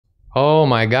Oh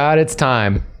my God, it's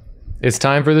time. It's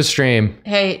time for the stream.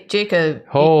 Hey, Jacob.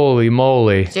 Holy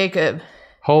moly. Jacob.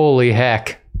 Holy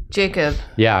heck. Jacob.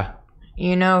 Yeah.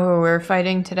 You know who we're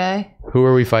fighting today? Who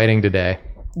are we fighting today?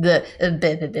 The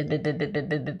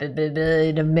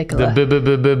Mikola.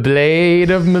 The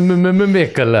blade of Mikola.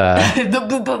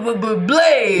 The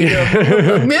blade of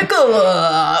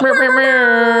Mikola.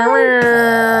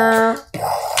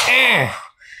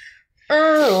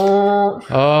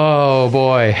 Oh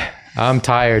boy, I'm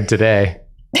tired today.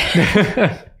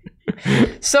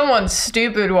 Someone's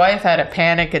stupid wife had a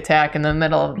panic attack in the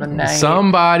middle of the night.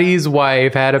 Somebody's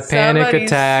wife had a panic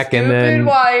attack and then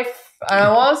wife. I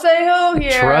won't say who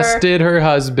here. Trusted her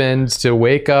husband to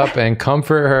wake up and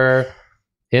comfort her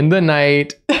in the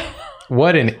night.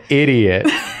 What an idiot.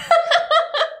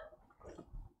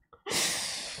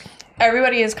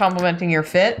 Everybody is complimenting your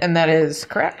fit, and that is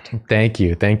correct. Thank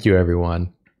you. Thank you,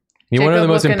 everyone. One of the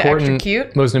most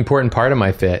important part of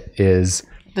my fit is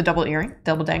the double earring,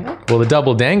 double dangler. Well, the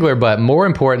double dangler, but more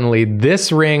importantly,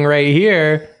 this ring right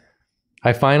here.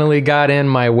 I finally got in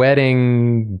my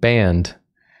wedding band.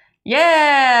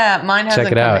 Yeah, mine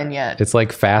hasn't come in yet. It's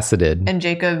like faceted. And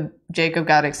Jacob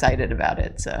got excited about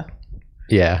it, so.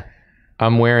 Yeah.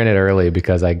 I'm wearing it early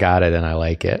because I got it and I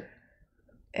like it.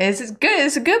 It's good.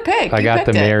 It's a good pick. I got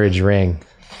the marriage ring.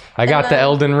 I got the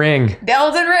Elden ring. The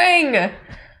Elden ring.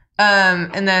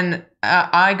 And then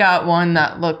I got one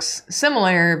that looks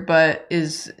similar, but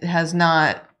has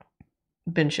not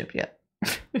been shipped yet.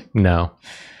 No.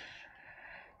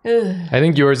 I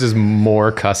think yours is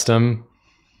more custom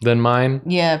than mine.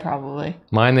 Yeah, probably.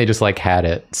 Mine, they just like had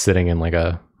it sitting in like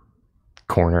a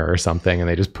corner or something, and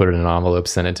they just put it in an envelope,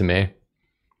 sent it to me.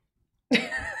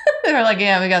 They were like,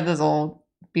 yeah, we got this old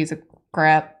piece of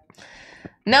crap.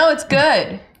 No, it's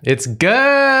good. It's good.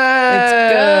 It's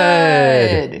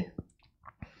good.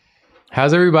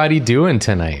 How's everybody doing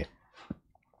tonight?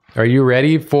 Are you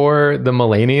ready for the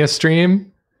Malenia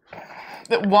stream?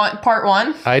 Part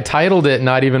one? I titled it,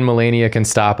 Not Even Malenia Can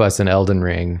Stop Us in Elden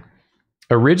Ring.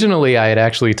 Originally, I had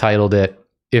actually titled it,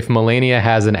 If Malenia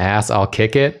Has an Ass, I'll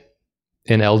Kick It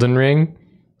in Elden Ring.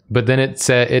 But then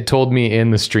it told me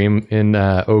in the stream in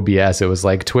OBS, it was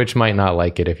like, Twitch might not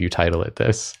like it if you title it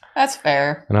this. That's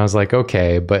fair. And I was like,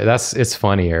 okay, but it's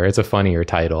funnier. It's a funnier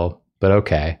title, but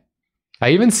okay. I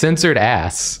even censored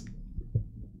ass.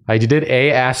 I did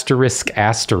a asterisk.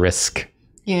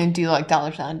 You didn't do like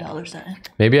 $?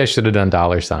 Maybe I should have done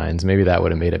 $. Maybe that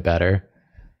would have made it better.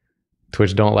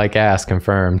 Twitch don't like ass,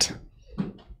 confirmed.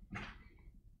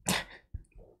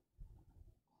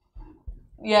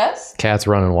 Yes? Cat's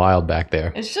running wild back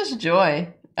there. It's just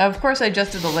Joy. Of course, I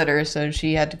just did the litter, so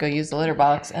she had to go use the litter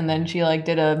box, and then she like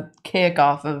did a kick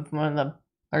off of one of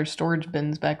our storage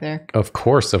bins back there. Of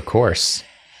course.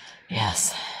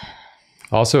 Yes.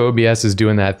 Also, OBS is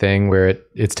doing that thing where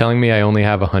it's telling me I only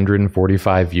have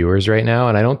 145 viewers right now,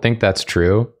 and I don't think that's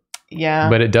true. Yeah.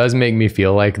 But it does make me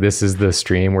feel like this is the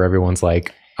stream where everyone's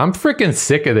like, I'm freaking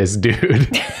sick of this dude.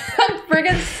 I'm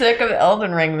freaking sick of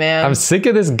Elden Ring, man. I'm sick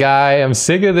of this guy. I'm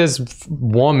sick of this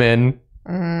woman.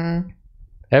 Mm-hmm.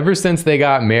 Ever since they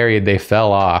got married, they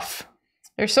fell off.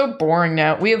 They're so boring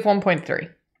now. We have 1.3.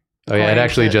 Oh yeah, it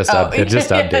actually just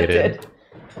updated.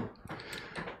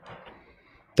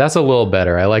 That's a little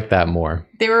better. I like that more.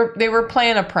 They were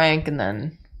playing a prank, and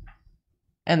then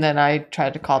I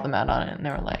tried to call them out on it, and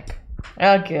they were like,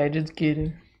 "Okay, just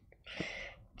kidding,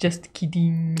 just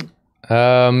kidding."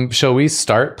 Shall we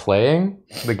start playing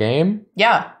the game?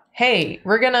 Yeah. Hey,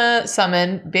 we're gonna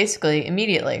summon basically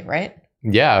immediately, right?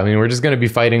 Yeah, I mean, we're just gonna be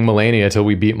fighting Malenia till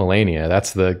we beat Malenia.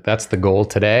 That's the goal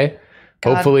today.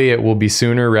 God. Hopefully, it will be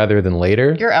sooner rather than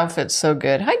later. Your outfit's so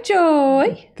good. Hi,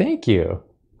 Joy. Thank you.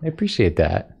 I appreciate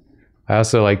that. I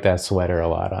also like that sweater a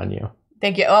lot on you.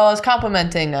 Thank you. Oh, I was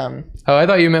complimenting. Oh, I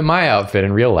thought you meant my outfit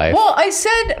in real life. Well, I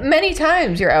said many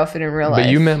times your outfit in real life. But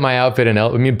you meant my outfit in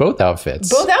both outfits.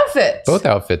 Both outfits. Both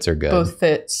outfits are good. Both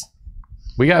fits.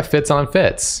 We got fits on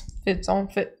fits. Fits on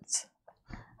fits.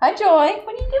 Hi, Joy.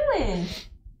 What are you doing?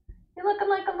 You're looking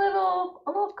like a little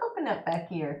coconut back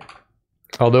here.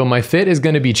 Although my fit is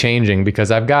going to be changing because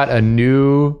I've got a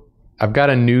new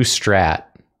strat.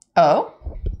 Oh.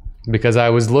 Because I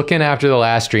was looking after the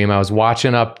last stream, I was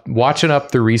watching up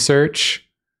the research.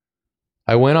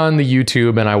 I went on the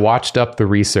YouTube and I watched up the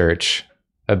research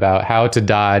about how to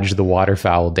dodge the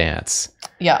waterfowl dance.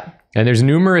 Yeah. And there's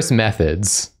numerous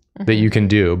methods that you can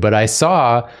do, but I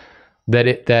saw that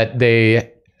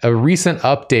a recent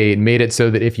update made it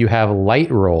so that if you have light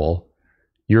roll,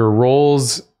 your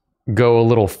rolls go a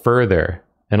little further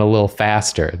and a little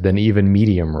faster than even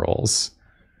medium rolls.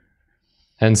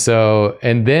 And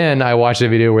then I watched a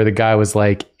video where the guy was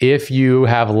like, if you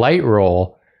have light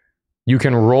roll, you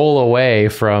can roll away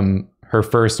from her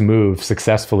first move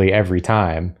successfully every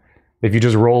time. If you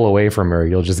just roll away from her,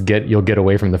 you'll get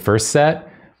away from the first set.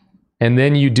 And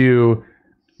then you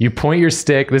point your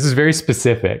stick. This is very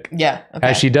specific. Yeah. Okay.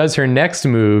 As she does her next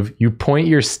move, you point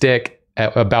your stick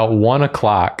at about 1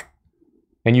 o'clock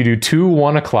and you do 2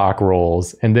 1 o'clock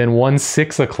rolls and then 1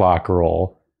 6 o'clock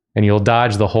roll. And you'll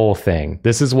dodge the whole thing.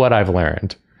 This is what I've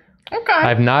learned. Okay.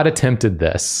 I've not attempted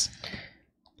this.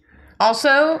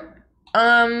 Also,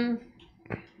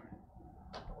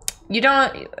 you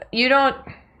don't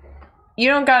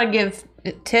gotta give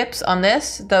tips on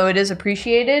this, though it is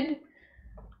appreciated.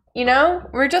 You know,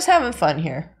 we're just having fun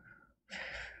here.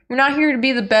 We're not here to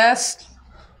be the best.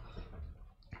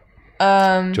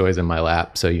 Joy's in my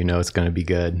lap, so you know it's gonna be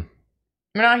good.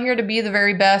 We're not here to be the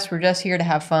very best. We're just here to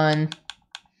have fun.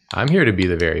 I'm here to be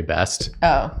the very best.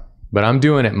 Oh. But I'm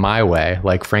doing it my way,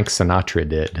 like Frank Sinatra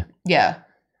did. Yeah.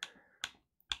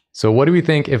 So what do we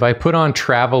think if I put on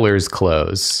traveler's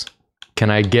clothes? Can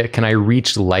I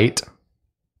reach light?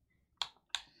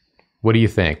 What do you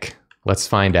think? Let's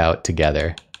find out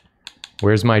together.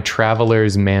 Where's my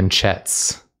traveler's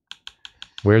manchettes?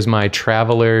 Where's my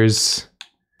traveler's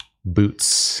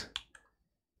boots?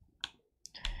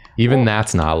 Even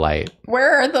that's not light.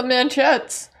 Where are the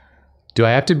manchettes? Do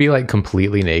I have to be like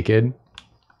completely naked?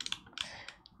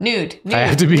 Nude. I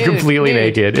have to be completely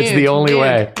naked. It's the only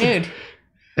way. Nude.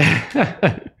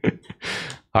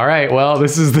 All right. Well,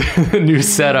 this is the new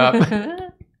setup.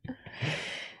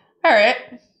 All right.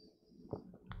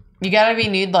 You gotta be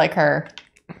nude like her.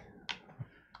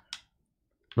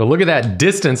 But look at that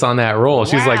distance on that roll.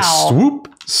 She's like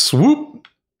swoop, swoop.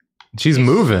 She's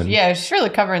moving. Yeah, she's really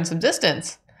covering some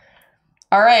distance.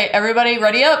 All right, everybody,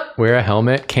 ready up. Wear a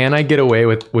helmet. Can I get away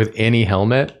with any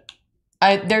helmet?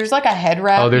 There's like a head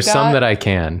wrap. Oh, there's some that I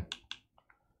can.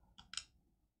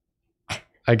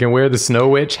 I can wear the Snow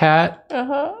Witch hat.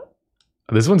 Uh-huh.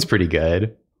 This one's pretty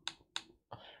good.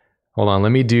 Hold on,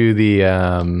 let me do the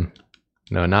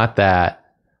no, not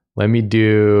that. Let me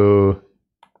do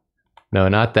no,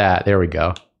 not that. There we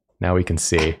go. Now we can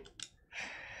see.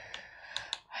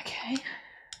 Okay.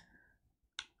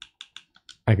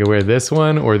 I could wear this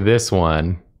one or this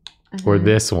one or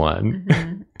this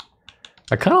one.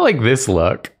 I kind of like this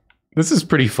look. This is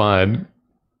pretty fun.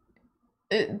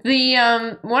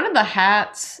 The one of the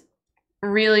hats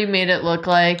really made it look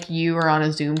like you were on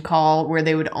a Zoom call where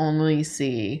they would only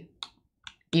see,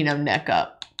 you know, neck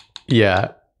up.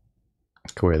 Yeah. I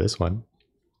could wear this one.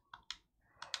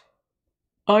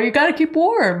 Oh, you gotta keep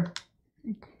warm.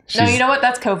 No, you know what?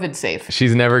 That's COVID safe.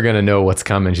 She's never going to know what's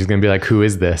coming. She's going to be like, who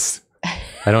is this?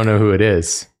 I don't know who it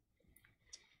is.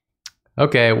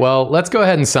 Okay, well, let's go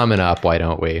ahead and sum it up. Why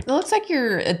don't we? It looks like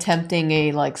you're attempting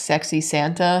a like sexy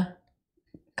Santa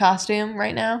costume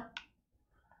right now.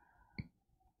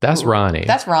 That's Ronnie.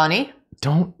 That's Ronnie.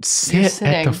 Don't sit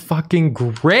at the fucking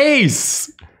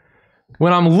grace.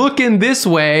 When I'm looking this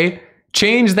way,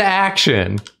 change the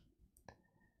action.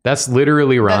 That's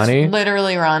literally Ronnie. That's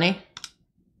literally Ronnie.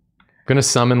 I'm gonna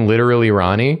summon literally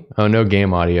Ronnie. Oh, no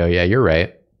game audio. Yeah, you're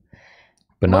right.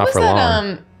 But not for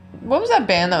long. What was that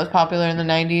band that was popular in the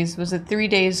 90s? Was it 3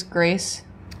 Days Grace?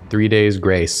 3 Days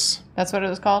Grace. That's what it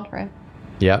was called, right?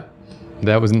 Yep.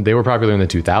 They were popular in the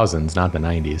 2000s, not the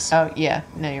 90s. Oh, yeah.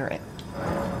 No, you're right.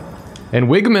 And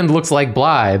Wigmund looks like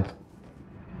Blythe.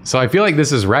 So I feel like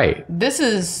this is right. This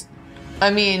is... I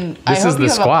mean, I hope you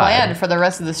have squad. a plan for the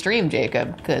rest of the stream,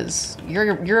 Jacob, because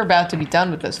you're about to be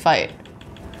done with this fight.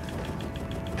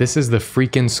 This is the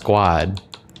freaking squad.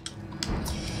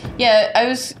 Yeah, I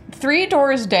was 3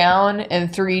 Doors Down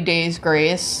and 3 Days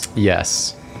Grace.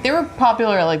 Yes. They were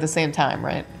popular at like the same time,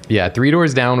 right? Yeah, 3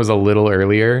 Doors Down was a little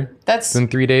earlier than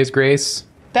 3 Days Grace.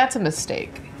 That's a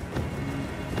mistake.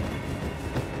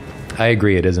 I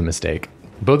agree, it is a mistake.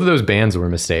 Both of those bands were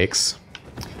mistakes.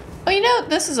 Oh, you know,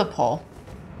 this is a poll.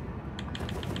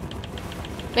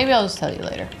 Maybe I'll just tell you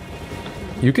later.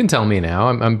 You can tell me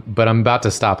now, but I'm about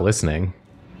to stop listening.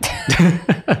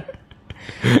 That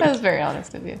was very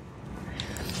honest of you.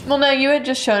 Well, no, you had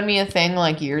just shown me a thing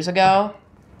like years ago,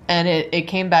 and it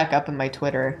came back up in my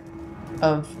Twitter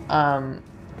of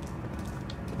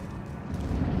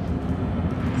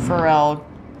Pharrell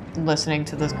listening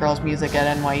to this girl's music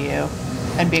at NYU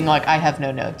and being like, I have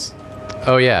no notes.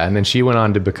 Oh yeah, and then she went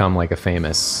on to become like a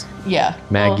famous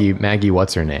Maggie,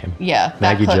 what's her name? Yeah.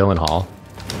 Maggie Gyllenhaal.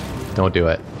 Don't do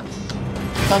it.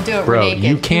 Don't do it. Bro, naked.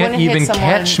 you can't even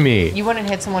catch me. You wouldn't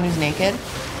hit someone who's naked?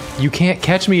 You can't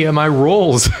catch me, and my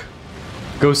rolls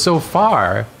go so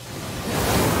far.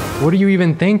 What are you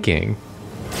even thinking?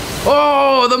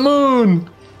 Oh, the moon!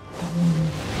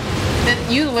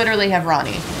 You literally have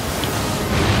Ronnie.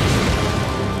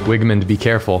 Wigmund, be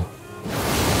careful.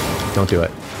 Don't do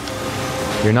it.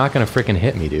 You're not gonna frickin'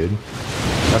 hit me, dude.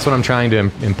 That's what I'm trying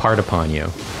to impart upon you.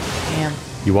 Damn.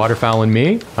 You waterfowling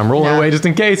me? I'm rolling away just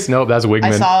in case. Nope, that's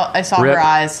Wigmund. I saw her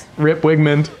eyes. Rip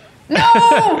Wigmund.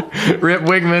 No! Rip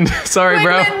Wigmund. Sorry,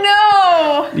 Wigmund, bro.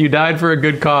 no! You died for a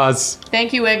good cause.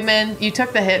 Thank you, Wigmund. You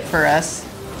took the hit for us.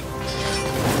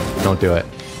 Don't do it.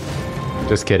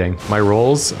 Just kidding. My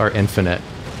rolls are infinite.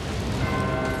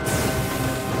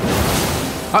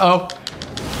 Uh-oh.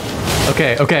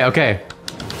 Okay.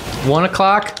 1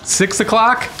 o'clock? 6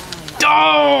 o'clock?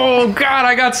 Oh, God,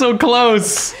 I got so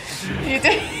close. You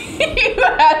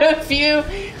had a few.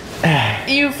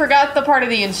 You forgot the part of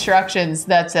the instructions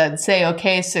that said, say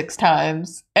okay 6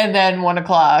 times, and then 1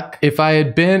 o'clock. If I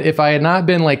had not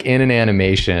been like in an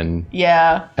animation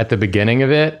at the beginning of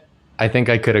it, I think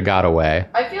I could have got away.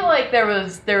 I feel like there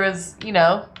was,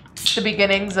 the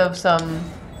beginnings of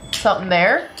something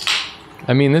there.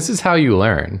 I mean, this is how you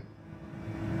learn.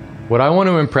 What I want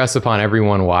to impress upon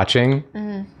everyone watching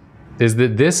is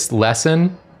that this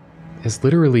lesson is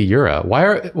literally Yura.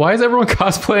 Why is everyone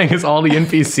cosplaying as all the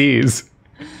NPCs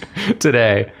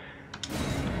today?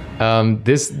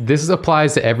 This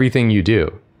applies to everything you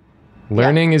do.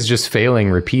 Learning is just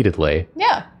failing repeatedly.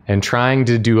 Yeah. And trying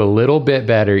to do a little bit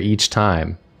better each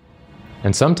time.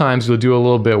 And sometimes you'll do a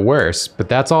little bit worse, but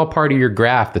that's all part of your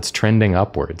graph that's trending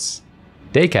upwards.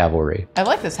 Day cavalry. I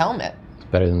like this helmet. It's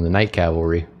better than the night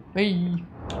cavalry. Hey.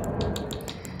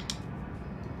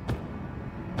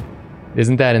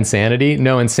 Isn't that insanity?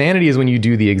 No, insanity is when you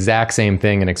do the exact same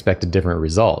thing and expect a different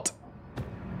result.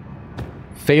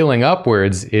 Failing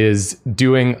upwards is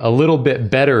doing a little bit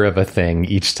better of a thing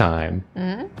each time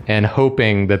and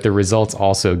hoping that the results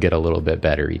also get a little bit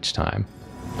better each time.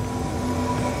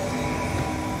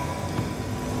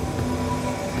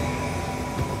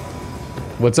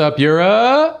 What's up,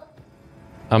 Yura?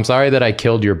 I'm sorry that I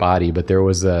killed your body, but there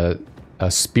was a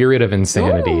spirit of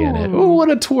insanity in it. Ooh, what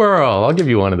a twirl. I'll give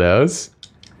you one of those.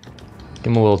 Give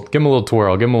him a little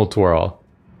twirl. Give him a little twirl.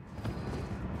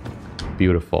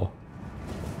 Beautiful.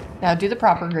 Now do the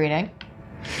proper greeting.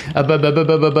 I didn't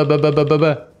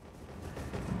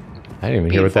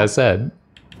even hear what that said.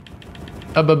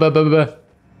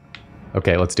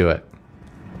 Okay, let's do it.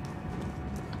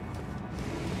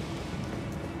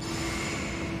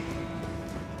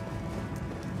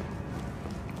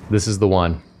 This is the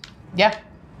one. Yeah.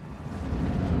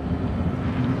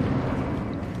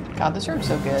 God, this room's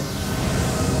so good.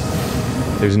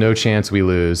 There's no chance we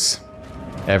lose.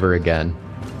 Ever again.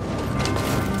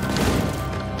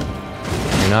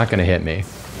 You're not gonna hit me.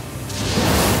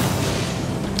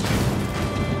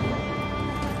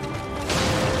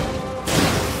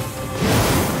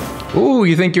 Ooh,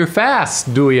 you think you're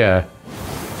fast, do ya?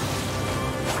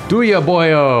 Do ya,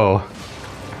 boyo?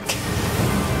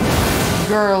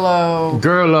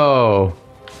 Girlo.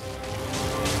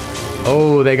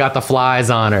 Oh, they got the flies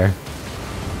on her.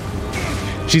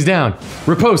 She's down.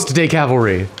 Riposte, Day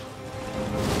Cavalry.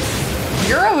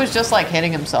 Yura was just like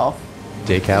hitting himself.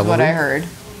 Day Cavalry? Is what I heard.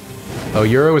 Oh,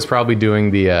 Yura was probably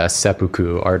doing the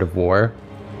seppuku, Art of War,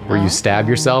 where you stab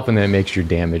yourself and then it makes your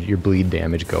bleed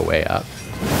damage go way up.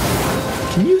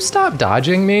 Can you stop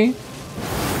dodging me?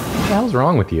 What the hell's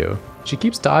wrong with you? She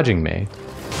keeps dodging me.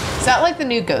 Is that like the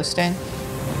new ghosting?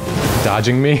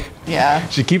 Dodging me? Yeah.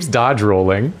 She keeps dodge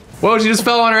rolling. Whoa, she just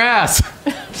fell on her ass.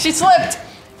 She slipped.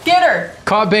 Get her.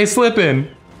 Caught base slipping.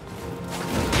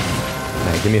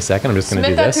 Alright, give me a second. I'm just gonna do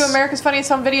Submit this. that to America's Funniest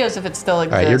Home Videos if it still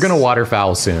exists. Alright, you're gonna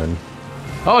waterfowl soon.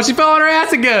 Oh, she fell on her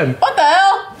ass again. What the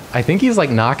hell? I think he's like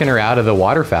knocking her out of the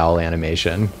waterfowl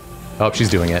animation. Oh,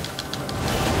 she's doing it.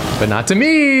 But not to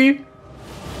me.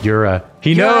 Yura.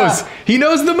 He knows. He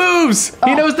knows the moves.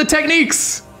 He knows the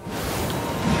techniques.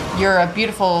 You're a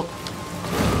beautiful...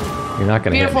 You're not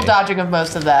gonna hit me. Beautiful dodging of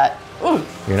most of that. Ooh.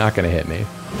 You're not gonna hit me.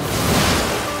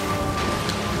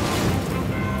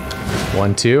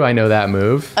 1, 2, I know that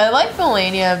move. I like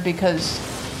Malenia because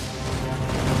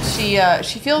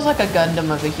she feels like a Gundam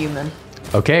of a human.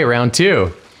 Okay, round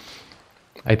 2.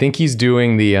 I think he's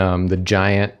doing the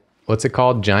giant, what's it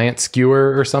called? Giant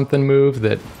skewer or something move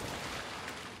that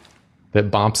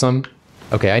bumps him.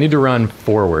 Okay, I need to run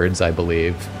forwards, I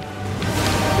believe,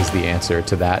 is the answer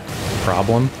to that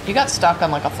problem. You got stuck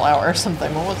on like a flower or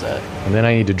something. What was it? And then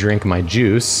I need to drink my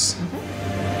juice.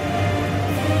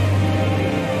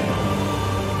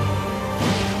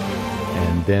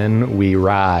 And then we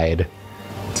ride.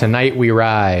 Tonight we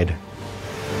ride.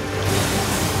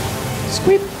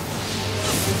 Squeep.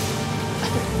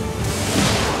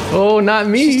 Oh, not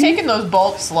me. She's taking those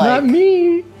bolts like Not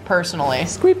me. personally.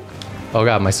 Squeep. Oh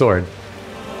god, my sword.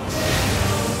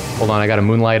 Hold on, I gotta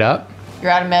moonlight up.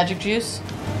 You're out of magic juice.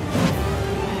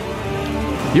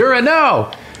 Yura,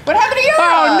 no! What happened to Yura?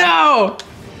 Oh no!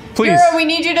 Please. Yura, we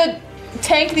need you to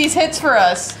tank these hits for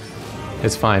us.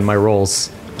 It's fine, my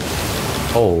rolls.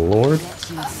 Oh lord.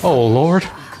 Oh lord.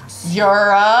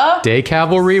 Yura. Day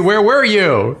cavalry, where were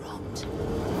you?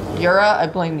 Yura, I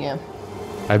blame you.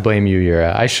 I blame you,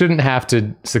 Yura. I shouldn't have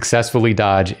to successfully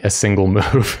dodge a single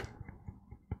move.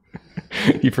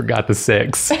 You forgot the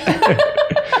 6.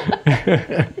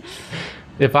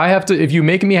 If you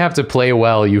make me have to play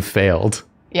well, you failed.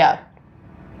 Yeah.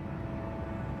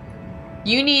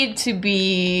 You need to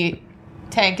be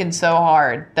tanking so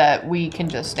hard that we can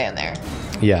just stand there.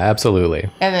 Yeah, absolutely.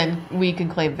 And then we can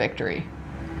claim victory.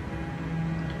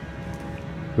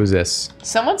 Who's this?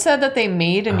 Someone said that they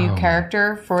made a new Oh.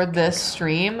 character for this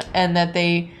stream and that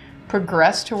they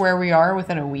progressed to where we are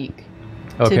within a week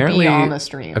Oh, to be on the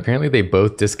stream. Apparently they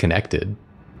both disconnected.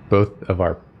 Both of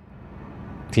our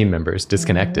team members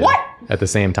disconnected What? at the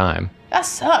same time. That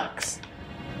sucks.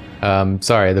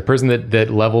 Sorry, the person that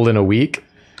leveled in a week,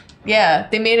 Yeah,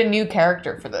 they made a new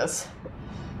character for this.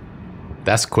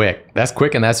 that's quick. That's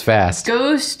quick and that's fast.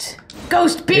 Ghost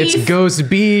beef. It's Ghost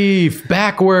Beef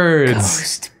backwards.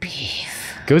 Ghost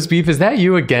beef. Ghost Beef, is that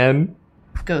you again?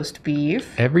 Ghost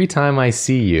beef. Every time I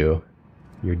see you,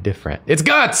 you're different. It's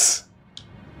Guts!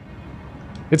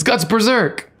 It's Guts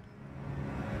Berserk!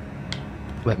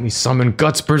 Let me summon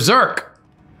Guts Berserk!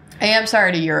 I am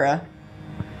sorry to Yura.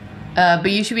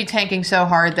 But you should be tanking so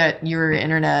hard that your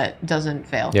internet doesn't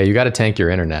fail. Yeah, you gotta tank your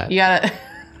internet. You gotta...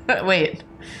 Wait.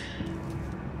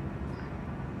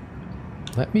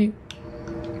 Let me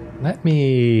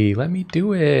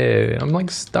do it. I'm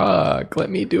like stuck. Let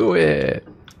me do it.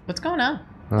 What's going on? I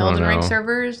The don't Elden Ring know.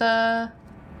 servers,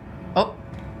 Oh.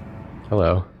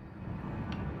 Hello.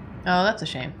 Oh, that's a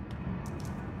shame.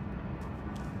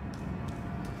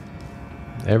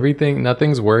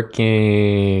 Nothing's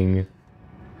working.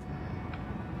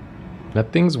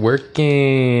 Nothing's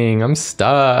working. I'm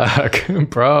stuck,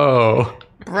 bro.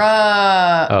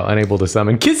 Bruh. Oh, unable to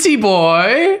summon Kissy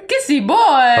Boy. Kissy boy!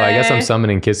 Oh, I guess I'm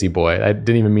summoning Kissy Boy. I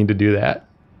didn't even mean to do that.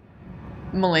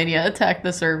 Malenia attacked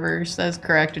the servers. That's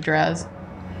correct, Draz.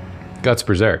 Guts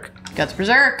Berserk. Guts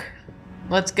Berserk.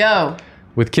 Let's go.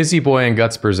 With Kissy Boy and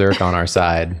Guts Berserk on our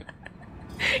side.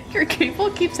 Your cable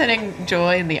keeps hitting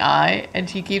Joy in the eye, and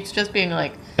she keeps just being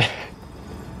like,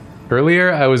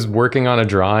 Earlier, I was working on a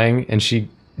drawing, and she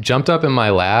jumped up in my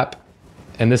lap,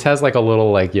 and this has like a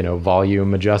little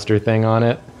volume adjuster thing on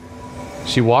it.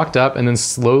 She walked up and then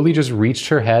slowly just reached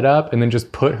her head up and then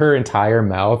just put her entire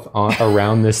mouth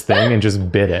around this thing and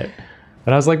just bit it.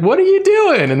 And I was like, "What are you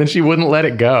doing?" And then she wouldn't let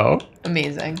it go.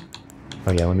 amazing.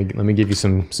 Oh yeah, let me give you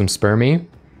some spermy.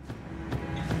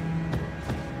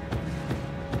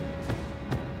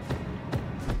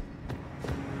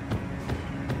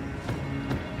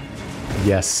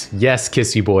 Yes, yes,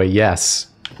 Kissy Boy, yes.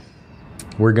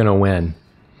 We're gonna win.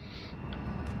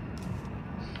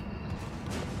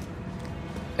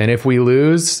 And if we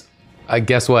lose,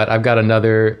 guess what? I've got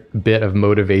another bit of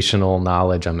motivational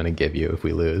knowledge I'm gonna give you if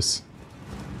we lose.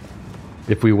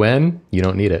 If we win, you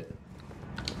don't need it.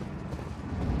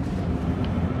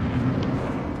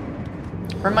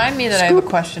 Remind me that I have a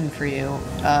question for you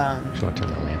Just want to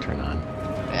turn the lantern on.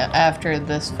 after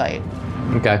this fight.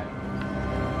 Okay.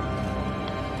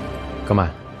 Come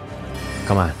on.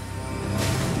 Come on.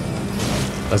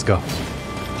 Let's go.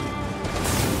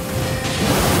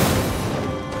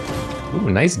 Ooh,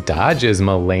 nice dodges,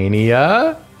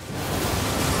 Malenia.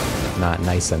 Not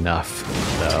nice enough,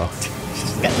 though.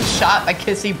 She's getting shot by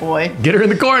Kissy Boy. Get her in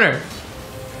the corner.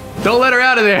 Don't let her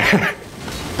out of there.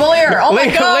 Bully her! Oh my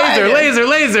god!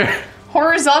 Laser.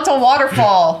 Horizontal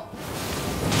waterfall.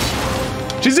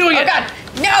 She's doing Oh it. god!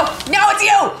 No, it's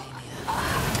you!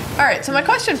 Alright, so my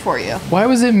question for you. Why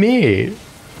was it me?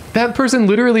 That person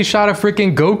literally shot a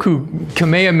freaking Goku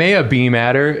Kamehameha beam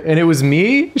at her, and it was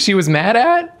me she was mad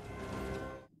at?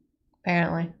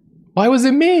 Apparently. Why was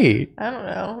it me? I don't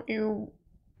know. You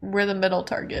were the middle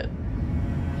target.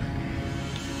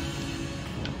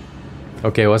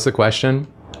 Okay, what's the question?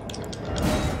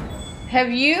 Have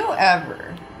you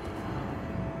ever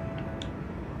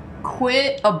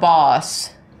quit a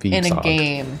boss Theme in a song.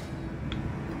 game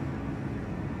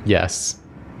Yes.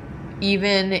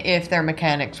 even if their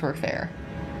mechanics were fair?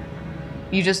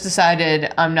 You just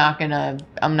decided I'm not gonna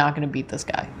beat this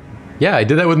guy. Yeah, I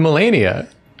did that with Malenia.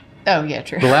 Oh yeah,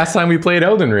 true. The last time we played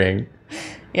Elden Ring.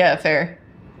 Yeah, fair.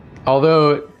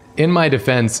 Although, in my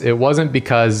defense, it wasn't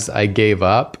because I gave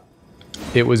up.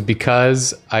 it was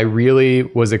because I really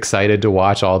was excited to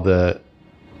watch all the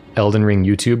Elden Ring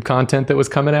YouTube content that was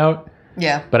coming out.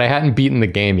 Yeah. But I hadn't beaten the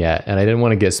game yet, and I didn't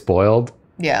want to get spoiled.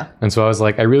 Yeah. And so I was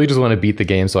like, I really just want to beat the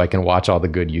game so I can watch all the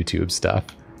good YouTube stuff.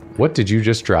 What did you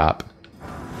just drop?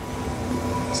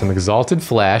 Some exalted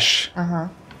flesh. Uh-huh.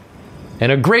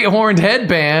 And a great horned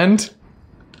headband.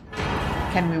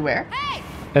 Can we wear?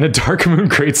 And a Dark Moon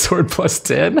Greatsword plus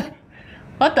 10.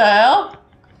 What the hell?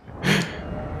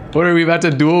 What are we about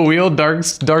to dual wield Dark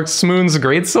Moon's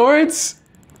Greatswords?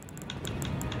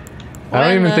 I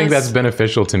don't even think that's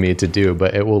beneficial to me to do,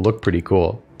 but it will look pretty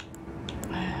cool.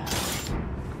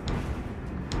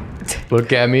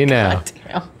 Look at me now.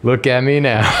 Look at me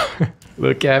now.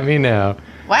 Look at me now.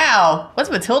 Wow. What's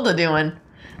Matilda doing?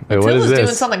 Wait, Matilda's what is this? doing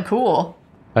something cool.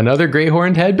 Another great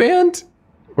horned headband?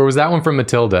 Or was that one from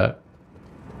Matilda?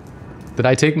 Did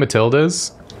I take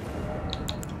Matilda's?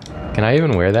 Can I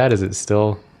even wear that? Is it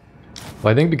still...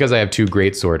 Well, I think because I have 2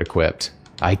 greatsword equipped.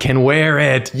 I can wear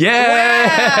it!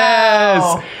 Yes!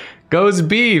 Wow! Goes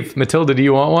beef! Matilda, do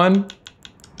you want one?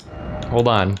 Hold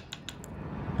on.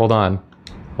 Hold on.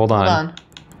 Hold on.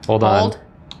 Hold on. Hold.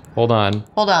 Hold on.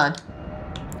 Hold on.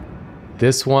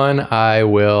 This one, I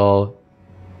will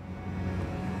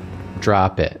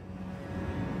drop it.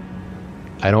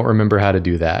 I don't remember how to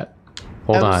do that.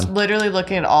 Hold I was on. literally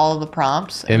looking at all of the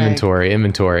prompts. And Inventory,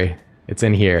 inventory. It's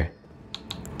in here.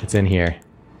 It's in here.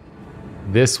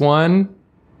 This one,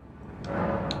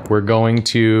 we're going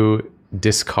to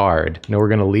discard. No, we're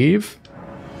going to leave.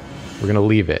 We're going to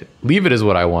leave it. Leave it is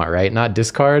what I want, right? Not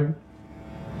discard.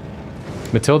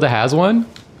 Matilda has one?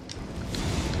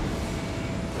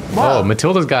 Whoa. Oh,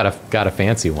 Matilda's got a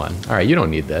fancy one. All right, you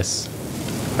don't need this.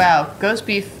 Wow, Ghost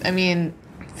Beef, I mean,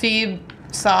 Phoebe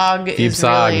Sog is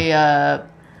Sog. really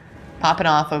popping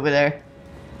off over there.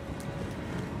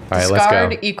 All right, Discard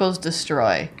let's go. equals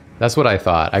destroy. That's what I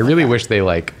thought. I really wish they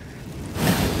like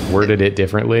worded it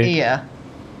differently. Yeah.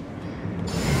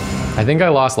 I think I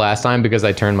lost last time because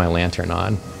I turned my lantern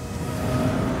on.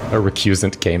 A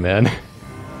recusant came in.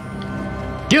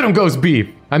 Get him, Ghost Beef!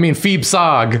 I mean, Phoebe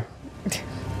Sog!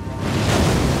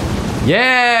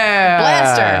 Yeah!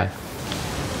 Blaster!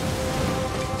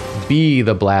 Be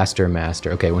the blaster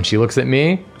master. Okay, when she looks at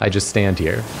me, I just stand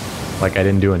here. Like I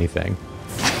didn't do anything.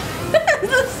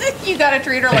 You gotta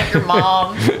treat her like your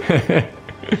mom. I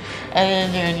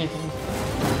didn't do anything.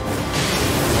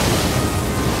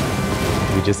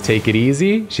 We just take it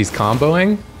easy. She's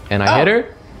comboing, and I hit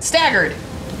her. Staggered.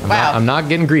 Wow. I'm not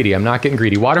getting greedy. I'm not getting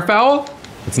greedy. Waterfowl?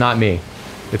 It's not me.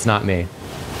 It's not me.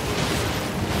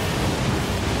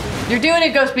 You're doing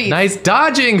it, Ghost Beef. Nice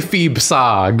dodging, Phoebe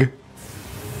Sog.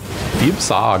 Phoebe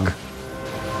Sog.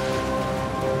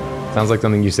 Sounds like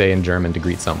something you say in German to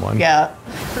greet someone. Yeah.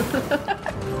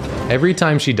 Every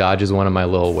time she dodges one of my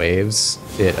little waves,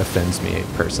 it offends me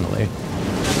personally.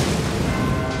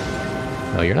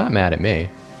 No, you're not mad at me.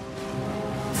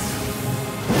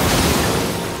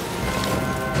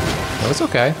 No, it's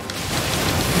okay.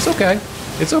 It's okay.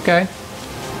 It's okay.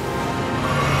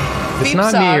 It's Phoebe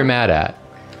not me Sog. you're mad at.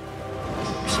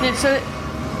 Schnitzel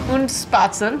und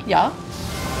Spatzen, ja.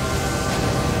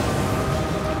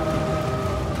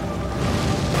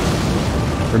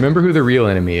 Remember who the real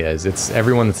enemy is. It's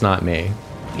everyone that's not me.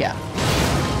 Yeah.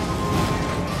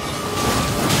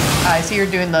 I see you're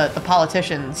doing the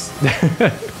politicians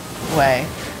way.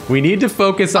 We need to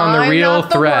focus on the real I'm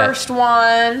not threat. the worst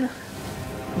one.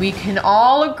 We can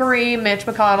all agree Mitch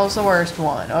McConnell's the worst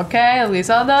one, okay? At least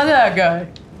I'm not that guy.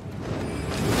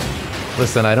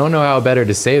 Listen, I don't know how better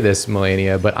to say this,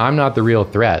 Malenia, but I'm not the real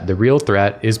threat. The real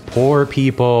threat is poor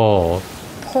people.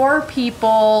 Poor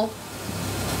people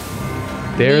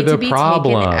They're need the to be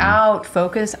problem. taken out.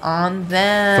 Focus on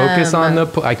them. Focus on the...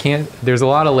 I can't... There's a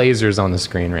lot of lasers on the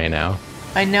screen right now.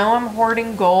 I know I'm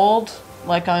hoarding gold,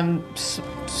 like I'm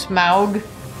Smaug.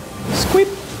 Squeep.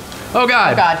 Oh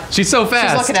god. Oh god. She's so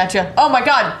fast. She's looking at you. Oh my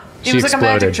god. It She was like a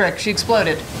magic exploded. trick. She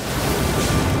exploded.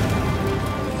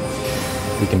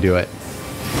 We can do it.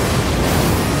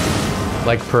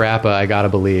 Like Parappa, I gotta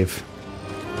believe.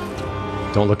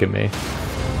 Don't look at me.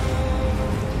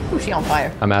 Ooh, she on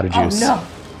fire. I'm out of juice. Oh no.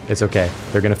 It's okay.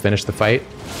 They're gonna finish the fight.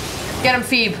 Get him,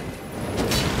 Phoebe.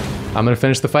 I'm gonna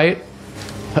finish the fight.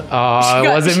 Oh, it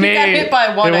wasn't she me. got hit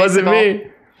by one It wasn't icicle. me.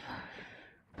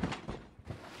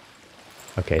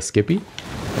 Okay, Skippy.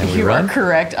 And we You run. are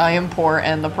correct. I am poor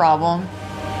and the problem.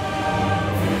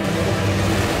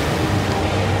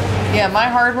 Yeah, my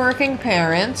hardworking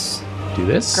parents, Do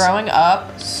this. growing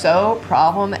up, so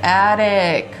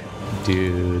problematic.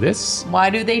 Do this. Why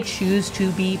do they choose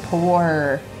to be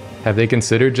poor? Have they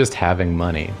considered just having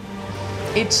money?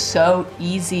 It's so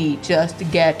easy. Just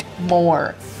get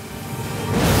more.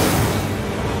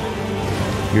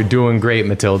 You're doing great,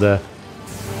 Matilda.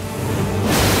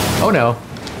 Oh no.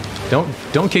 Don't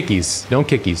kickies. Don't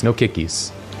kickies. No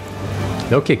kickies.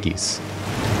 No kickies.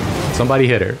 Somebody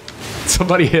hit her.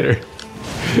 Somebody hit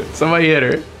her. Somebody hit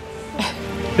her.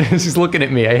 She's looking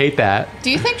at me. I hate that. Do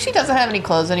you think she doesn't have any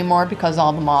clothes anymore because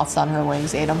all the moths on her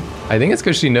wings ate them? I think it's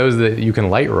because she knows that you can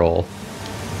light roll.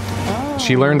 Oh.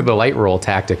 She learned the light roll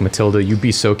tactic. Matilda, you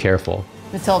be so careful.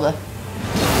 Matilda.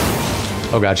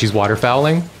 Oh god, she's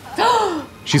waterfowling?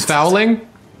 She's fouling?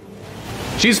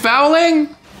 She's fouling?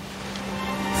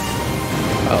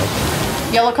 Oh.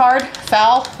 Yellow card,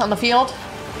 foul on the field.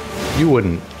 You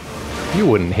wouldn't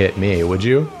hit me, would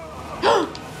you?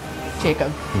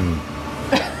 Jacob.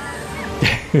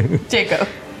 Jacob.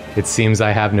 It seems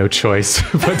I have no choice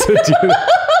but to do that.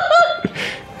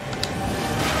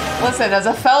 Listen, as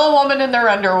a fellow woman in their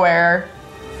underwear,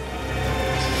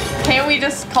 can't we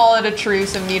just call it a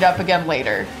truce and meet up again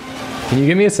later? Can you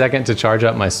give me a second to charge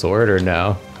up my sword or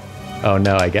no? Oh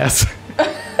no, I guess.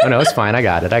 Oh no, it's fine. I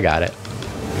got it. I got it.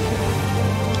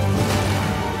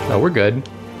 Oh, we're good.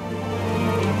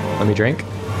 Let me drink.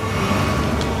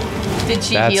 Did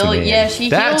she That's heal? me. Yeah, she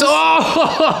That's heals.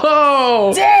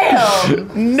 oh!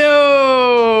 Damn!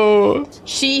 No!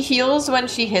 She heals when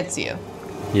she hits you.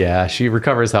 Yeah, she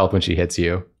recovers health when she hits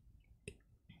you.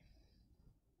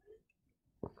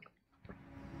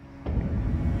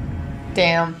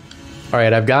 Damn. All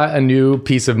right, I've got a new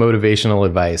piece of motivational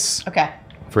advice Okay.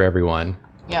 for everyone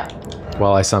Yeah.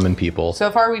 while I summon people.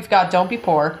 So far we've got don't be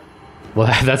poor. Well,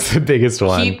 that's the biggest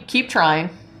one. Keep trying.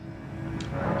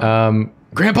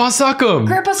 Grandpa Suckum!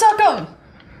 Grandpa Suckum!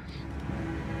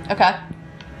 Okay.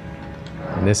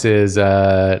 And this is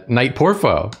Knight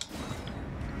Porfo.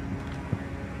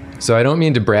 So I don't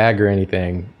mean to brag or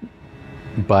anything,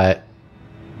 but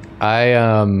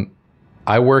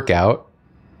I work out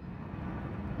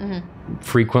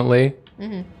frequently.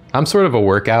 I'm sort of a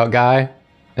workout guy,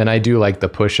 and I do like the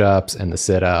push-ups and the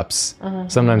sit-ups.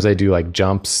 Sometimes I do like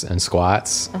jumps and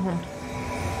squats.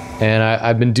 And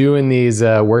I've been doing these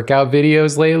workout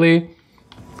videos lately,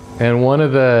 and one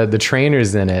of the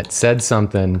trainers in it said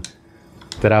something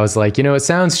that I was like, you know, it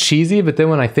sounds cheesy, but then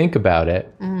when I think about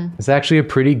it, it's actually a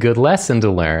pretty good lesson to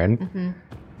learn.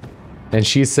 And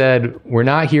she said, we're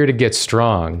not here to get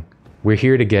strong. We're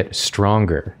here to get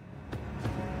stronger.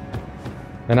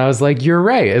 And I was like, you're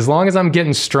right. As long as I'm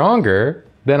getting stronger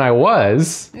than I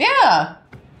was, Yeah.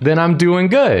 then I'm doing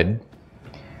good.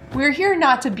 We're here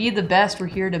not to be the best. We're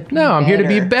here to be No, I'm here to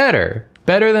be better.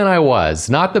 better than I was.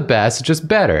 Not the best, just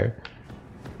better.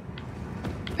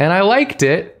 And I liked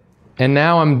it. And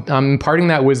now I'm imparting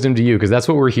that wisdom to you because that's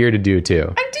what we're here to do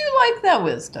too. I do like that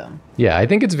wisdom. Yeah, I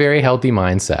think it's a very healthy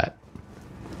mindset.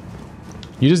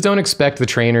 You just don't expect the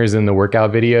trainers in the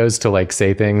workout videos to like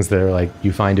say things that are like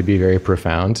you find to be very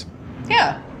profound.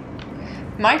 Yeah.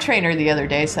 My trainer the other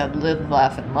day said, live,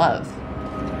 laugh, and love.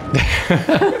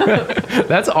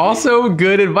 That's also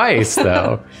good advice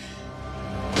though.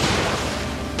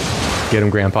 Get him,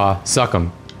 Grandpa. Suck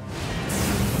him.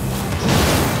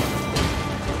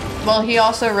 Well, he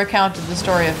also recounted the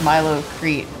story of Milo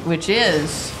Crete, which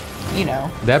is, you know.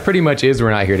 That pretty much is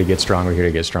we're not here to get strong, we're here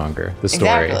to get stronger. The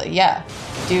story. Exactly, yeah.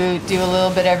 Do a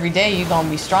little bit every day, you're gonna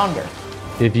be stronger.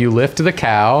 If you lift the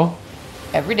cow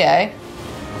Every day.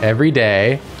 every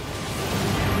day,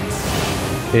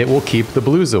 it will keep the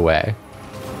blues away.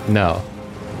 No.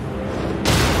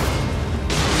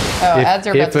 Oh, ads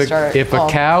are about to start. If a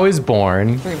cow is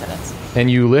born 3 minutes. and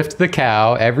you lift the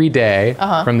cow every day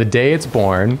from the day it's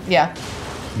born, Yeah.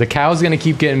 the cow's gonna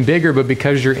keep getting bigger, but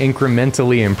because you're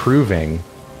incrementally improving,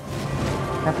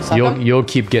 you'll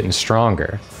keep getting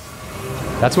stronger.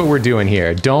 That's what we're doing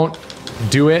here. Don't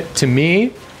do it to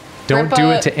me. Don't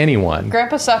do it to anyone.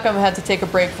 Grandpa Suckum had to take a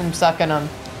break from sucking them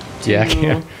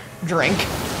to drink.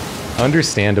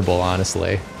 Understandable,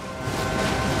 honestly.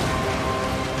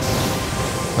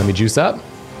 Let me juice up.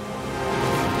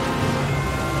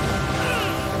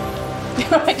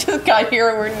 I just got here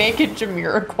and we're naked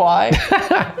Jamiroquai.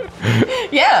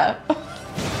 Yeah.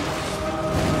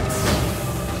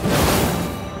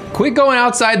 Quit going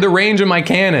outside the range of my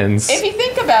cannons. If you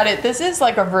think about it, this is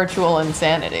like a virtual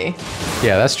insanity.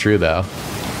 Yeah, that's true though.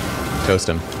 Toast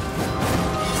him.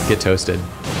 Get toasted.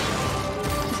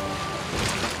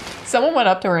 Someone went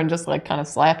up to her and just like kind of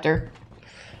slapped her.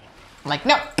 I'm like,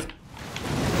 no.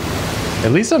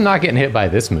 At least I'm not getting hit by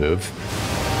this move.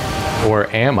 Or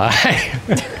am I?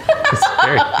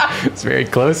 It's very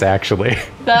close actually.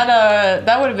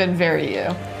 That would have been very you.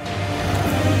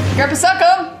 Grandpa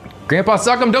Suckum! Grandpa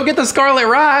Suckum, don't get the scarlet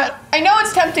rot. I know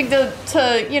it's tempting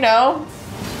to you know,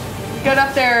 get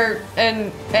up there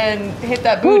and hit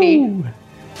that booty. Woo.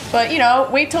 But, you know,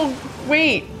 wait till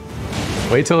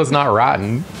it's not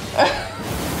rotten.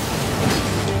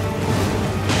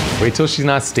 Wait till she's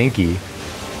not stinky.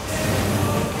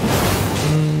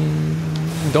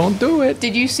 Don't do it.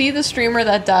 Did you see the streamer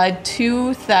that died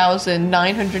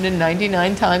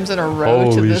 2,999 times in a row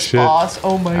to Holy this shit. boss?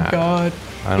 Oh my god.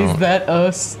 Is that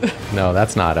us? No,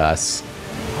 that's not us.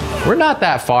 We're not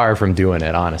that far from doing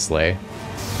it, honestly.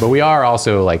 But we are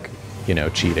also, like, you know,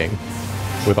 cheating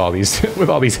with all these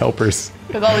with all these helpers.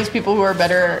 With all these people who are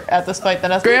better at this fight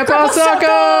than us. Grandpa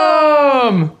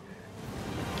Suckum!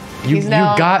 You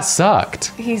got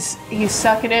sucked. He's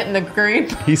sucking it in the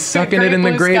great. He's sucking it in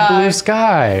the great blue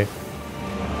sky.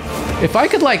 If I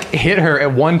could like hit her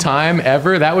at one time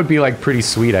ever, that would be like pretty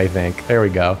sweet, I think. There we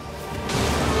go.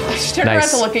 She turned around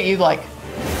to look at you like,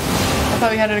 I thought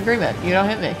we had an agreement. You don't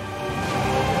hit me.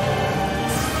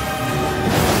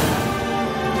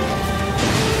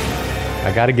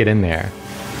 I gotta get in there.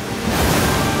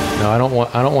 No, I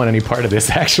don't want any part of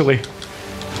this actually.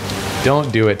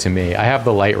 Don't do it to me. I have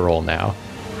the light roll now.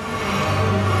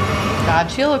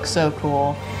 God, she looks so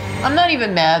cool. I'm not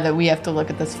even mad that we have to look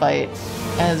at this fight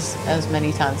as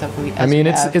many times as we. I mean,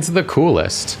 it's the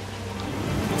coolest.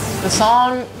 The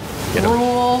song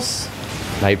rules.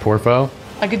 Night Porfo.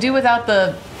 I could do without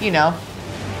the, you know,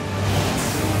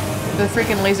 the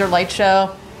freaking laser light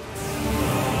show.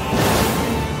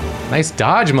 Nice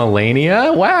dodge,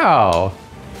 Malenia. Wow.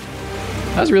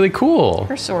 That was really cool.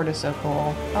 Her sword is so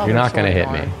cool. Oh, You're not gonna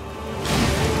hit me.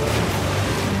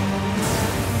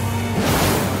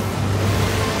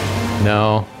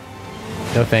 No.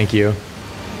 No, thank you.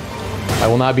 I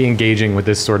will not be engaging with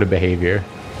this sort of behavior.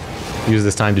 Use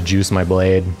this time to juice my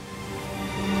blade.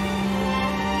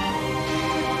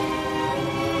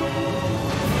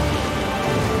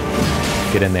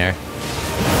 Get in there.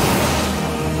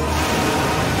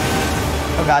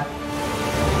 Oh god.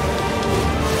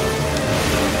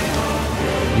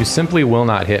 You simply will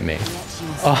not hit me.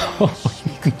 Oh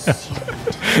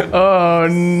no. Oh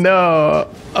no.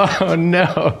 Oh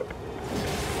no.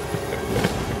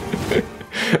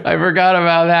 I forgot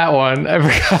about that one. I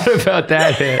forgot about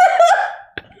that hit.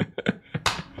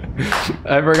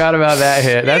 I forgot about that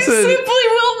hit. You simply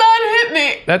will not hit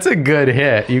me. That's a good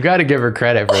hit. You got to give her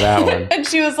credit for that one. And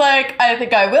she was like, I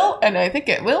think I will, and I think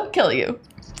it will kill you.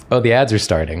 Oh, the ads are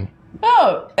starting.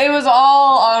 Oh, it was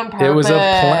all on purpose. It was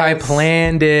I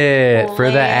planned it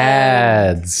for the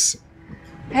ads.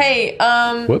 Hey,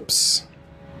 Whoops.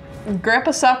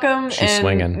 Grandpa Suckum She's and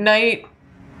swinging. Night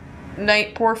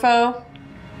Porfo.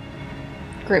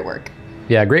 Great work.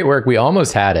 Yeah, great work. We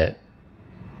almost had it.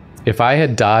 If I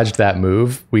had dodged that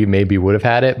move, we maybe would have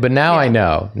had it. But now I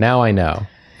know. Now I know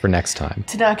for next time.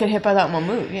 To not get hit by that one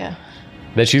move, yeah.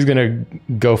 That she's going to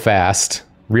go fast.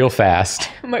 Real fast.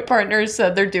 My partner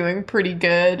said they're doing pretty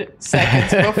good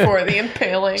seconds before the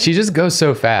impaling. She just goes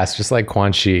so fast, just like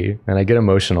Quan Chi. And I get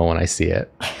emotional when I see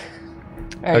it.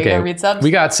 Are you gonna read subs?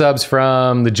 We got subs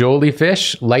from the Jolie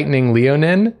Fish, Lightning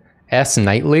Leonin, S.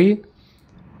 Knightley,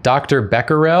 Dr.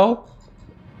 Becquerel. What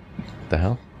the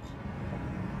hell?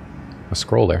 A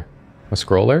scroller. A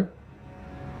scroller?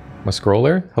 A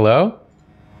scroller? Hello?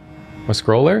 A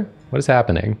scroller? What is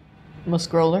happening? I'm a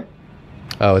scroller.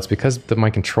 Oh, it's because my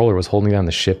controller was holding down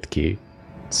the shift key.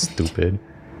 Stupid.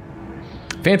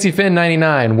 Fancy Finn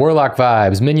 99, Warlock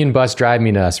Vibes, Minion Bus Drive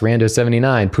Me Nuts, Rando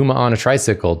 79, Puma on a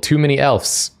Tricycle, Too Many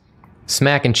Elfs,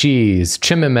 Smack and Cheese,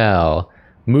 Chimimel,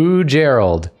 Moo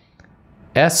Gerald,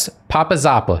 S. Papa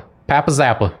Zappa,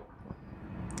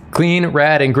 Clean,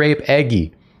 Rad, and Grape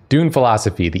Eggy, Dune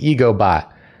Philosophy, The Ego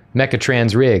Bot,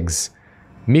 Mechatrans Riggs,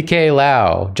 Mike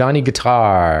Lau, Johnny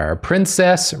Guitar,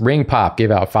 Princess Ring Pop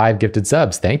gave out 5 gifted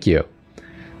subs. Thank you.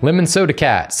 Lemon Soda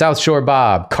Cat, South Shore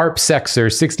Bob, Carp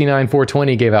Sexer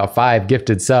 69420 gave out 5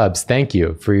 gifted subs. Thank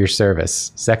you for your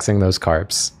service, sexing those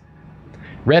carps.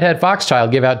 Redhead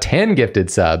Foxchild gave out 10 gifted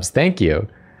subs. Thank you.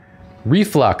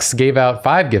 Reflux gave out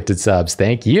 5 gifted subs.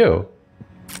 Thank you.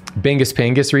 Bingus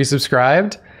Pingus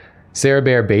resubscribed. Sarah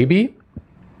Bear Baby,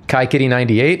 Kai Kitty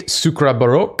 98, Sukra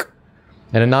Baroque,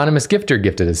 an anonymous gifter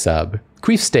gifted a sub.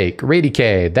 Queef Steak, Rady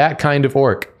K, That Kind of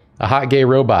Orc, A Hot Gay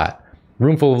Robot,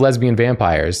 Roomful of Lesbian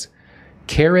Vampires,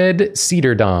 Carid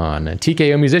Cedar Dawn,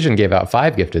 TKO Musician gave out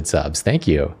 5 gifted subs. Thank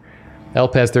you.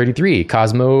 Elpez 33,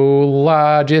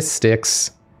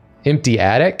 Cosmologistics, Empty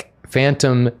Attic,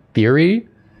 Phantom Theory,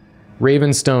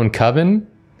 Ravenstone Coven,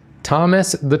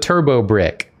 Thomas the Turbo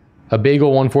Brick, A Bagel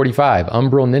 145,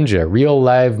 Umbral Ninja, Real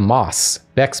Live Moss,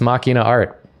 Bex Machina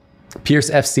Art, Pierce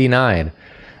FC9,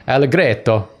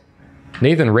 Allegretto,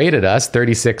 Nathan rated us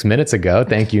 36 minutes ago.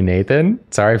 Thank you, Nathan.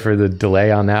 Sorry for the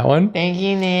delay on that one. Thank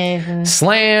you, Nathan.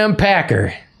 Slam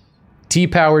Packer.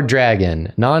 T-Powered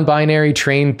Dragon. Non-binary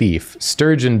Train Thief.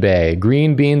 Sturgeon Bay.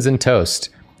 Green Beans and Toast.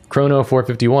 Chrono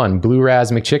 451. Blue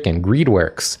Raz McChicken.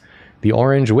 Greedworks. The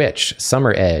Orange Witch.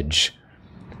 Summer Edge.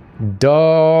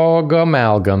 Dog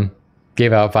Amalgam.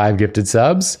 Gave out 5 gifted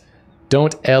subs.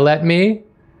 Don't L at me.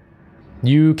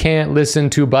 You Can't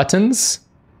Listen to Buttons.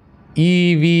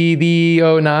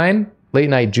 EVD09, Late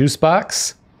Night Juice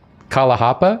Box,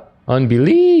 Kalahapa,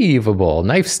 Unbelievable,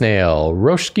 Knife Snail,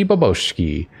 Roshki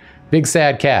Baboshki, Big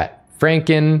Sad Cat,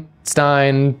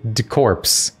 Frankenstein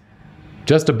Decorpse,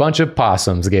 Just a Bunch of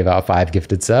Possums gave out 5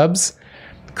 gifted subs,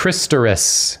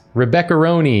 Christorus, Rebecca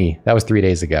Roney, that was 3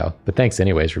 days ago, but thanks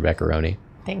anyways, Rebecca Roney.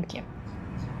 Thank you.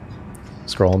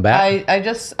 Scrolling back.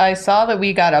 I saw that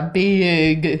we got a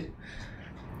big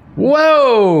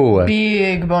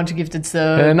bunch of gifted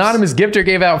subs. An anonymous gifter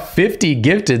gave out 50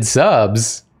 gifted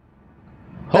subs.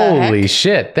 Holy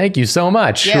shit. Thank you so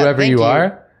much, whoever you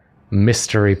are.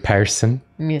 Mystery person.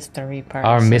 Mystery person.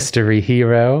 Our mystery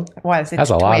hero. Was it That's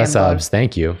a lot of subs.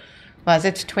 Thank you. Was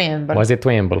it Twimble? Was it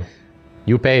Twimble?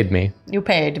 You paid me. You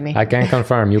paid me. I can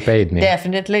confirm you paid me.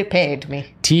 Definitely paid me.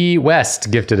 T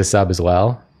West gifted a sub as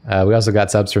well. We also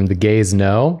got subs from The Gays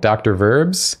No, Dr.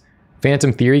 Verbs.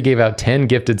 Phantom Theory gave out 10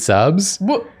 gifted subs.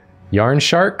 What? Yarn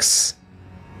Sharks.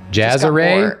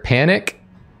 Jazzaray. Panic.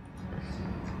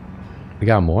 We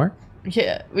got more?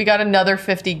 Yeah, we got another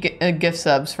 50 gift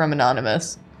subs from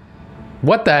Anonymous.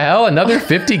 What the hell? Another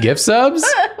 50 gift subs?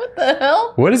 What the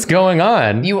hell? What is going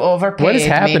on? You overpaid me. What is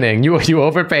happening? You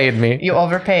overpaid me. You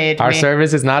overpaid me. Our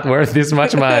service is not worth this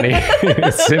much money.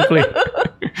 It's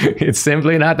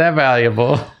simply not that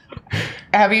valuable.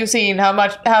 Have you seen how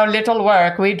little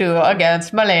work we do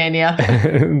against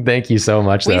Malenia? Thank you so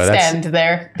much, though. We stand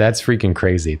there. That's freaking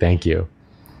crazy. Thank you.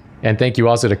 And thank you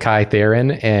also to Kai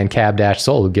Theron and Cab Dash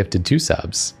Soul, who gifted 2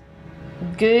 subs.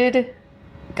 Good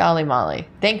golly molly.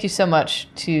 Thank you so much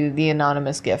to the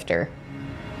anonymous gifter.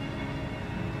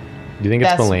 Do you think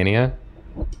it's Malenia?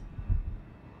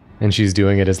 And she's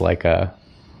doing it as like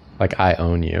I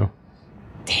own you.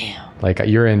 Damn. Like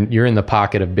you're in the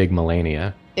pocket of big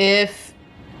Malenia. If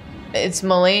it's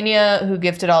Malenia who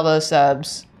gifted all those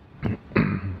subs,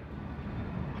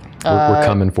 we're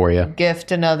coming for you.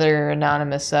 Gift another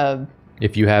anonymous sub.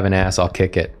 If you have an ass, I'll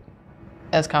kick it.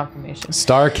 As confirmation.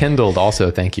 Star Kindled,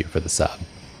 also thank you for the sub.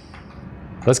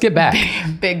 Let's get back.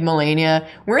 Big Malenia.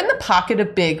 We're in the pocket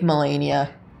of big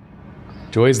Malenia.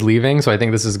 Joy's leaving, so I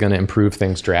think this is going to improve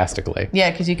things drastically.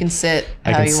 Yeah, because you can sit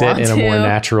how you want to. I can sit in a more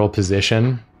natural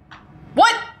position.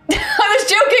 What? I was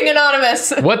joking,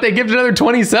 Anonymous. What? They gifted another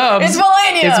 20 subs. It's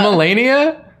Malenia. It's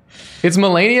Malenia? It's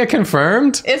Malenia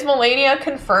confirmed? Is Malenia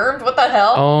confirmed? What the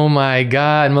hell? Oh my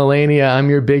god, Malenia, I'm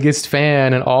your biggest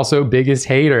fan and also biggest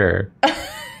hater.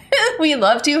 We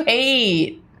love to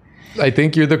hate. I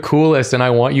think you're the coolest and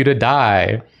I want you to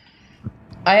die.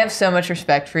 I have so much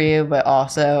respect for you, but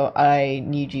also I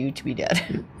need you to be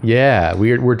dead. Yeah,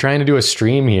 we're trying to do a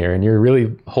stream here and you're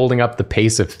really holding up the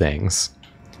pace of things.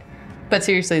 But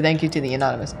seriously, thank you to the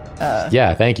anonymous.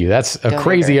 Yeah, thank you. That's a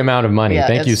crazy amount of money. Yeah,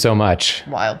 thank you so much.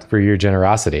 Wild. For your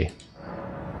generosity.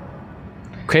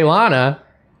 Kaylana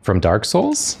from Dark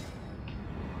Souls.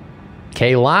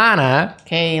 Kaylana.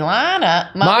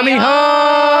 Mommy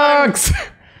Honks!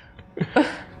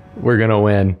 We're going to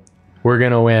win. We're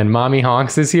going to win. Mommy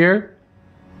Honks is here.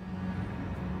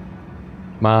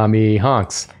 Mommy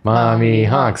Honks. Mommy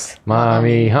Honks.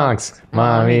 Mommy Honks.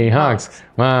 Mommy Honks.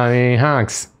 Mommy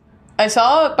Honks. I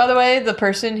saw, by the way, the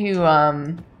person who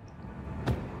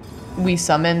we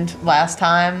summoned last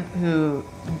time, who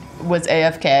was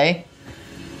AFK,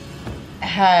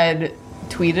 had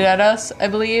tweeted at us, I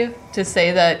believe, to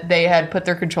say that they had put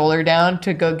their controller down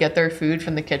to go get their food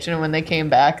from the kitchen. And when they came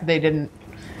back, they didn't.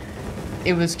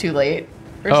 It was too late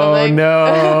or something.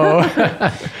 Oh,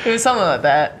 no. It was something like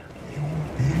that.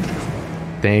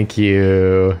 Thank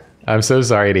you. I'm so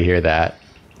sorry to hear that.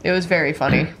 It was very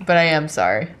funny, but I am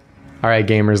sorry. All right,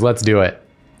 gamers, let's do it.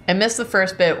 I missed the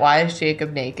first bit. Why is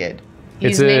Jacob naked?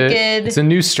 He's naked. It's a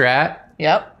new strat.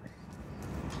 Yep.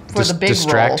 For the big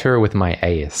distract roll. her with my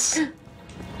ass.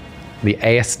 The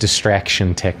ass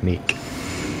distraction technique.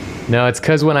 No, it's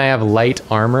because when I have light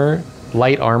armor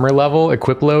level,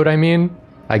 equip load,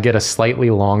 I get a slightly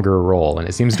longer roll, and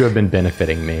it seems to have been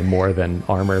benefiting me more than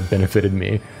armor benefited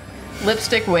me.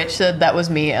 Lipstick Witch said that was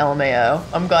me, LMAO.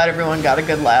 I'm glad everyone got a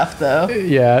good laugh, though.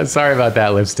 Yeah, sorry about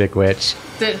that, Lipstick Witch.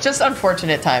 Just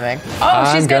unfortunate timing. Oh,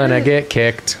 I'm gonna get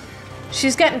kicked.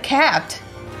 She's getting capped.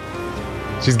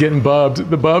 She's getting bubbed.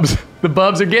 The bubs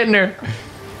are getting her.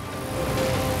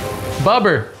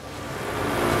 Bubber.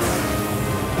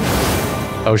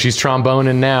 Oh, she's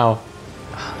tromboning now.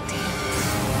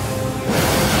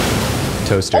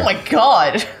 Toaster. Oh my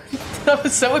god. That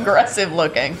was so aggressive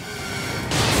looking.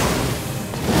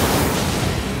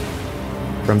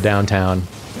 From downtown.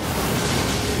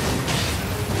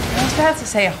 I was about to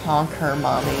say honk her,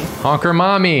 mommy. Honker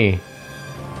mommy.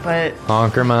 But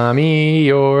Honker mommy,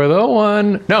 you're the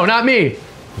one. No, not me.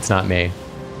 It's not me.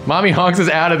 Mommy Honks is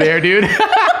out of there, dude.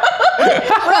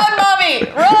 run, mommy!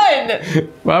 Run!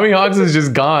 Mommy Honks is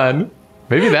just gone.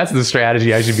 Maybe that's the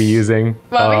strategy I should be using.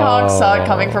 Mommy Honk saw it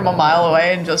coming from a mile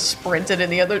away and just sprinted in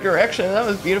the other direction. That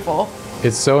was beautiful.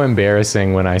 It's so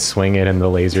embarrassing when I swing it and the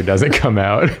laser doesn't come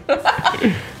out.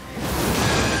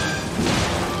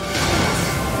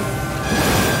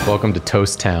 Welcome to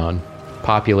Toast Town.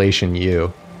 Population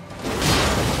U.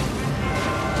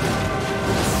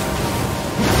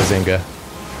 Bazinga.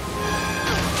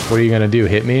 What are you gonna do?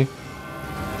 Hit me?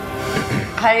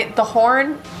 The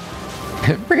horn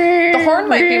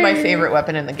might be my favorite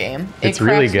weapon in the game. It's it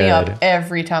really cracks me up good.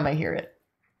 every time I hear it.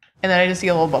 And then I just see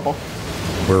a little bubble.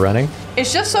 We're running?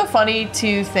 It's just so funny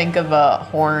to think of a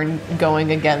horn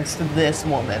going against this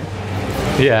woman.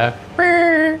 Yeah.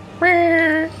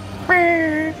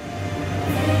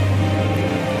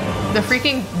 The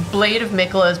freaking blade of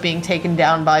Mikla is being taken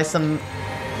down by some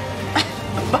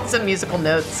by some musical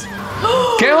notes.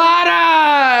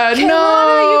 Kelana!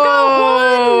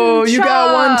 No! You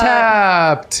got one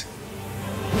tapped.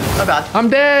 Oh god. I'm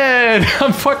dead.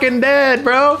 I'm fucking dead,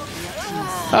 bro.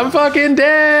 I'm fucking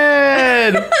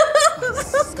dead.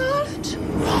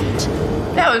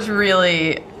 That was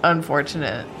really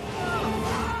unfortunate.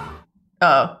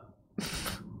 Oh.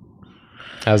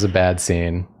 That was a bad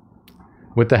scene.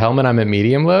 With the helmet, I'm at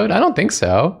medium load? I don't think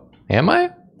so. Am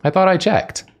I? I thought I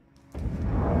checked.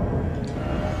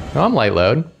 No, I'm light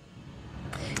load.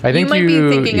 I think you might be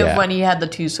thinking of when you had the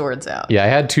two swords out. Yeah, I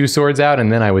had two swords out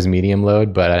and then I was medium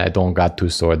load, but I don't got two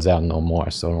swords out no more,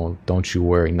 so don't you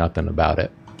worry nothing about it.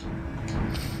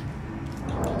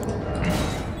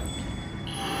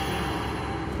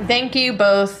 Thank you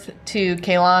both to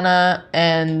Kaylana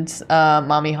and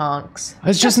Mommy Honks. I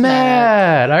was just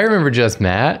Matt. I remember just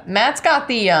Matt. Matt's got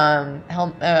the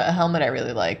helmet I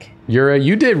really like.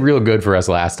 You did real good for us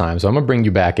last time, so I'm gonna bring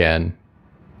you back in.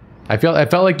 I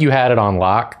felt like you had it on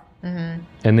lock, and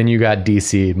then you got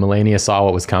DC'd. Malenia saw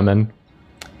what was coming.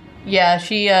 Yeah,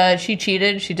 she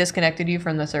cheated. She disconnected you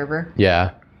from the server.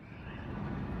 Yeah.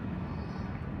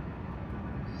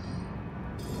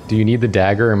 Do you need the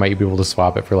dagger, or might you be able to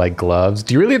swap it for like gloves?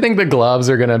 Do you really think the gloves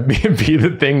are gonna be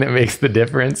the thing that makes the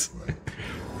difference?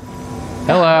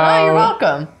 Hello. Oh, you're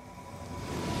welcome.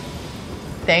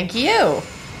 Thank you.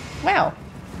 Wow.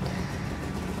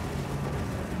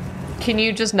 Can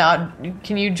you just not?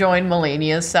 Can you join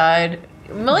Malenia's side?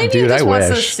 Malenia Dude, just I wants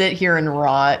to wish. sit here and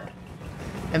rot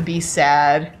and be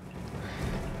sad.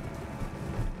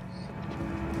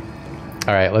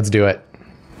 All right, let's do it.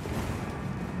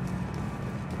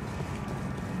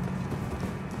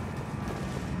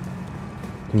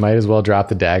 You might as well drop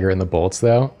the dagger and the bolts,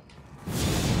 though.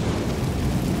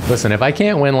 Listen, if I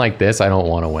can't win like this, I don't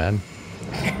want to win.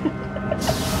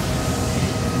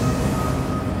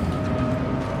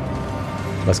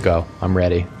 Let's go. I'm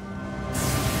ready.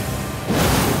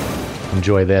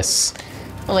 Enjoy this.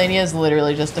 Malenia is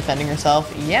literally just defending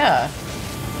herself. Yeah,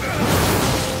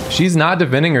 She's not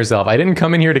defending herself. I didn't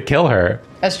come in here to kill her.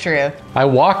 that's true. I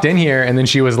walked in here and then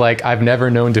she was like, I've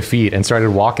never known defeat, and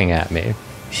started walking at me.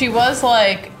 She was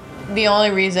like, the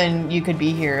only reason you could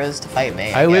be here is to fight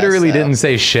me. I guess, literally so. didn't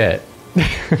say shit.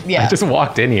 Yeah. I just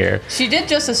walked in here. She did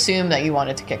just assume that you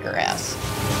wanted to kick her ass.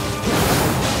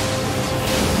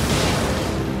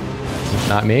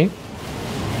 Not me.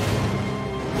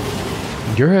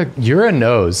 You're a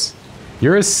nose.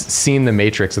 You're a seen the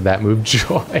Matrix of that move,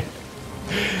 Joy.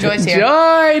 Joy's here.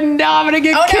 Joy! No, I'm gonna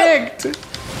get Oh, no. kicked!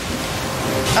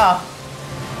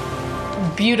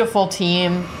 Oh. Beautiful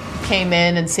team came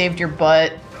in and saved your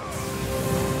butt.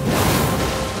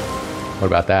 What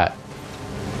about that?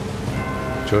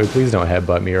 Joy, please don't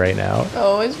headbutt me right now.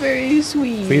 Oh, it's very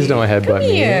sweet. Please don't headbutt Come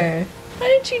me. here. Why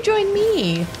didn't you join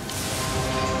me?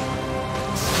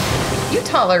 You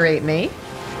tolerate me.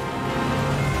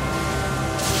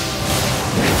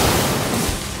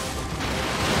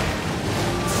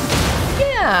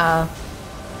 Yeah.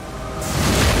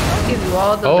 I'll give you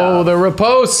all the Oh, love. the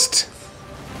riposte!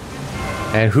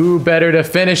 And who better to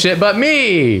finish it but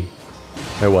me?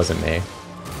 It wasn't me.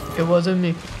 It wasn't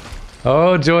me.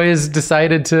 Oh, Joy has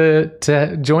decided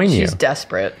to join you. She's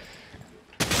desperate.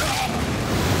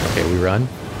 Okay, we run.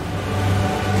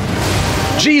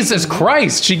 Jesus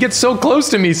Christ, she gets so close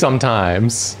to me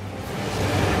sometimes.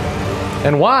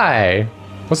 And why?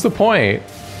 What's the point?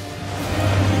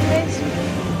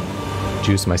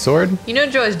 Juice my sword. You know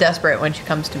Joy's desperate when she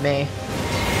comes to me.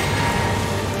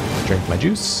 Drink my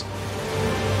juice.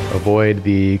 Avoid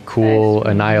the cool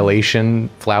annihilation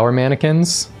flower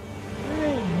mannequins.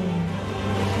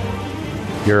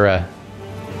 Yura.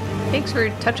 Thanks for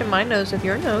touching my nose with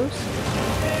your nose.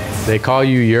 They call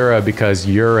you Yura because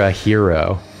you're a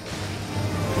hero.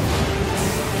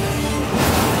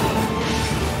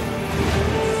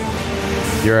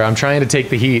 Yura, I'm trying to take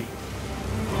the heat.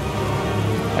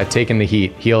 I've taken the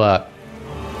heat. Heal up.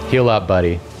 Heal up,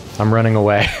 buddy. I'm running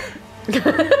away.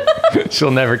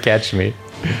 She'll never catch me.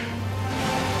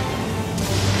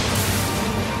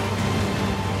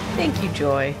 Thank you,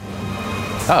 Joy.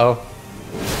 Uh-oh.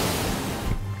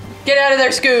 Get out of there,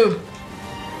 Scoob!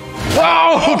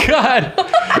 Oh, God!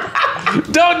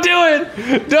 Don't do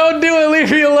it! Don't do it! Leave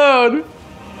me alone!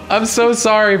 I'm so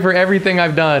sorry for everything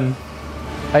I've done.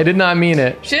 I did not mean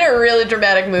it. She did a really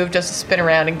dramatic move just to spin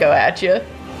around and go at you.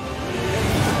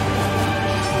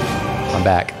 I'm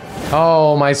back.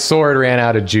 Oh, my sword ran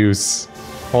out of juice.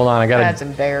 Hold on, That's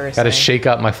embarrassing. Gotta shake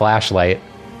up my flashlight.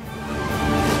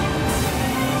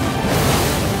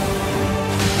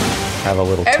 Have a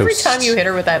little Every toast. time you hit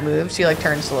her with that move, she like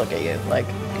turns to look at you. Like,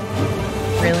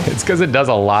 really? It's because it does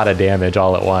a lot of damage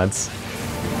all at once.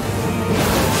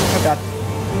 Oh God.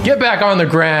 Get back on the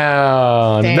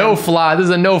ground. Damn. No fly. This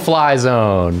is a no-fly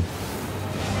zone.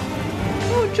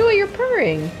 Oh, Joy, you're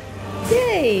purring.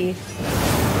 Yay.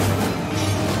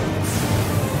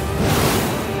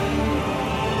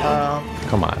 Oh.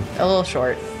 Come on. A little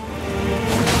short.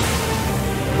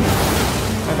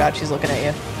 Oh God, she's looking at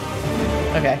you.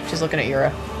 Okay, she's looking at Yura.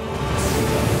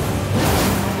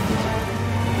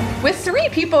 With 3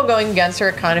 people going against her,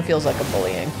 it kind of feels like a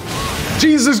bullying.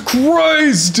 Jesus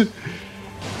Christ!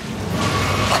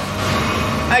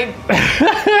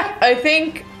 I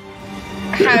think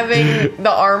having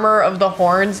the armor of the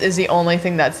horns is the only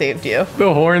thing that saved you.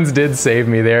 The horns did save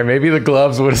me there. Maybe the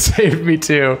gloves would have saved me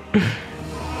too.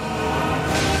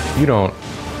 You don't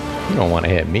want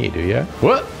to hit me, do you?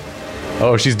 What?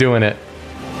 Oh, she's doing it.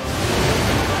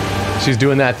 She's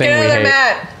doing that thing we hate. Get out of there,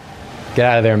 Matt! Get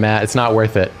out of there, Matt. It's not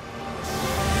worth it.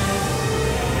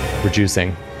 We're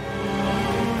juicing.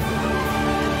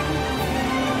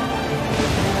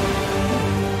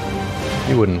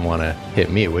 You wouldn't want to hit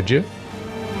me, would you?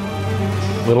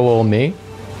 Little old me?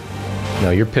 No,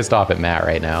 you're pissed off at Matt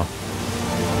right now.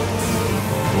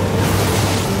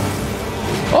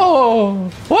 Oh!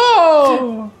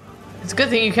 Whoa! It's a good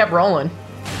thing you kept rolling.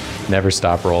 Never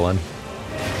stop rolling.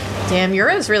 Damn,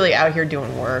 Yura's really out here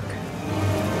doing work.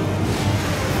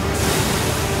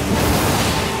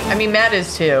 I mean, Matt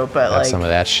is too, but That's like... some of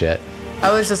that shit.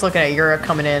 I was just looking at Yura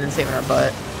coming in and saving our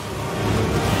butt.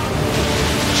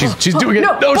 She's doing it.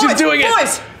 No, boys, she's doing it.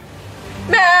 Boys!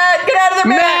 Matt, get out of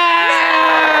there,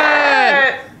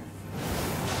 Matt!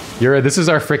 Yura, this is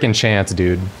our frickin' chance,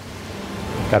 dude.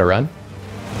 Gotta run.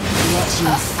 Let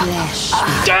your flesh.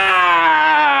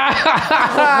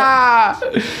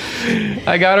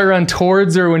 I gotta run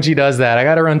towards her when she does that. I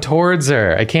gotta run towards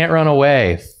her. I can't run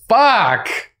away. Fuck!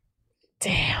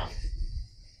 Damn.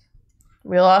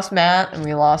 We lost Matt and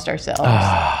we lost ourselves.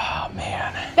 Oh,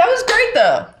 man. That was great,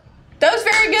 though. That was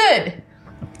very good.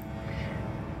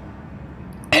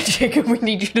 Jacob, we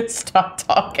need you to stop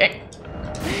talking.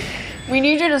 We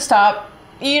need you to stop.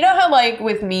 You know how, like,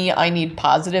 with me, I need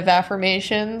positive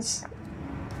affirmations?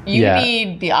 You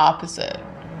need the opposite.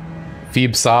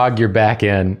 Phoebe Sog, you're back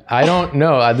in. I don't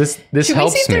know. This Should we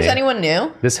helps see if me. there's anyone new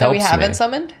This that we helps haven't me.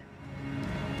 summoned?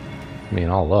 I mean,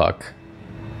 I'll look.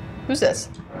 Who's this?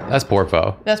 That's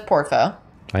Porfo. That's Porfo.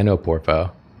 I know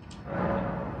Porfo.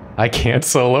 I can't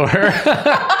solo her.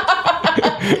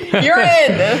 You're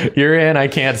in. You're in. I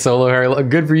can't solo her.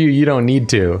 Good for you. You don't need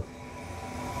to.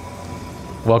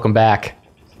 Welcome back.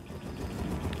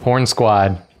 Horn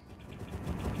Squad.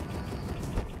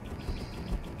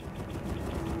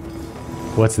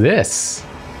 What's this?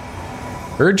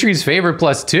 Erdtree's favorite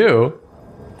 +2.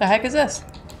 The heck is this?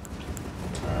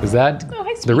 Is that Oh,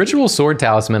 hi, the sweetie. ritual sword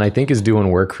talisman? I think is doing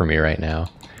work for me right now.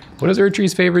 What does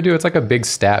Erdtree's favor do? It's like a big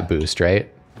stat boost, right?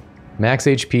 Max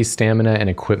HP, stamina, and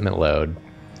equipment load.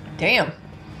 Damn.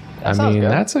 I sounds mean,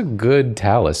 good. that's a good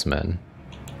talisman.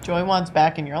 Joy wants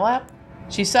back in your lap.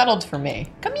 She settled for me.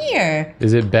 Come here.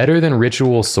 Is it better than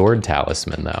ritual sword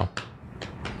talisman though?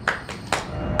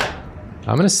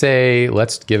 I'm gonna say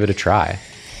let's give it a try.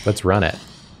 Let's run it.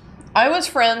 I was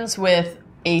friends with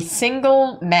a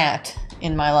single Matt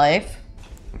in my life.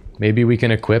 Maybe we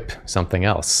can equip something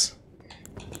else.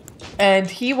 And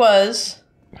he was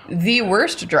the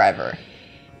worst driver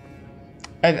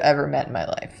I've ever met in my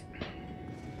life.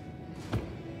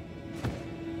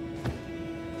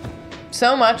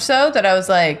 So much so that I was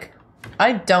like,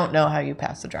 I don't know how you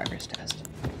passed the driver's test.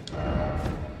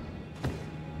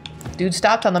 Dude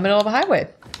stopped on the middle of a highway.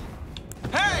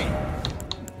 Hey!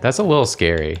 That's a little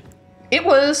scary. It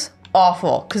was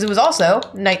awful because it was also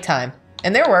nighttime.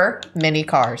 And there were many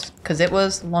cars because it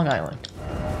was Long Island.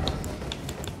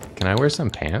 Can I wear some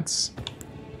pants?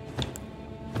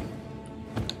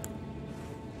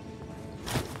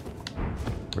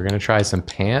 We're gonna try some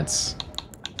pants.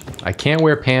 I can't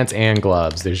wear pants and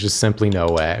gloves. There's just simply no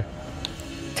way.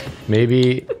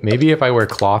 Maybe if I wear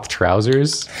cloth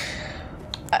trousers.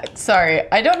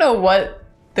 Sorry, I don't know what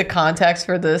the context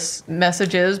for this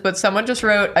message is, but someone just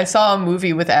wrote, I saw a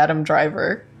movie with Adam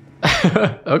Driver.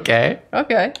 Okay.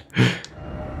 Okay.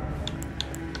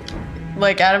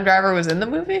 Like Adam Driver was in the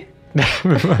movie?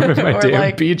 I'm in my Or damn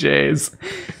like- PJs.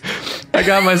 I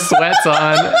got my sweats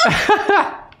on.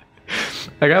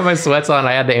 I got my sweats on.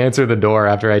 I had to answer the door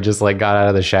after I just like got out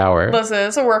of the shower. Listen,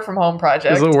 it's a work from home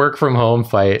project. It's a work from home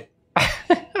fight.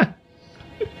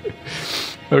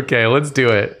 Okay, let's do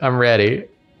it. I'm ready.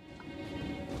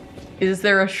 Is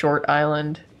there a short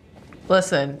island?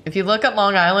 Listen, if you look at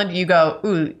Long Island, you go,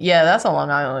 ooh, yeah, that's a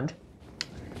Long Island.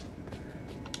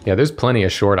 Yeah, there's plenty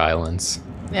of short islands.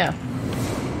 Yeah.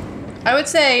 I would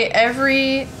say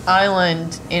every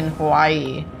island in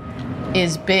Hawaii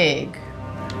is big,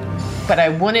 but I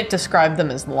wouldn't describe them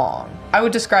as long. I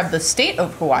would describe the state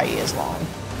of Hawaii as long,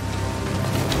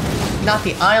 not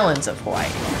the islands of Hawaii.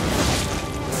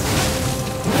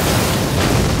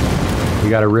 We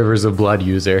got a Rivers of Blood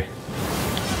user.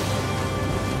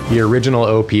 The original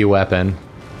OP weapon.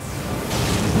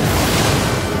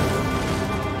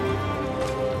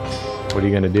 What are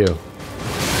you gonna do?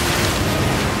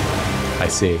 I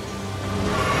see.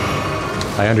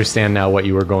 I understand now what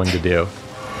you were going to do.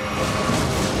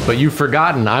 But you've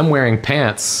forgotten I'm wearing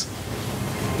pants.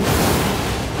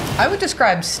 I would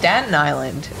describe Staten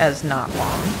Island as not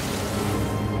long.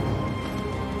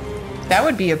 That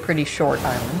would be a pretty short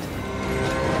island.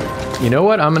 You know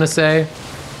what I'm gonna say?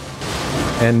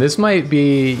 And this might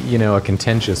be, you know, a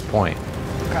contentious point.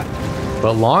 Okay.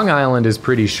 But Long Island is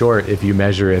pretty short if you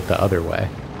measure it the other way.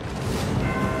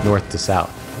 North to south.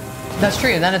 That's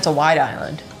true. Then it's a wide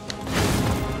island.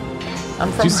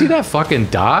 Did you see that fucking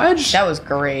dodge? That was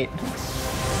great.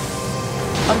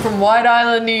 I'm from Wide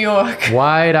Island, New York.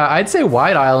 I'd say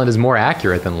Wide Island is more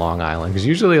accurate than Long Island, because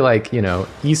usually, like, you know,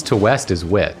 east to west is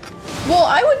width. Well,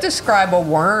 I would describe a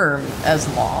worm as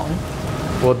long.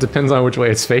 Well, it depends on which way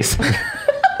it's facing.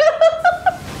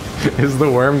 Is the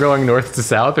worm going north to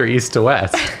south or east to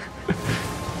west?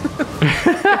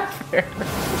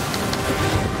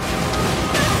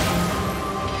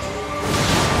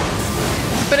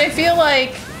 But I feel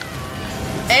like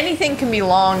anything can be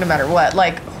long no matter what.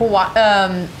 Like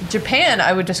Japan,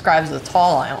 I would describe as a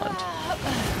tall island.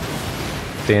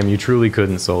 Damn, you truly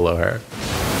couldn't solo her.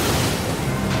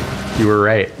 You were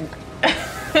right.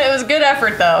 It was good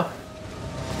effort, though.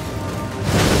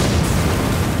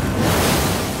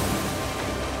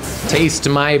 Taste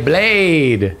my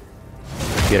blade.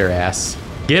 Get her ass.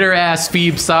 Get her ass,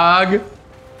 Phoebe Sog.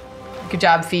 Good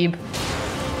job, Phoebe.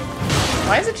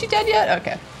 Why isn't she dead yet?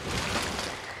 Okay.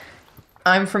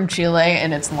 I'm from Chile,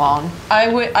 and it's long. I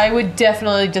would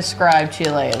definitely describe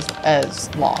Chile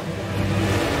as long.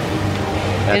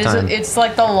 It's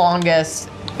like the longest.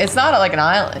 It's not like an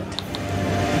island,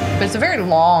 but it's a very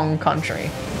long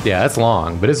country. Yeah, it's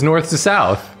long, but it's north to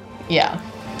south. Yeah.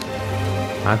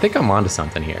 I think I'm onto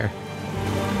something here.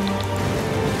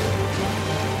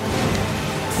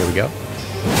 Here we go.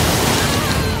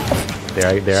 There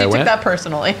I She went. took that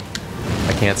personally.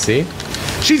 I can't see.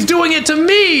 She's doing it to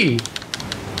me!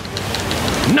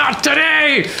 Not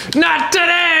today! Not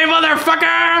today,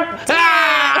 motherfucker!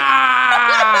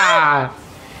 Ah!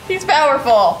 He's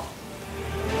powerful.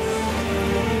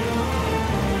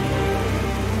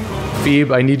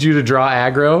 Phoebe, I need you to draw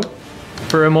aggro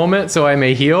for a moment so I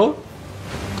may heal.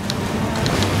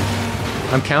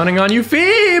 I'm counting on you,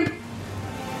 Phoebe!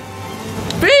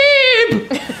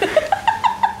 Phoebe!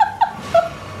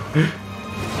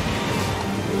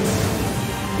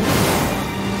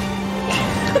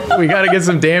 We gotta get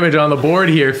some damage on the board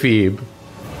here, Phoebe.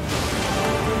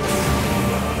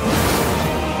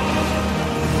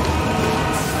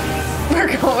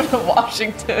 We're going to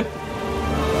Washington.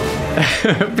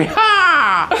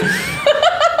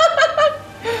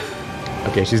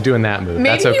 Okay, she's doing that move. Maybe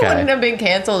That's he okay. wouldn't have been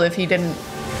canceled if he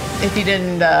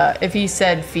if he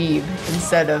said Phoebe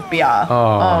instead of Bia.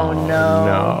 Oh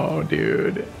no. No,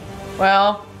 dude.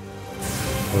 Well,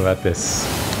 What about this?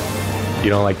 You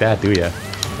don't like that, do you?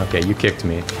 Okay, you kicked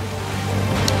me.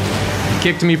 You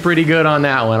kicked me pretty good on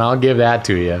that one. I'll give that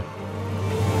to you.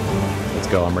 Let's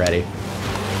go. I'm ready.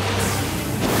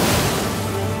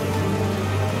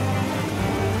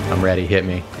 I'm ready. Hit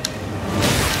me.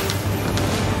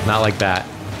 Not like that.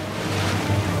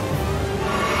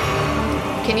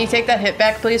 can you take that hit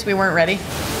back, please? We weren't ready.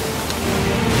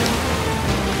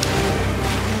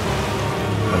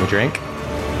 Let me drink.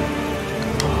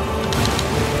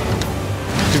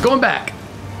 She's going back.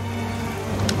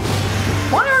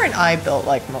 Why aren't I built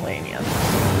like Malenia?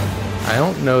 I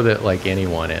don't know that like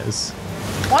anyone is.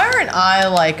 Why aren't I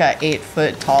like a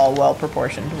 8-foot tall,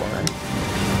 well-proportioned woman?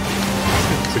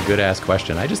 It's a good ass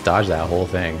question. I just dodged that whole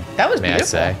thing. That was may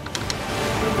beautiful. I say.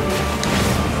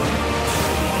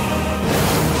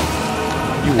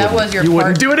 That was your You part.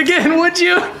 wouldn't do it again, would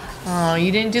you? Oh,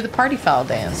 you didn't do the party foul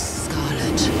dance.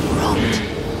 Scarlet rot.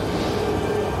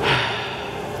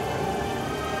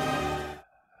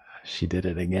 She did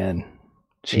it again.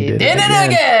 She did it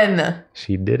again.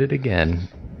 She did it again.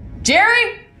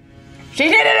 Jerry, she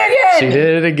did it again. She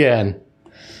did it again.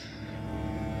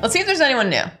 Let's see if there's anyone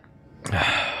new.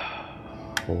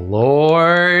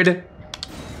 Lord.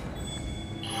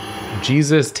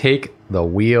 Jesus, take the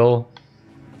wheel.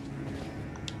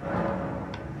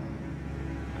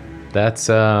 That's,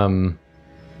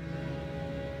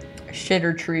 Shit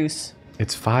or truce.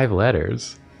 it's 5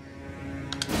 letters.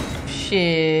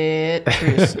 Shit.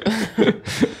 Truce.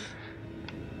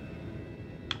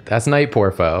 That's Night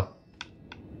Porfo.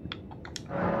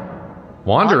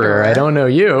 Wanderer, I don't know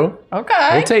you. Okay.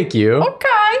 We'll take you.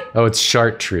 Okay. Oh, it's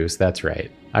Chartreuse. That's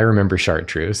right. I remember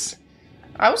Chartreuse.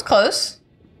 I was close.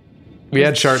 We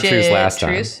had Chartreuse Shit, last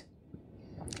time. truce.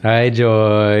 Hi,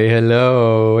 Joy.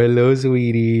 Hello. Hello,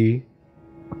 sweetie.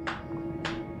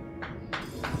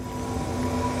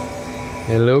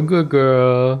 Hello, good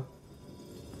girl.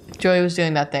 Joy was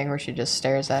doing that thing where she just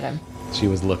stares at him. She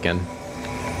was looking.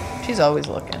 She's always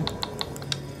looking.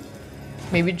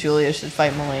 Maybe Julia should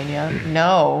fight Malenia.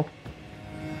 No.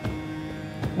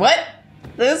 What?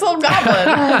 This little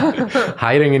goblin.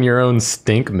 Hiding in your own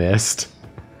stink mist.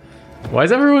 Why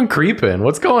is everyone creeping?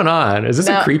 What's going on? Is this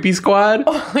No. a creepy squad?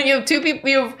 You have 2 people.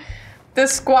 You have the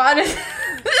squad. This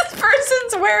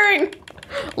person's wearing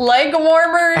leg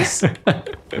warmers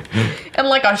and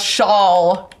like a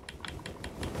shawl.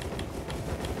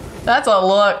 That's a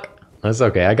look. That's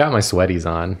okay. I got my sweaties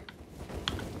on.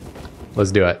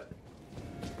 Let's do it.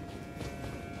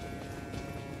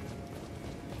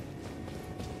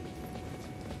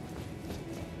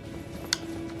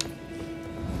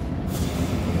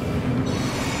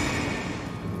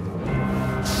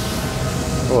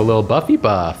 Oh, a little Buffy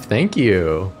buff. Thank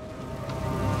you.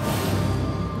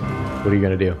 What are you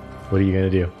gonna do? What are you gonna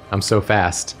do? I'm so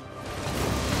fast.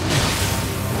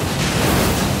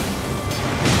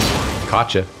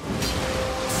 Gotcha.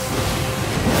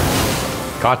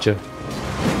 Gotcha.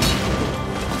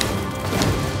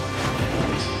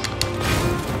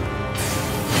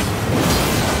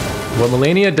 What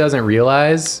Malenia doesn't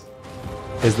realize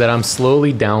is that I'm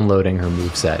slowly downloading her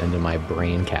moveset into my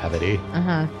brain cavity.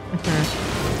 And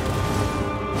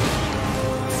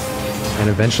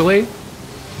eventually,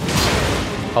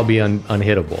 I'll be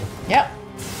unhittable. Yep.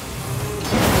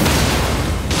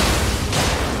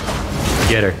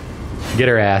 Get her. Get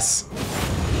her ass.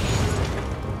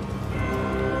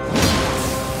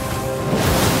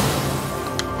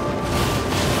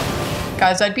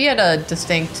 Guys, I'd be at a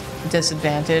distinct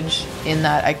disadvantage in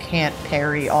that I can't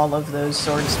parry all of those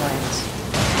sword swings.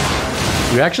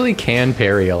 You actually can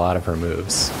parry a lot of her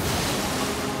moves.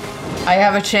 I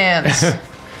have a chance.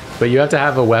 But you have to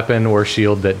have a weapon or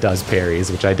shield that does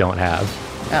parries, which I don't have.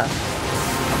 Oh.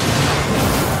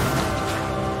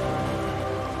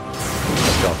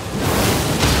 Let's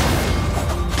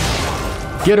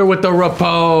go. Get her with the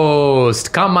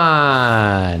riposte. Come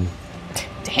on.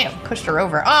 Damn, pushed her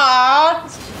over. Ah!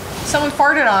 Someone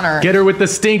farted on her. Get her with the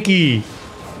stinky.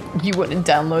 You wouldn't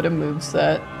download a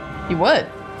moveset. You would.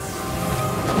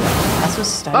 That's what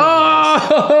study.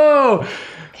 Oh!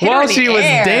 Hit her While in the she was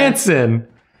air. dancing.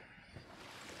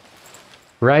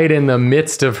 Right in the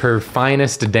midst of her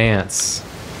finest dance.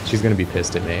 She's gonna be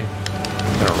pissed at me.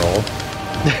 I'm gonna roll.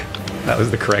 That was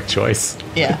the correct choice.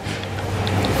 Yeah.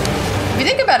 If you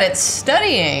think about it,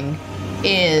 studying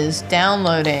is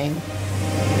downloading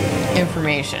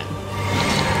information.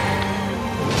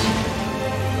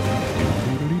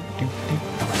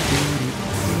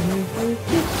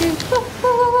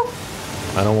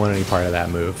 I don't want any part of that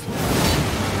move.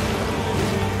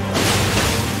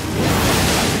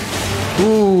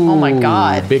 Ooh, Oh my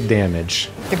God. Big damage.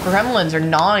 The gremlins are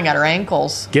gnawing at her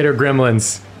ankles. Get her,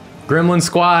 gremlins. Gremlin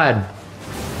squad.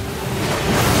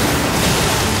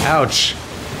 Ouch.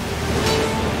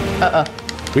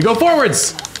 We go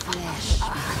forwards.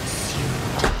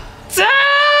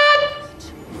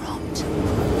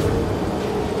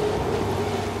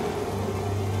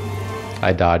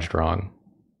 I dodged wrong.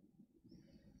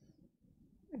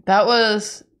 That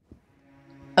was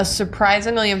a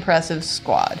surprisingly impressive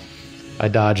squad. I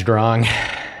dodged wrong.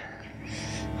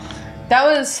 That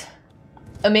was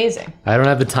amazing. I don't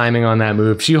have the timing on that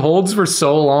move. She holds for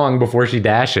so long before she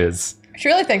dashes. She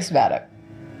really thinks about it.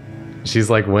 She's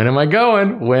like, when am I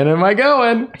going? When am I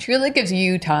going? She really gives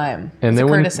you time. And It's a then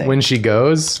courtesy. when she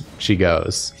goes, she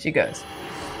goes. She goes.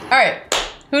 All right.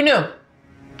 Who knew?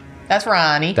 That's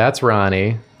Ronnie. That's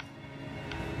Ronnie.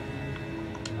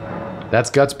 That's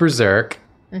Guts Berserk.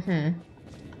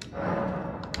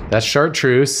 That's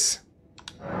Chartreuse.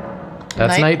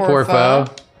 That's Night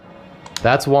Porfo.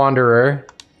 That's Wanderer.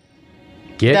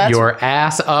 Get your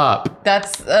ass up.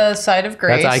 That's Side of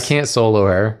Grace. I can't solo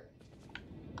her.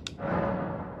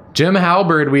 Jim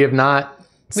Halberd, we have not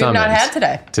summoned. We have not had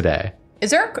today. Today. Is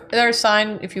there a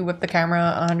sign if you whip the camera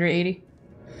 180?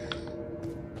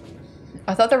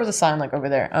 I thought there was a sign like over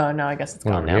there. Oh no, I guess it's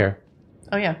gone Over now. here.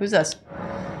 Oh yeah, who's this?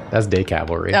 That's Day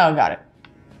Cavalry. Oh, got it.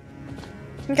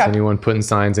 Is Okay. anyone putting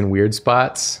signs in weird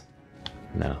spots?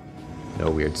 No.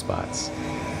 No weird spots.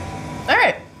 All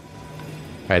right.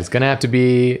 All right, it's gonna have to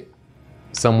be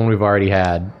someone we've already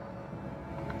had.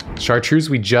 Chartreuse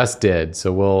we just did,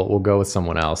 so we'll go with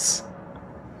someone else.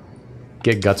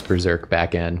 Get Guts Berserk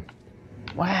back in.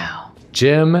 Wow.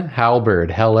 Jim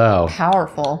Halberd, hello.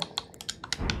 Powerful.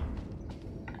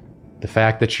 The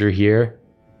fact that you're here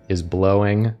is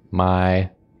blowing my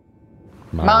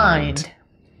mind.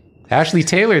 Ashley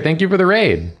Taylor, thank you for the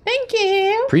raid. Thank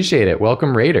you. Appreciate it.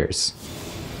 Welcome, Raiders.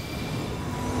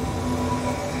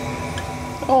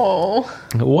 Oh.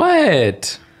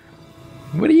 What?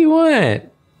 What do you want?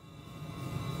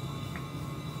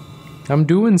 I'm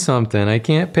doing something. I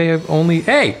can't pay only...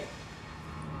 Hey!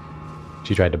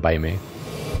 She tried to bite me.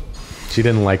 She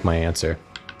didn't like my answer.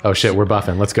 Oh shit, we're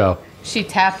buffing. Let's go. She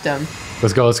tapped him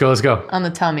Let's go, let's go, let's go. on the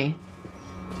tummy.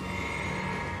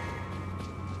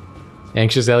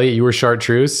 Anxious Elliot, you were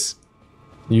Chartreuse.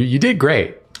 You did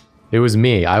great. It was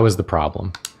me. I was the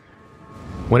problem.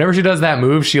 Whenever she does that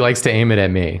move, she likes to aim it at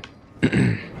me.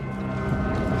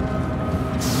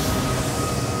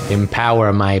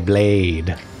 Empower my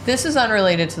blade. This is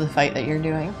unrelated to the fight that you're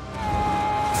doing.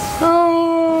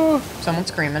 Oh. Someone's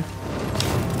screaming.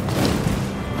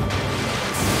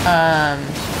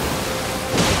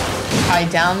 I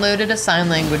downloaded a sign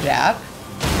language app.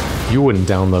 You wouldn't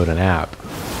download an app.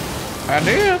 I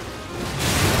do.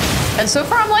 And so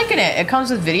far I'm liking it. It comes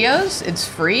with videos. It's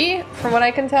free from what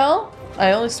I can tell.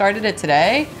 I only started it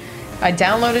today. I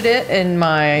downloaded it in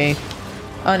my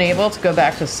unable to go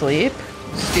back to sleep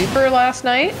stupor last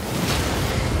night.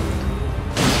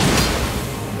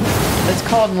 It's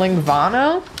called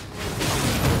Lingvano.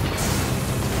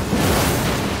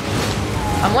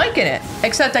 I'm liking it.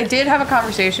 Except I did have a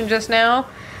conversation just now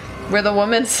where the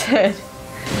woman said,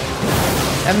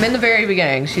 I'm in the very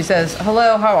beginning. She says,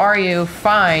 hello, how are you?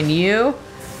 Fine, you?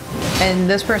 And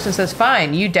this person says,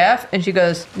 fine, you deaf? And she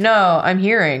goes, no, I'm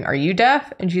hearing. Are you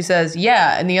deaf? And she says,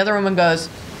 yeah. And the other woman goes,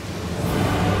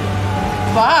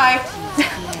 bye.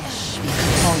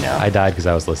 Oh no. I died because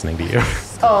I was listening to you.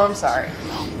 Oh, I'm sorry.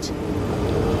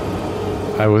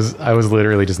 I was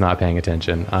literally just not paying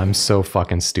attention. I'm so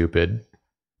fucking stupid.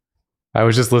 I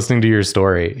was just listening to your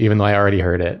story, even though I already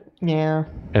heard it. Yeah.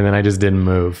 And then I just didn't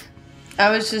move. I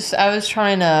was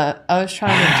trying to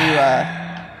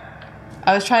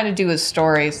do a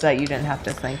story so that you didn't have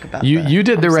to think about You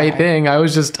did the right thing. I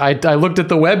looked at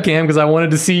the webcam because I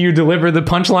wanted to see you deliver the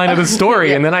punchline of the story,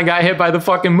 Yeah. and then I got hit by the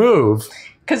fucking move.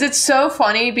 Because it's so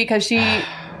funny because she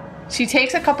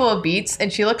takes a couple of beats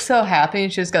and she looks so happy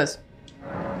and she just goes,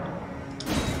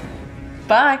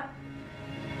 bye.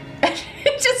 And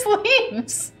it just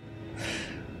leaves.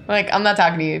 Like, I'm not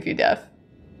talking to you if you're deaf.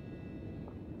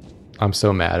 I'm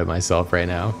so mad at myself right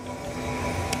now.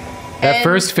 That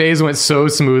first phase went so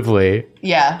smoothly.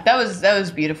 Yeah, that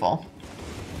was beautiful.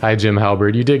 Hi, Jim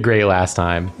Halberd. You did great last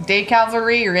time. Day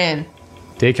Cavalry, you're in.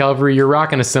 Day Cavalry, you're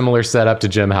rocking a similar setup to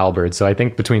Jim Halberd. So I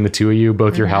think between the two of you,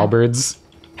 both your Halberds,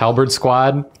 Halberd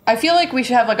squad. I feel like we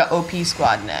should have like an OP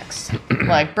squad next.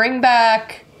 Like, bring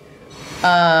back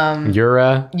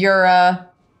Yura.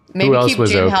 Maybe Who else keep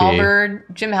was Jim OP? Halberd.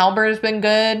 Jim Halberd has been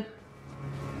good.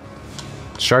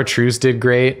 Chartreuse did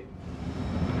great.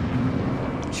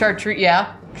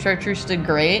 Chartreuse did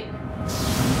great.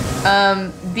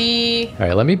 All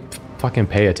right, let me fucking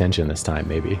pay attention this time,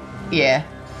 maybe. Yeah.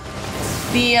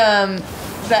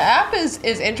 The app is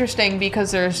interesting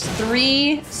because there's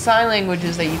 3 sign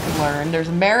languages that you can learn. There's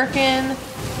American,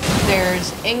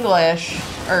 there's English,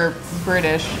 or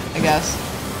British, I guess,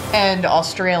 and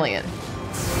Australian.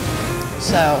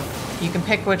 So you can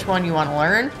pick which one you want to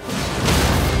learn.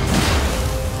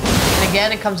 And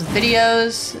again, it comes with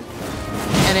videos,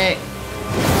 and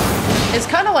it's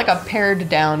kind of like a pared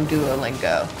down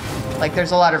Duolingo. Like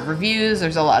there's a lot of reviews,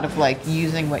 there's a lot of like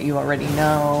using what you already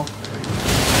know.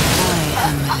 I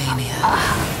am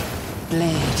Malenia,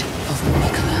 Blade of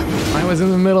Mikola. I was in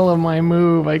the middle of my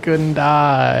move. I couldn't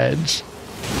dodge.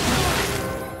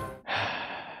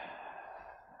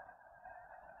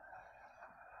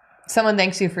 Someone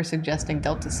thanks you for suggesting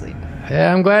Delta Sleep.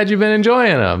 Yeah, I'm glad you've been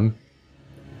enjoying them.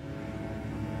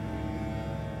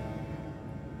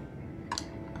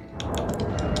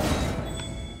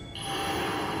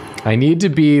 I need to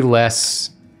be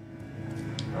less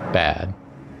bad.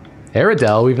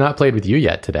 Aradel, we've not played with you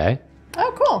yet today.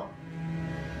 Oh, cool.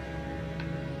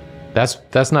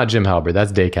 That's not Jim Halberd.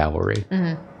 That's Day Cavalry.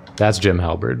 That's Jim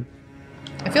Halberd.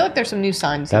 I feel like there's some new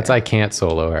signs That's here. I can't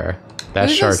solo her.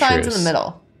 That's Who's Chartreuse. the signs in the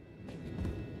middle?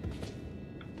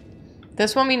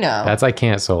 This one we know. That's I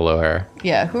can't solo her.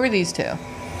 Yeah, who are these 2?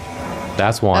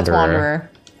 That's Wanderer. That's Wanderer.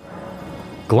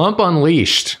 Glump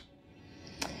Unleashed.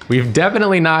 We've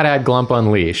definitely not had Glump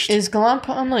Unleashed. Is Glump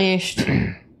Unleashed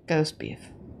ghost beef?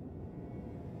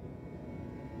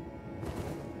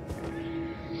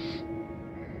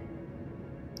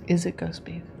 Is it ghost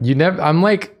beef? You never. I'm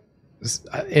like,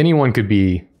 anyone could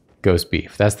be ghost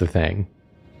beef. That's the thing.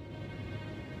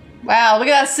 Wow, look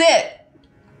at that sit!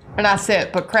 Or not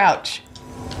sit, but crouch.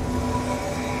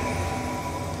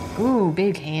 Ooh,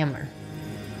 big hammer.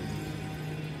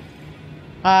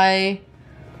 I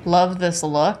love this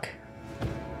look.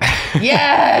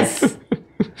 Yes!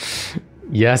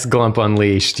 Yes, Glump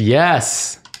Unleashed.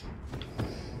 Yes.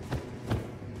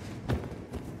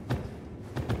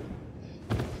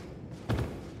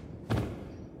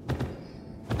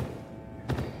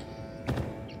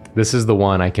 This is the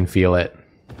one. I can feel it.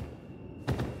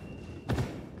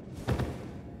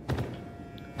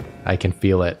 I can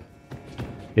feel it.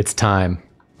 It's time.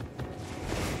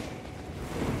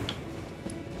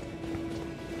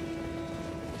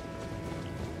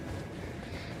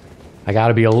 I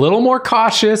gotta be a little more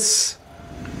cautious.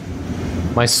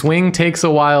 My swing takes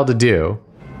a while to do.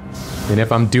 And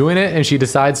if I'm doing it and she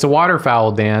decides to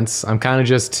waterfowl dance, I'm kind of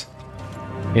just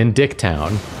in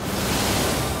Dicktown.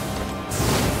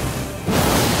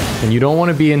 And you don't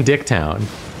want to be in Dicktown.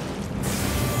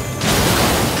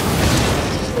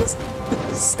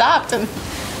 Stopped and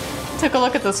took a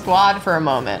look at the squad for a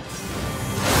moment.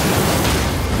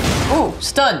 Ooh,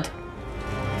 stunned.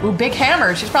 Ooh, big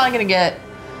hammer. She's probably gonna get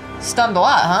stunned a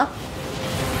lot,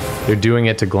 huh? They're doing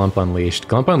it to Glump Unleashed.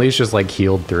 Glump Unleashed just like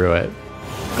healed through it.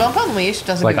 Glump Unleashed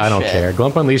doesn't Like, give a I don't shit. care.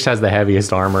 Glump Unleashed has the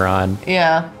heaviest armor on.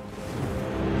 Yeah.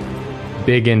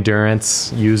 Big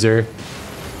endurance user.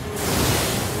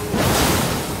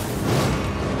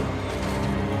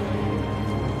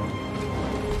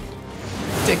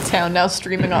 Dicktown now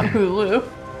streaming on Hulu.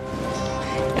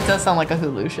 It does sound like a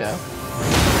Hulu show.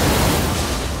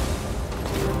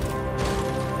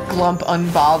 Glump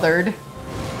Unbothered.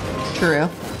 True.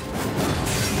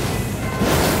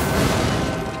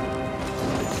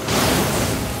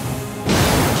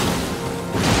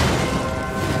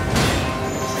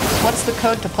 What's the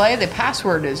code to play? The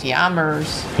password is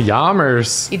Yammers.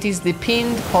 Yammers. It is the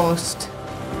pinned post.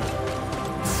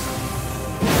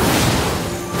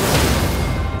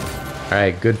 All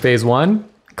right, good phase 1.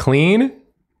 Clean.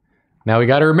 Now we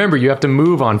got to remember, you have to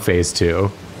move on phase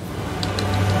 2.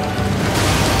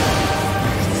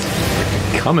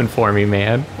 Coming for me,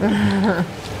 man.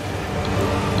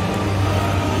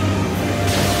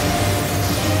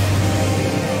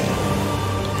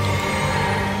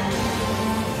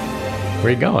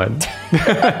 Where you going?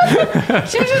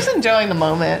 She was just enjoying the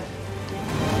moment.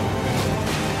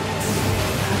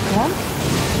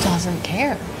 Glump doesn't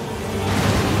care.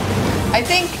 I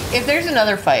think if there's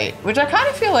another fight, which I kind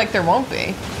of feel like there won't be,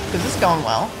 because it's going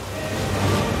well.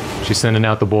 She's sending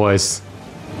out the boys.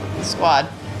 Squad.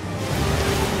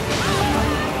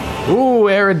 Ooh,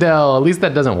 Aradel. At least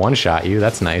that doesn't one-shot you.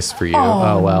 That's nice for you.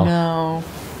 Oh, well. No.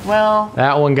 Well,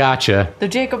 That one gotcha. the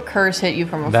Jacob curse hit you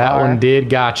from afar. That one did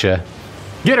gotcha.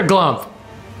 Get her, Glump.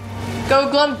 Go,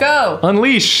 Glump, go!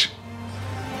 Unleash.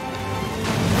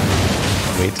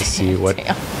 Wait to see what...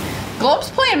 Damn. Glump's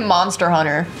playing Monster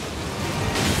Hunter.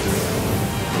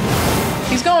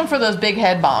 He's going for those big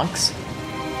head bonks.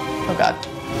 Oh god.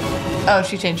 Oh,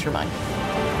 she changed her mind.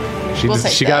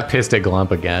 She got pissed at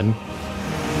Glump again.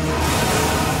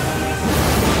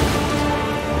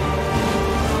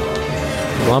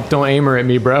 Glump, don't aim her at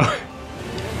me, bro.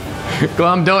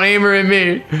 Glump, don't aim her at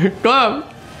me. Glump!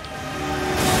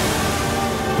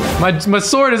 My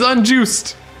sword is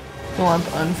unjuiced. Glump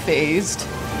unfazed.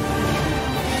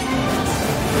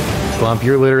 Glump,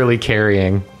 you're literally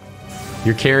carrying.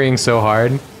 You're carrying so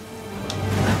hard.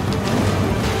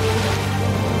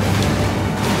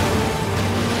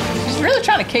 She's really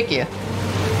trying to kick you.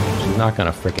 She's not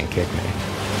gonna freaking kick me.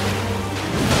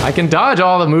 I can dodge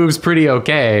all the moves pretty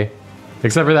okay.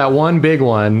 Except for that one big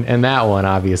one, and that one,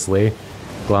 obviously.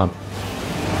 Glump.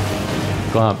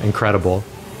 Glump, incredible.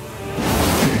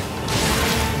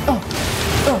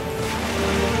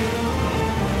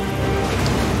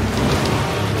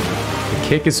 The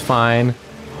kick is fine.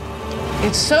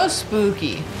 It's so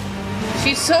spooky.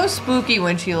 She's so spooky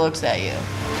when she looks at you.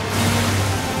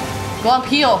 Glump,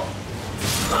 heal.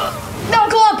 No,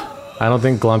 Glump! I don't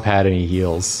think Glump had any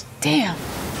heals. Damn.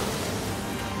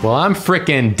 Well, I'm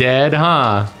freaking dead,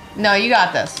 huh? No, you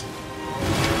got this.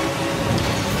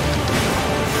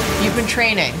 You've been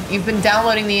training. You've been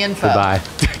downloading the info. Goodbye.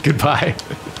 Goodbye.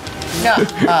 No.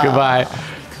 Goodbye.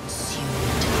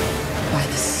 By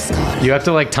the scarlet. You have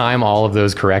to like time all of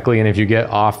those correctly, and if you get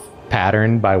off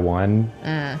pattern by one,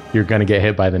 you're gonna get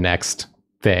hit by the next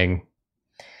thing.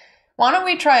 Why don't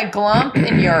we try Glump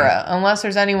and Yura? Unless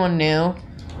there's anyone new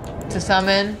to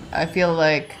summon. I feel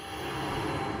like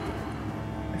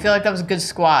that was a good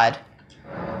squad.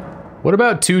 What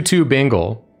about Tutu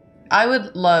Bingle? I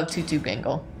would love Tutu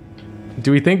Bingle.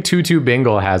 Do we think Tutu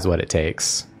Bingle has what it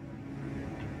takes?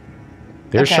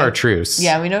 There's Okay. Chartreuse.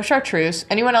 Yeah, we know Chartreuse.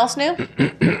 Anyone else new?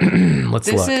 Let's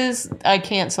This look. is... I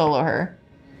can't solo her.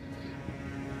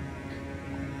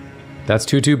 That's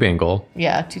Tutu Bingle.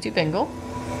 Yeah, Tutu Bingle.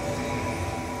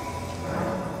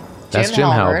 That's Jim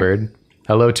Halberd.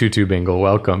 Hello, Tutu Bingle.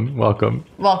 Welcome. Welcome.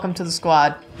 Welcome to the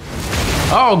squad.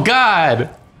 Oh, God!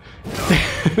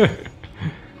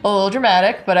 A little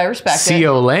dramatic, but I respect See it.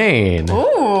 Olane.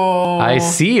 Ooh. I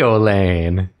see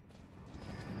Olane.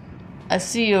 I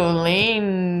see a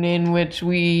lane in which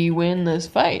we win this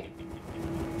fight.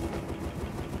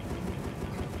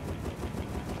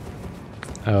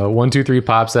 1, 2, 3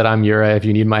 Pop said, I'm Yura. If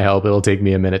you need my help, it'll take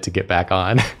me a minute to get back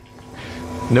on.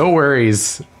 No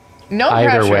worries. No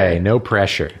Either pressure. way, no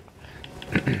pressure.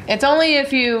 It's only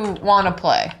if you want to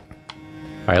play.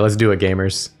 All right, let's do it,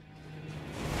 gamers.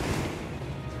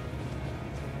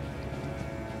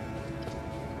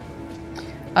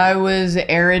 I was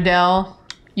Aridel.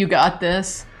 You got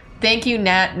this. Thank you,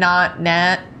 Nat, not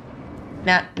Nat.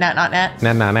 Nat, not Nat.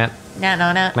 Nat, nat, nat. Nat,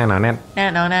 no, Nat. Nat, nat, nat.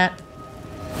 Nat, no, Nat.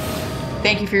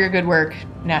 Thank you for your good work,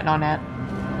 Nat, no, Nat.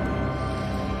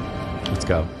 Let's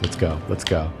go. Let's go. Let's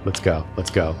go. Let's go.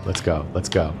 Let's go. Let's go. Let's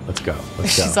go. Let's go.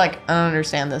 Let's go. She's like, I don't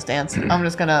understand this dance. I'm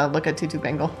just gonna look at Tutu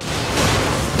Bingle.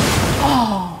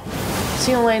 Oh,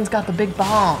 Seal Lane's got the big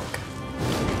bonk.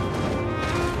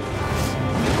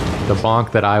 The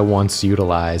bonk that I once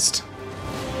utilized.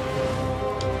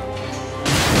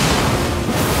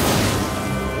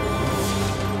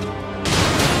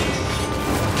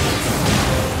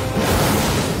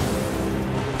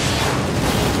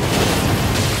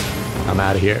 I'm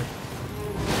out of here.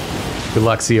 Good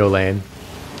luck, CO Lane.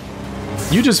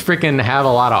 You just freaking have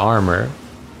a lot of armor.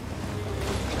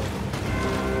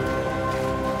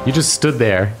 You just stood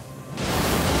there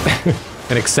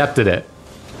and accepted it.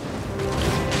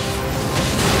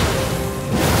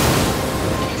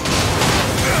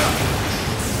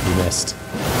 You missed.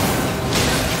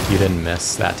 You didn't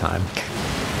miss that time.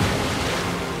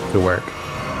 Good work.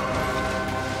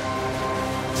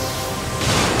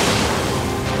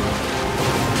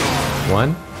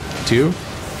 One, two.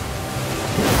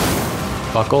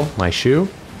 Buckle my shoe.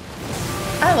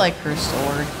 I like her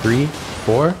sword. 3,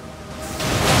 4.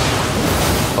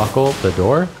 Buckle the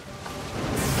door.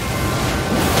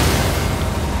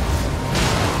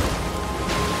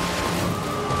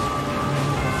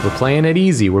 We're playing it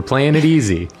easy. We're playing it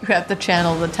easy. You have to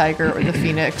channel the tiger or the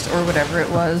phoenix or whatever it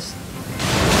was.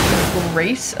 The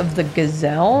race of the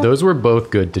gazelle? Those were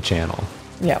both good to channel.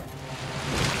 Yep.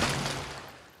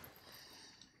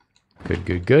 Good,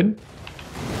 good, good.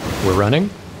 We're running.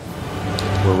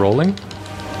 We're rolling.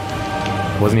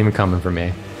 Wasn't even coming for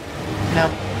me.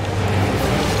 No.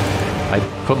 I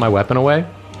put my weapon away.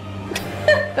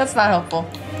 That's not helpful.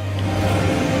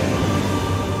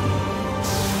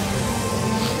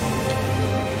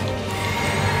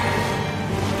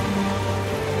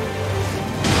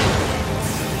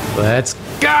 Let's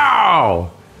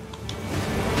go!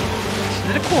 She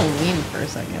did a cool lean for a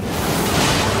second.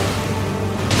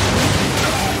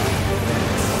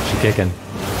 kicking.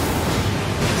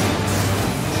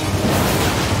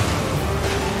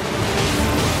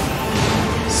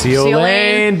 Seal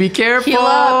lane, be careful. Heal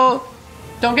up.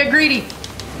 Don't get greedy. The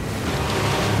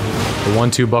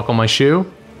 1-2 buckle my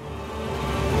shoe.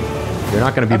 You're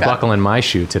not going to be buckling my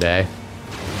shoe today.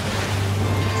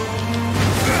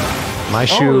 My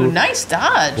shoe nice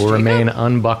dodge. will remain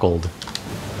unbuckled.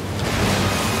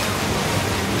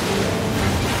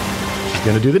 She's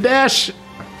going to do the dash.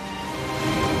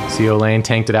 CO Lane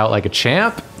tanked it out like a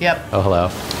champ. Yep. Oh, hello.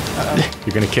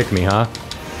 You're going to kick me, huh?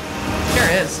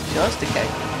 Sure is. She loves to kick.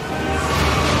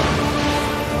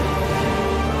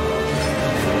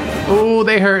 Ooh,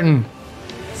 they hurting.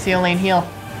 Seal lane heal.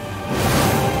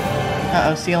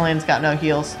 Uh-oh, Seal lane's got no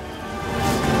heals.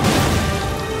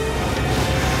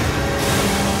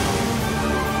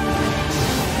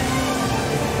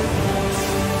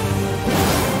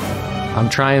 I'm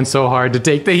trying so hard to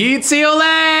take the heat, Seal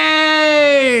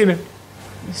Lane!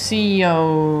 See you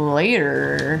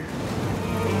later.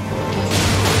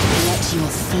 Let your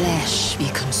flesh be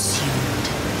consumed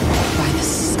by the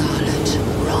scarlet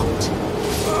rot.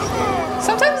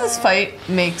 Sometimes this fight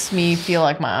makes me feel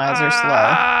like my eyes are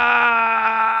slow.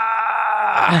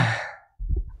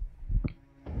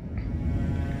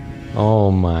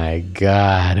 Oh my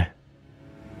god.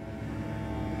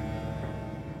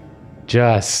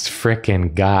 Just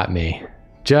frickin' got me.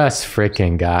 Just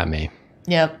frickin' got me.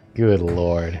 Yep. Good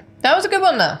lord. That was a good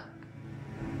one, though.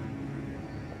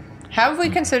 Have we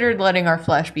considered letting our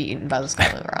flesh be eaten by the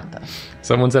scarlet rot, though?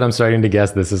 Someone said I'm starting to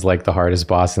guess this is like the hardest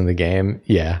boss in the game.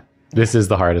 Yeah, this is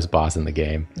the hardest boss in the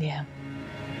game. Yeah.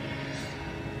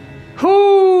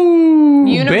 Whoo,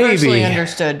 Universally baby.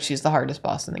 understood she's the hardest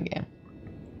boss in the game.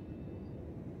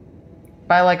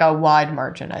 By like a wide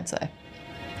margin, I'd say.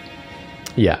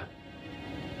 Yeah.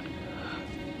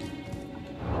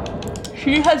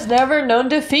 She has never known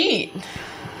defeat.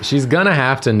 She's gonna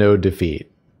have to know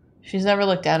defeat. She's never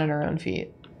looked down at her own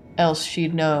feet. Else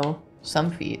she'd know some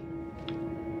feet.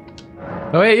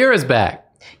 Oh, hey, Yura's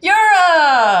back.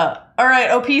 Yura!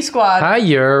 Alright, OP squad. Hi,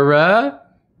 Yura.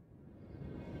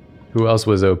 Who else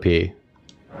was OP?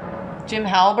 Jim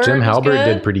Halberd. Jim was Halberd good.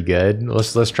 did pretty good.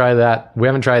 Let's try that. We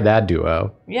haven't tried that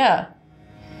duo. Yeah.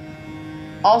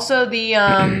 Also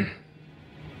the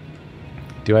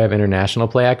Do I have international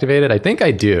play activated? I think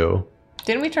I do.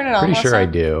 didn't we turn it on Pretty last sure I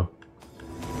time? do.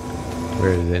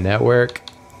 Where is the network?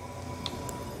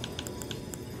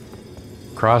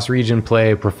 Cross-region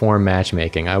play, perform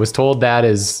matchmaking. I was told that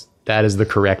is the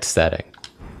correct setting.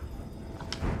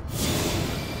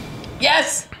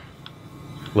 Yes!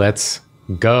 Let's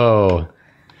go.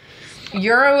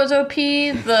 Yura was OP,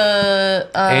 the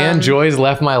And Joy's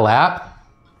left my lap.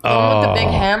 the one with the big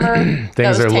hammer. that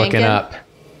Things was are looking tanking. up.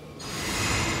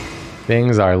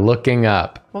 Things are looking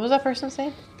up. What was that person's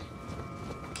name?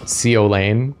 CO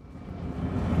Lane.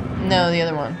 No, the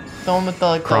other one. The one with the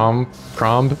like Cromb.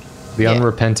 The Yeah.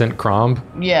 unrepentant Cromb.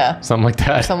 yeah, Something like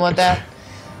that. something like that.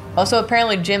 Also,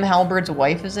 apparently Jim Halberd's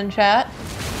wife is in chat.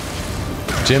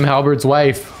 Jim Halberd's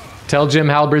wife. Tell Jim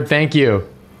Halberd thank you.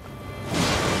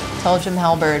 Tell Jim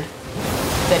Halberd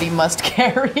that he must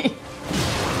carry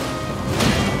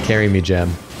Carry me,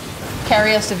 Jim.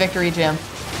 carry us to victory, Jim.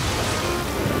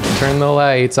 Turn the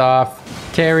lights off.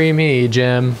 Carry me,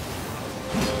 Jim.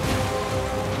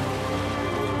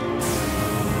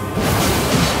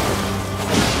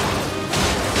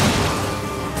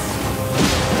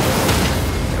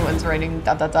 Everyone's writing ...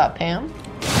 Pam.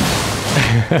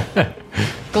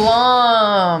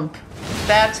 Glump.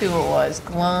 That's who it was.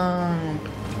 Glump.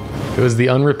 It was the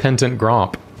unrepentant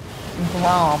Gromp.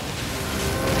 Glump.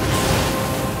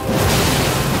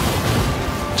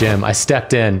 Jim, I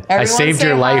stepped in. I Everyone saved say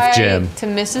your life, hi Jim. to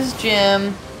Mrs.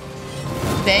 Jim.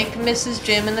 Thank Mrs.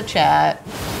 Jim in the chat.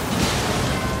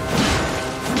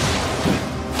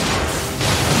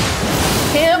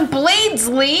 Pam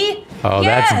Bladesley. Oh,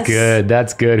 Yes! that's good.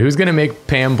 That's good. Who's gonna make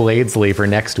Pam Bladesley for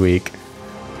next week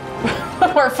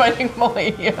We're fighting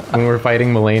Malenia. when we're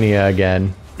fighting Malenia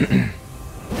again?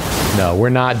 No, we're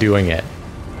not doing it.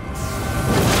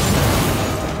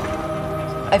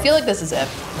 I feel like this is it.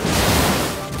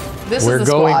 This We're is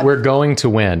the going. squad. We're going to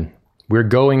win. We're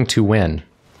going to win.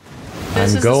 This I'm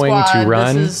is the going squad. to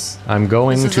run. This is- I'm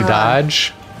going this is to a run.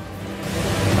 dodge.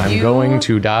 I'm You- going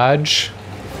to dodge.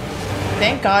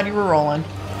 Thank God you were rolling.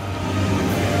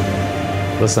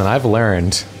 Listen, I've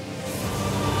learned.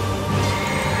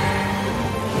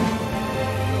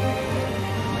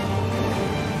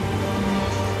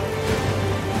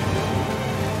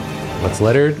 Let's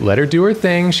let her do her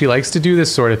thing. She likes to do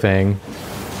this sort of thing.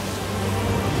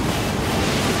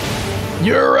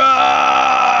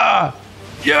 Yura!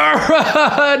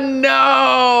 You're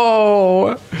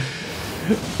no.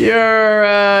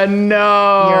 You're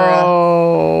no.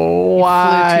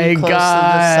 Why,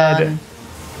 God?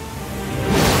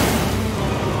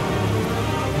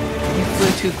 You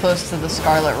flew too close to the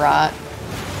Scarlet Rot.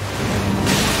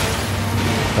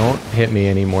 Don't hit me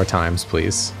any more times,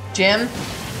 please. Jim,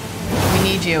 we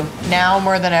need you now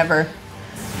more than ever.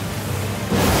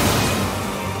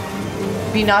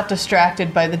 Be not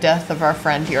distracted by the death of our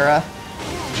friend Yura.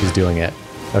 She's doing it.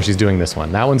 Oh, she's doing this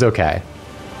one. That one's okay.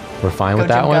 We're fine with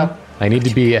that Jim, one. go. I need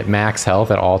to be at max health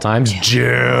at all times.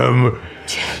 Jim!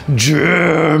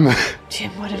 Jim!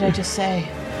 Jim, what did I just say?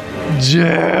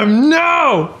 Jim,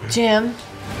 no! Jim.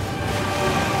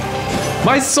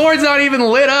 My sword's not even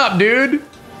lit up, dude.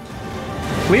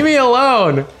 Leave me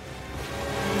alone.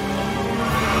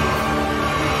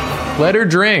 Let her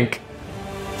drink.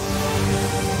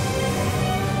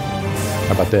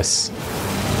 How about this?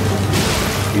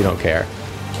 You don't care.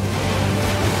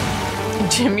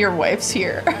 Jim, your wife's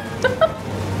here.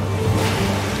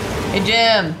 Hey,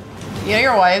 Jim. You know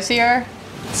your wife's here?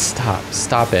 Stop.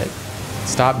 Stop it.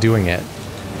 Stop doing it.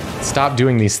 Stop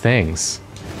doing these things.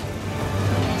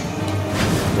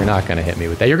 You're not gonna hit me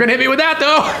with that. You're gonna hit me with that,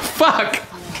 though! Fuck!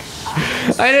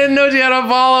 I didn't know she had a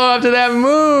follow-up to that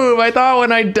move. I thought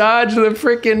when I dodged the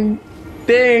freaking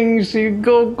thing, she'd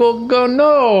go,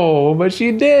 no. But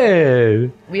she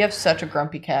did. We have such a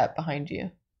grumpy cat behind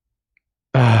you.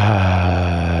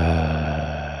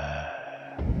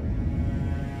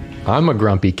 I'm a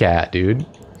grumpy cat, dude.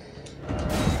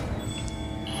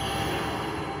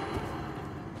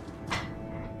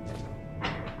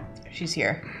 She's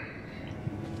here.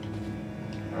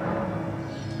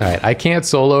 All right, I can't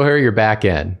solo her. You're back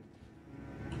in.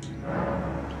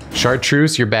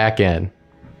 Chartreuse, you're back in.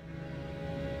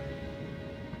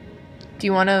 Do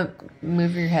you want to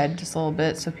move your head just a little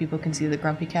bit so people can see the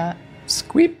grumpy cat?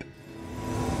 Squeep.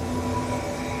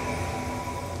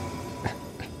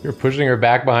 You're pushing her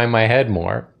back behind my head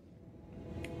more.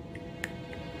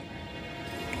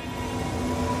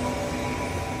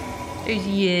 There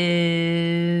she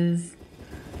is.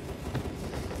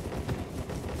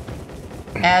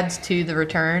 Ads to the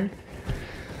return.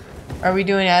 Are we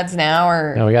doing ads now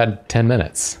or? No, we got 10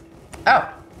 minutes.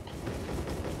 Oh.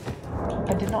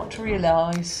 I did not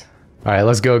realize. All right,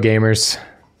 let's go, gamers.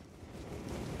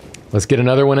 Let's get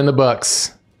another one in the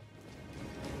books.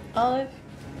 Olive,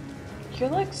 you're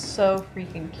like so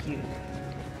freaking cute.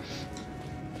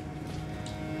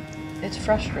 It's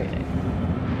frustrating.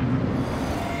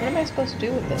 What am I supposed to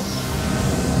do with this?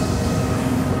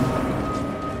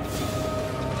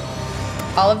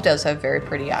 Olive does have very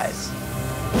pretty eyes.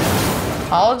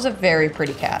 Olive's a very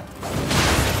pretty cat.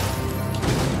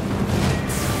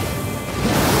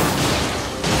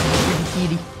 Pretty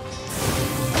kitty.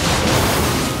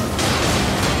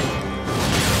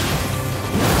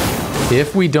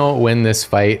 If we don't win this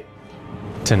fight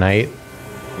tonight,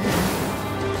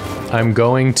 I'm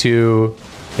going to,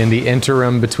 in the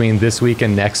interim between this week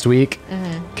and next week,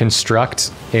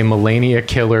 construct a Malenia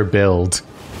killer build.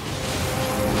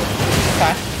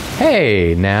 Okay.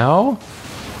 Hey, now.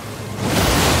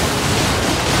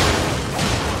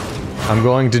 I'm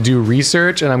going to do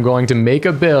research and I'm going to make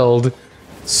a build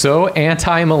so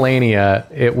anti-Malenia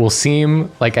it will seem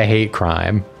like a hate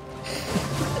crime.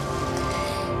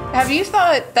 Have you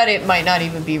thought that it might not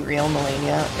even be real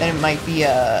Malenia? That it might be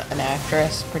an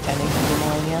actress pretending to be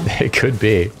Malenia? It could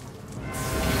be.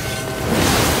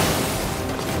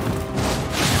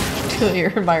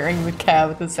 You're admiring the cat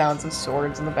with the sounds of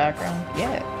swords in the background.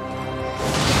 Yeah.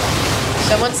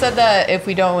 Someone said that if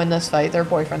we don't win this fight, their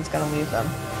boyfriend's gonna leave them.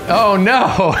 Oh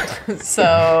no!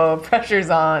 So, pressure's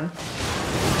on.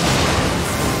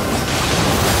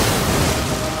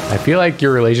 I feel like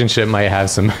your relationship might have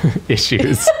some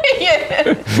issues. Yeah.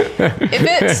 If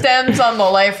it stems on the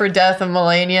life or death of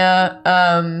Malenia,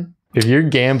 If you're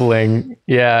gambling,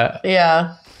 yeah.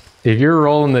 yeah. If you're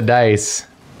rolling the dice.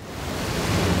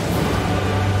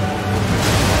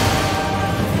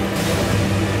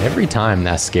 Every time,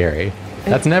 that's scary.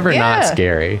 That's never not Yeah.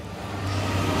 scary.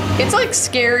 It's like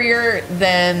scarier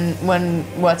than when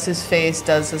what's-his-face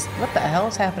does his... What the hell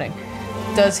is happening?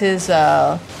 Does his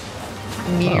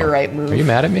meteorite move. Are you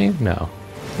mad at me? No.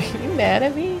 Are you mad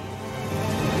at me?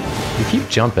 You keep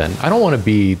jumping. I don't want to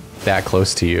be that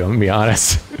close to you, I'm gonna be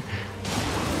honest.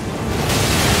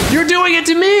 You're doing it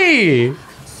to me!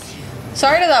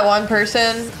 Sorry to that one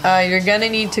person. You're gonna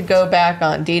need to go back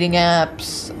on dating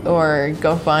apps or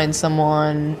go find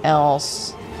someone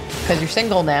else because you're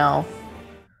single now.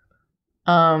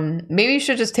 Maybe you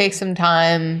should just take some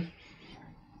time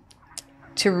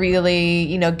to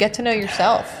really, get to know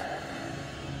yourself.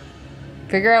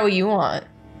 Figure out what you want.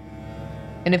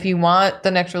 And if you want the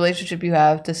next relationship you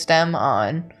have to stem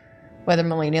on whether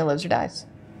Malenia lives or dies.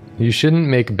 You shouldn't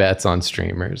make bets on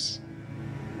streamers.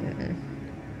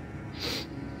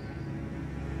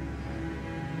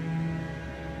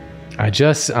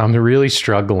 I'm really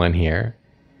struggling here.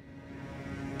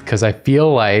 Because I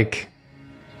feel like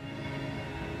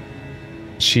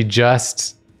she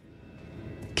just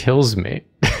kills me.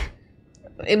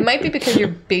 It might be because you're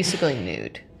basically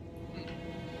nude.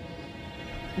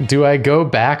 Do I go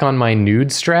back on my nude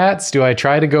strats? Do I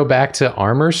try to go back to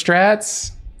armor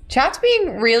strats? Chat's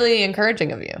being really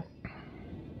encouraging of you.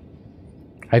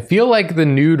 I feel like the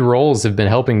nude rolls have been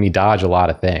helping me dodge a lot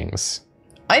of things.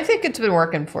 I think it's been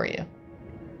working for you.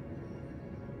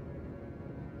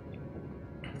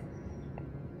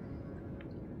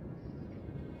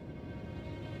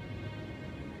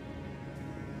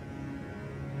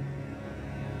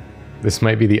 This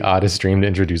might be the oddest stream to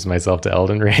introduce myself to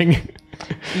Elden Ring.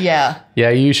 Yeah.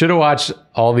 Yeah, you should have watched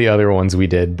all the other ones we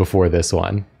did before this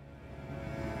one.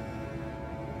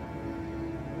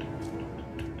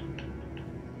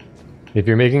 If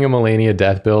you're making a Malenia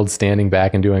death build, standing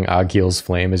back and doing Ogheel's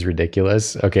Flame is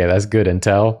ridiculous. Okay, that's good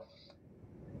intel.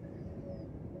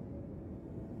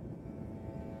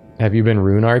 Have you been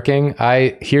rune arcing?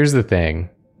 Here's the thing.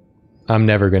 I'm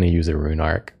never going to use a rune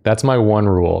arc. That's my one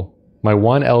rule. My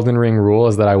one Elden Ring rule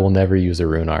is that I will never use a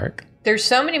rune arc. There's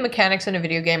so many mechanics in a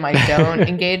video game I don't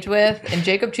engage with, and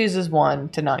Jacob chooses one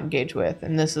to not engage with,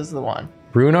 and this is the one.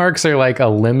 Rune arcs are like a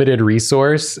limited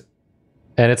resource,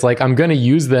 and it's like I'm going to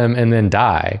use them and then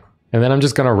die, and then I'm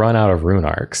just going to run out of rune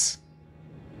arcs.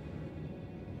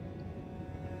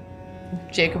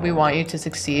 Jacob, we want you to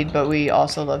succeed, but we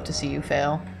also love to see you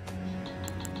fail.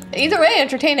 Either way,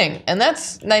 entertaining, and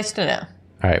that's nice to know.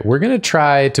 All right, we're going to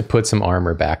try to put some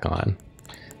armor back on.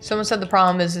 Someone said the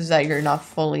problem is that you're not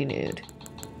fully nude.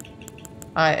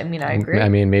 I mean, I agree. I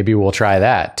mean, maybe we'll try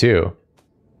that too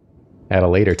at a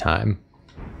later time.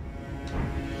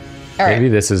 All right. Maybe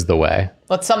this is the way.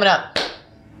 Let's sum it up.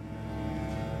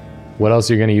 What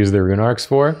else are you going to use the rune arcs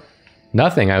for?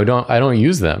 Nothing. I don't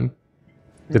use them.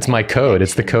 It's my code.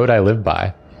 It's the code I live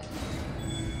by.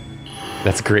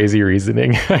 That's crazy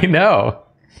reasoning. I know.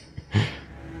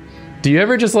 Do you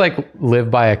ever just like live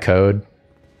by a code?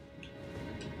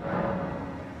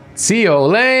 CO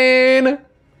Lane!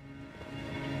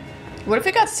 What if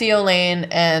it got CO Lane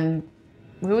and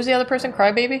who was the other person?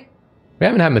 Crybaby? We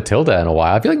haven't had Matilda in a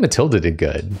while. I feel like Matilda did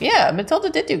good. Yeah, Matilda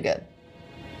did do good.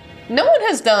 No one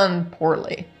has done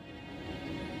poorly.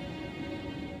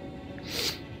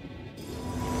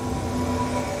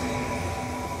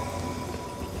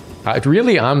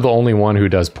 Really, I'm the only one who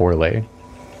does poorly.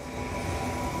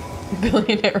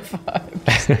 Billionaire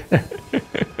vibes.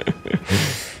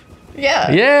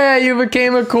 Yeah. Yeah, you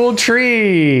became a cool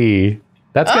tree.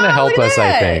 That's going to help us,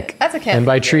 I think. That's a candle. And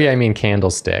by tree, I mean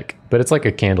candlestick. But it's like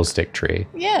a candlestick tree.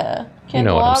 Yeah. You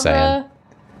know what I'm saying. All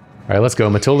right, let's go.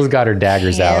 Matilda's got her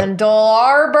daggers out.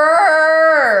 Candelabra!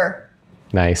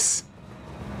 Nice.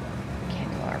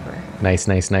 Candelabra. Nice,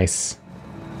 nice, nice.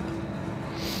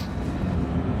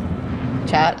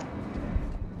 Chat.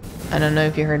 I don't know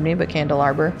if you heard me, but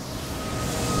candelabra.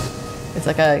 It's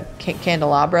like a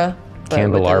candelabra.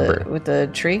 Candelabra. With the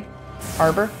tree.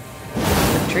 Arbor.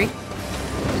 With the tree.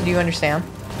 Do you understand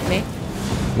me?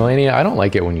 Malenia, I don't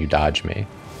like it when you dodge me.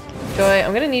 Joy,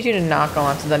 I'm gonna need you to not go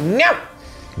onto the no!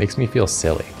 Makes me feel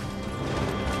silly.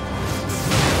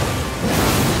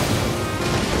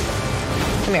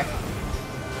 Come here.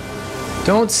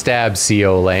 Don't stab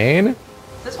CO Lane.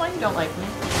 That's why you don't like me.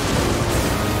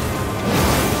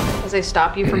 Because they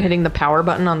stop you from hitting the power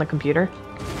button on the computer.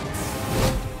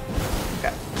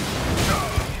 Okay.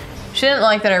 She didn't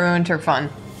like that I ruined her fun.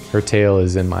 Her tail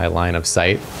is in my line of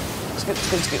sight. Scoot,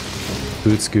 scoot, scoot.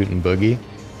 Boot, scoot, and boogie.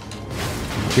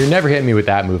 You're never hitting me with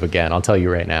that move again, I'll tell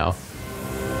you right now.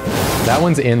 That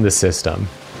one's in the system.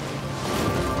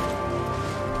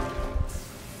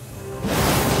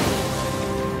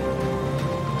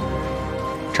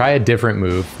 Try a different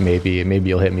move, maybe. Maybe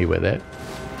you'll hit me with it.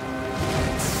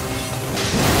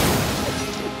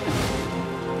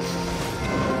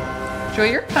 Joy,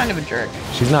 you're kind of a jerk.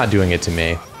 She's not doing it to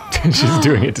me. She's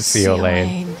doing it to CO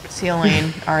Lane. CO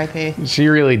Lane, RIP. She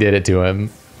really did it to him.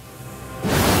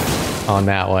 On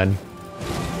that one.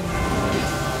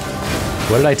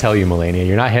 What did I tell you, Malenia?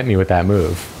 You're not hitting me with that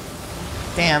move.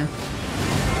 Damn.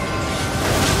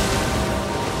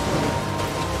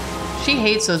 She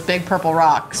hates those big purple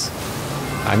rocks.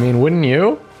 I mean, wouldn't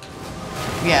you?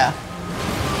 Yeah.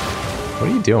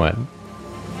 What are you doing?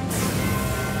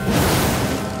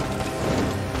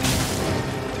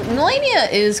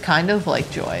 Malenia is kind of like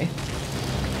Joy.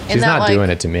 She's not doing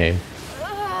it to me.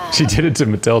 She did it to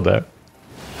Matilda.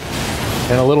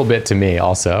 And a little bit to me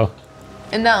also.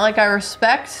 In that, like, I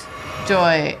respect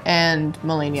Joy and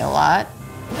Malenia a lot,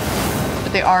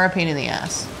 but they are a pain in the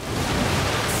ass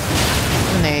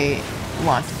when they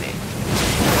want to be.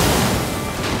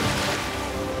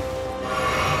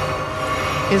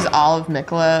 Is Olive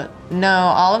Mikola? No,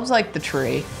 Olive's like the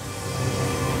tree.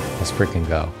 Let's freaking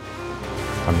go.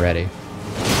 I'm ready.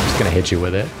 I'm just gonna hit you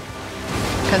with it.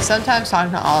 Because sometimes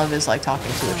talking to Olive is like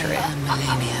talking to a tree.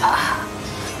 Malenia,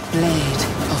 blade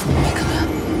of Mikola.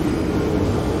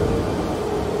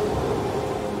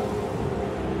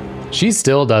 She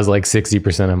still does like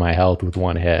 60% of my health with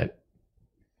one hit.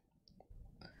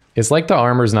 It's like the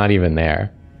armor's not even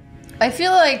there. I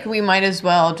feel like we might as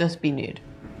well just be nude.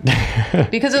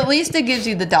 Because at least it gives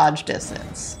you the dodge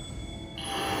distance.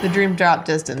 The dream drop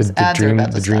distance.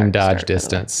 The dream dodge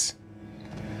distance.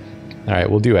 All right,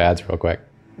 we'll do ads real quick.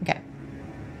 Okay.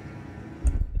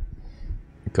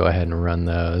 Go ahead and run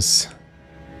those.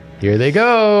 Here they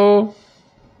go.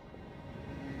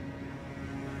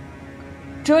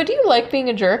 Joy, do you like being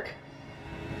a jerk?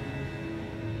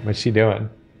 What's she doing?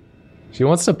 She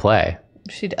wants to play.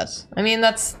 She does. I mean,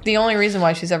 that's the only reason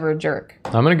why she's ever a jerk.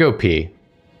 I'm gonna go pee.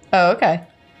 Oh, okay.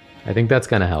 I think that's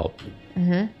gonna help.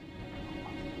 Mm-hmm.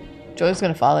 Joy's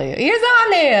gonna follow you. Here's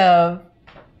Olive!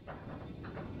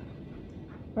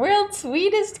 World's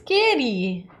sweetest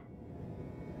kitty.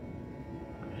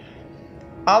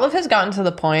 Olive has gotten to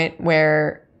the point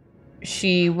where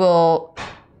she will...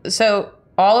 So,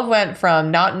 Olive went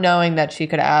from not knowing that she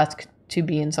could ask to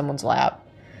be in someone's lap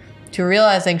to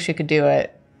realizing she could do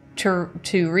it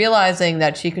to realizing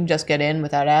that she can just get in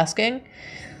without asking.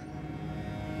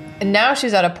 And now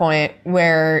she's at a point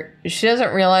where she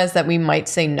doesn't realize that we might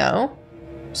say no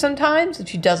sometimes, and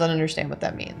she doesn't understand what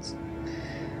that means.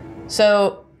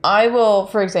 So I will,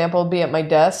 for example, be at my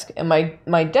desk, and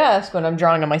my desk, when I'm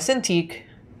drawing on my Cintiq,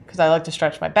 because I like to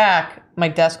stretch my back, my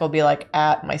desk will be like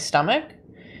at my stomach,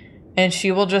 and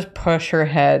she will just push her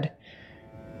head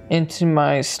into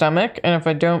my stomach, and if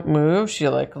I don't move, she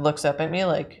like looks up at me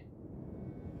like,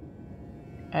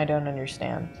 I don't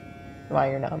understand why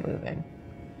you're not moving.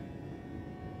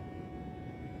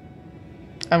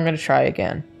 I'm gonna try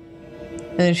again.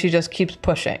 And then she just keeps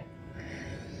pushing.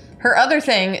 Her other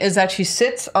thing is that she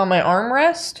sits on my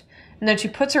armrest, and then she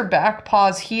puts her back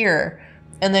paws here,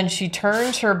 and then she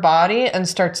turns her body and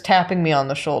starts tapping me on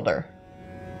the shoulder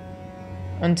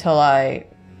until I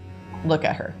look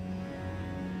at her.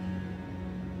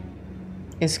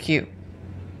 It's cute.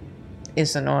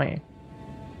 It's annoying,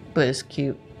 but it's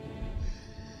cute.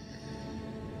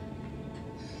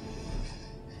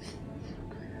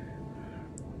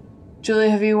 Julie,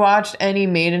 have you watched any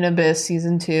Made in Abyss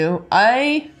season 2?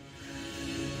 I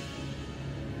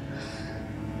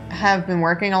have been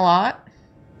working a lot,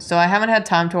 so I haven't had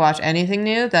time to watch anything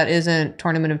new that isn't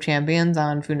Tournament of Champions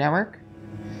on Food Network.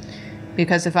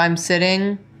 Because if I'm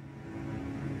sitting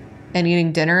and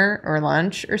eating dinner or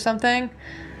lunch or something,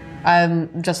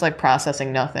 I'm just like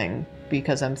processing nothing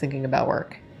because I'm thinking about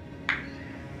work.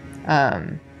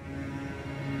 Had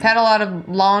a lot of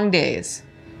long days,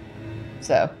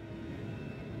 so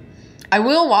I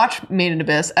will watch Made in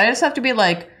Abyss. I just have to be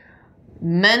like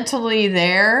mentally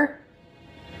there,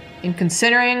 and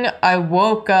considering I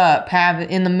woke up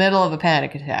in the middle of a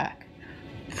panic attack,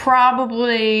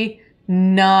 probably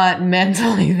not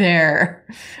mentally there,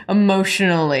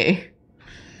 emotionally.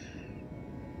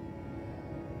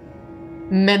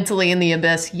 Mentally in the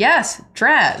abyss. Yes,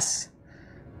 Draz.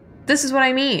 This is what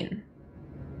I mean.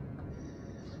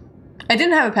 I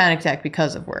didn't have a panic attack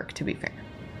because of work, to be fair.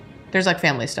 There's like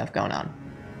family stuff going on.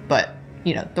 But,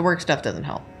 you know, the work stuff doesn't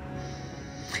help.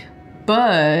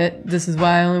 But this is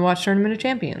why I only watch Tournament of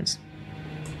Champions.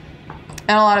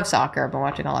 And a lot of soccer. I've been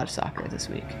watching a lot of soccer this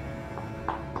week.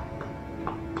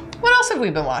 What else have we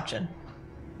been watching?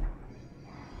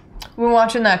 We've been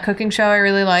watching that cooking show I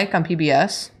really like on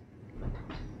PBS.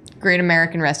 Great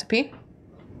American Recipe.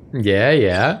 Yeah,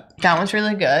 yeah. That one's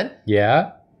really good.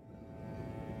 Yeah.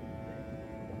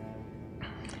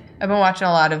 I've been watching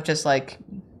a lot of just like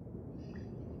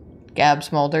Gab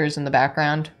Smulders in the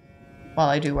background while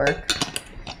I do work.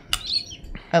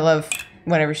 I love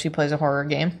whenever she plays a horror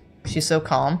game. She's so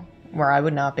calm, where I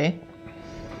would not be.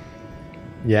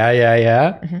 Yeah, yeah,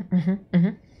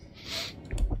 yeah.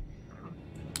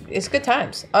 It's good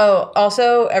times. Oh,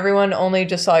 also, everyone only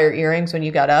just saw your earrings when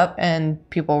you got up, and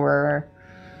people were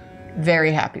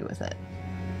very happy with it.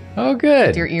 Oh, good.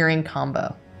 With your earring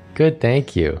combo. Good,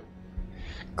 thank you.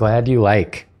 Glad you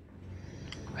like.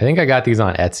 I think I got these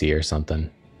on Etsy or something.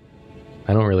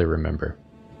 I don't really remember.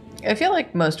 I feel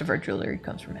like most of our jewelry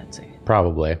comes from Etsy.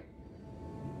 Probably.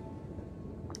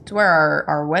 It's where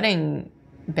our wedding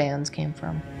bands came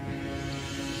from.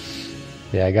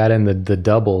 Yeah, I got in the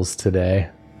doubles today.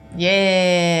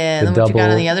 Yeah. And then what you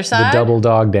got on the other side? The double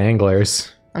dog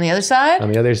danglers. On the other side?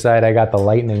 On the other side, I got the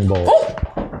lightning bolt.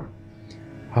 Oh!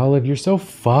 Olive, you're so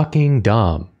fucking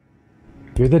dumb.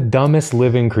 You're the dumbest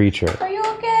living creature. Are you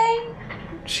okay?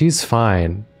 She's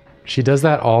fine. She does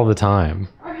that all the time.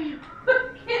 Are you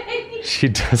okay? She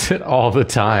does it all the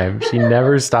time. She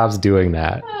never stops doing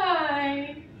that.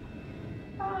 Hi.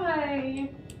 Hi.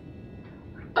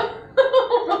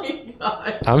 Oh my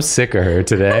god. I'm sick of her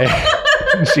today.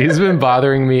 She's been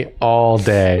bothering me all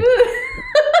day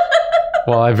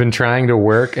while I've been trying to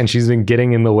work, and she's been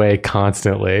getting in the way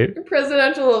constantly.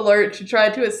 Presidential alert, she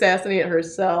tried to assassinate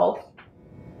herself.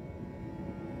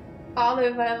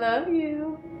 Olive, I love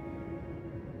you.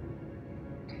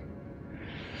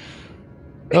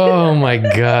 Oh my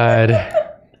god.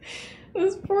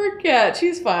 This poor cat.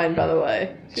 She's fine, by the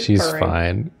way. She's purring.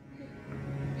 fine.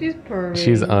 She's purring.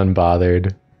 She's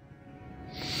unbothered.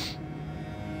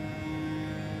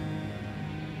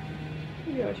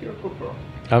 Yeah, you're a good girl.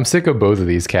 I'm sick of both of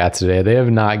these cats today. They have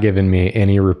not given me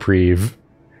any reprieve.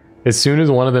 As soon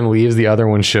as one of them leaves, the other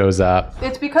one shows up.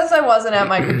 It's because I wasn't at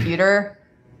my computer,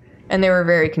 and they were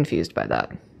very confused by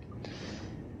that.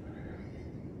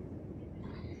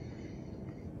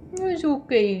 It's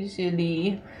okay,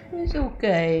 silly. It's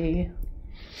okay.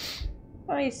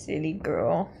 Hi, silly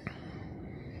girl.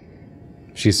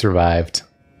 She survived.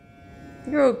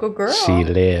 You're a good girl. She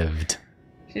lived.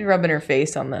 She's rubbing her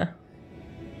face on the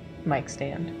mic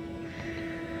stand.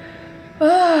 All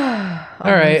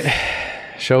right.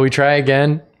 Shall we try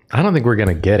again? I don't think we're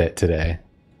gonna get it today.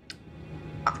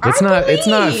 It's not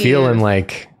feeling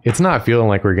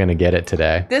like we're gonna get it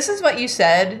today. This is what you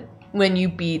said when you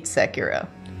beat Sekiro.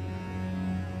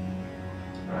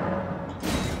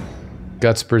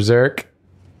 Guts Berserk.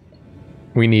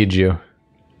 We need you.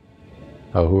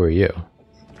 Oh, who are you?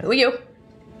 Who are you?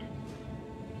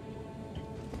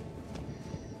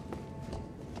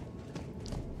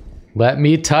 Let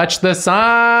me touch the sign.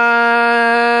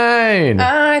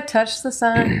 I touched the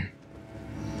sign.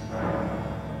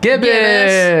 Gibbous.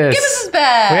 Gibbous is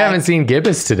back. We haven't seen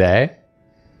Gibbous today.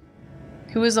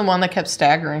 Who was the one that kept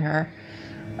staggering her?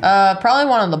 Probably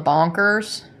one of the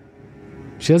bonkers.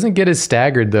 She doesn't get as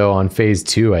staggered though on phase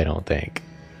 2, I don't think.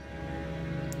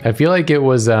 I feel like it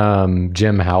was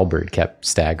Jim Halbert kept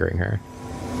staggering her.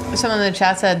 Someone in the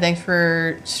chat said, thanks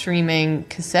for streaming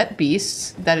Cassette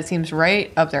Beasts, that it seems right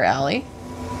up their alley.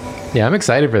 Yeah, I'm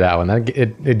excited for that one.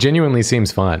 It genuinely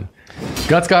seems fun.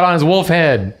 Guts got on his wolf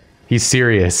head. He's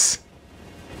serious.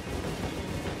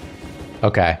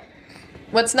 Okay.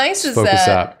 What's nice is Focus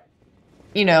that, up.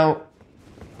 you know,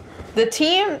 the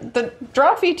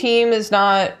Drawfee team is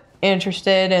not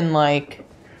interested in, like,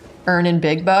 earning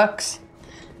big bucks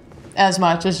as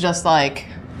much as just, like,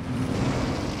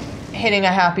 hitting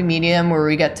a happy medium where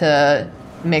we get to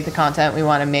make the content we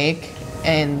want to make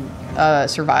and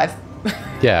survive.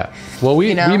 Yeah. Well,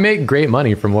 we make great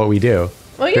money from what we do.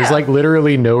 Well, yeah. There's, like,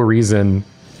 literally no reason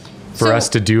for us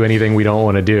to do anything we don't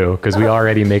want to do because we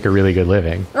already make a really good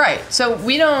living. Right. So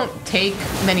we don't take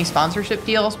many sponsorship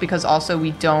deals because also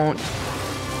we don't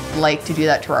like to do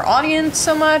that to our audience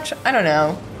so much. I don't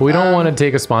know. We don't want to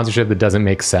take a sponsorship that doesn't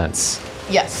make sense.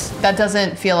 Yes. That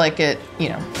doesn't feel like it, you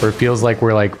know. Or it feels like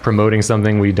we're like promoting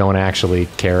something we don't actually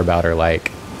care about or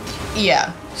like.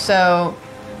 Yeah. So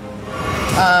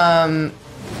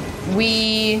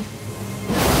we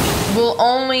will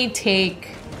only take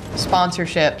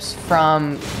sponsorships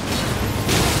from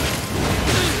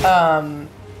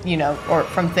you know, or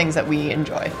from things that we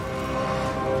enjoy.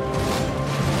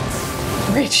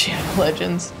 Raid Shadow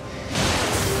Legends.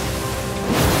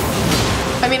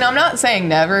 I mean, I'm not saying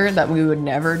never, that we would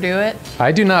never do it.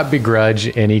 I do not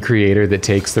begrudge any creator that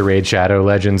takes the Raid Shadow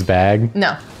Legends bag.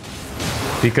 No.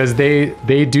 Because they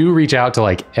do reach out to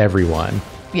like everyone.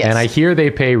 Yes. And I hear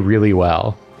they pay really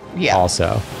well. Yeah.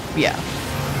 Also. Yeah.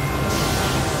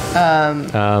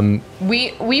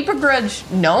 We begrudge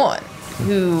no one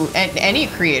any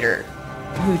creator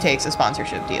who takes a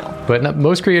sponsorship deal. But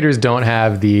most creators don't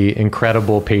have the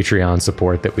incredible Patreon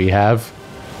support that we have.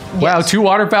 Yes. Wow, 2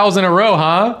 waterfowls in a row,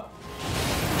 huh?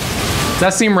 Does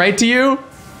that seem right to you?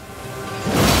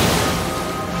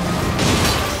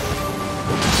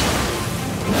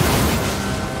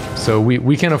 So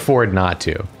we can afford not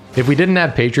to. If we didn't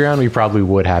have Patreon, we probably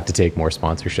would have to take more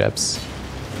sponsorships.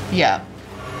 Yeah.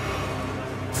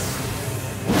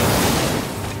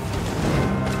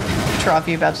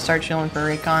 Trophy about to start chilling for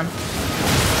Raycon.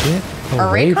 Get Our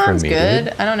away from Raycon's me, good.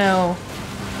 dude. I don't know.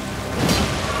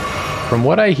 From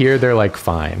what I hear, they're like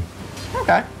fine.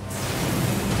 Okay.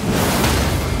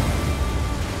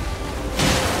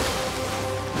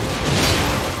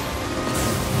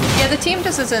 Yeah, the team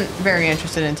just isn't very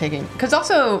interested in taking, because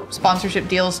also sponsorship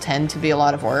deals tend to be a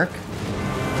lot of work.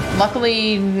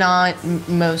 Luckily, not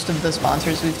most of the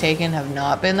sponsors we've taken have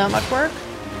not been that much work.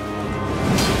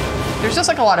 There's just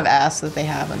like a lot of ass that they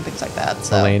have and things like that.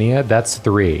 So. Malenia, that's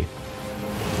 3.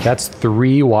 That's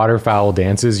 3 waterfowl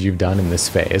dances you've done in this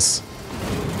phase.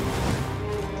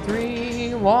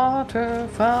 3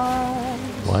 waterfowls.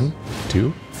 1,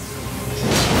 2.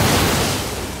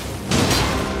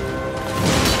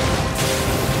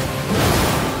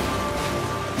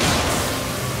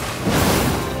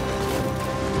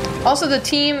 Also, the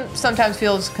team sometimes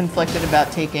feels conflicted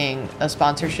about taking a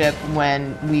sponsorship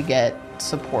when we get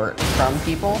support from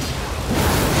people.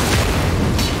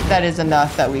 That is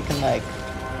enough that we can, like,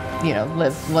 you know,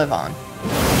 live on.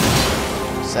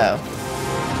 So.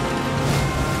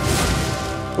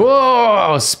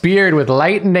 Whoa! Speared with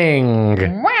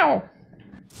lightning! Wow!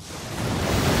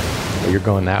 You're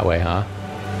going that way, huh?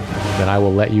 Then I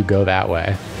will let you go that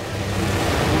way.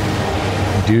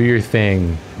 Do your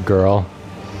thing, girl.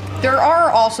 There are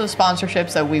also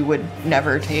sponsorships that we would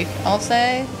never take, I'll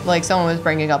say. Like, someone was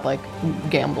bringing up, like,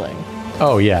 gambling.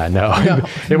 Oh, yeah, no.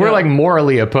 If we're, like,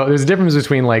 morally opposed, there's a difference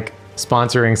between, like,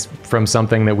 sponsoring from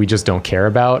something that we just don't care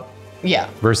about. Yeah.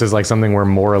 Versus, like, something we're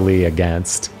morally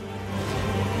against.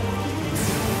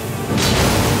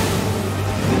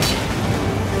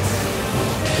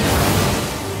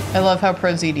 I love how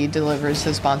ProZD delivers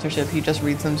his sponsorship. He just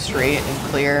reads them straight and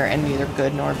clear and neither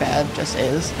good nor bad, just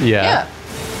is. Yeah.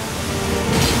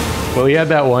 Well, he had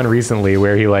that one recently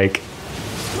where he like,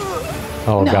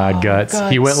 oh no, God, guts.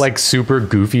 He went like super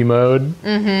goofy mode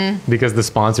because the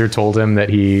sponsor told him that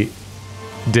he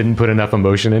didn't put enough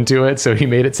emotion into it. So he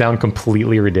made it sound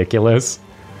completely ridiculous.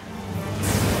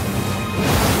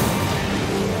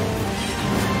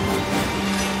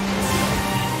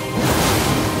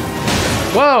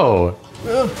 Whoa!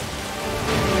 Ugh.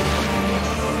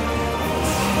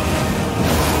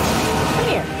 Come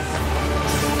here.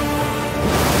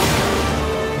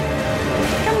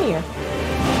 Come here.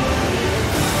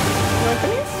 You want to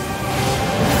come here?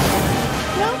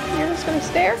 No? You're just going to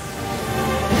stare?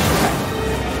 Okay.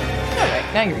 Alright,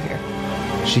 now you're here.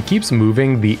 She keeps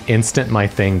moving the instant my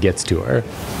thing gets to her.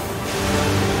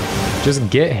 Just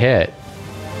get hit.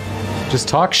 Just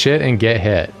talk shit and get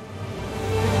hit.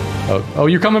 Oh,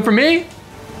 you're coming for me?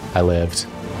 I lived.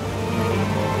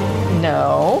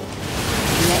 No.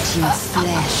 Let your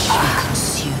flesh be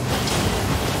consumed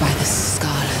by the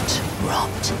scarlet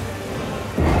rot.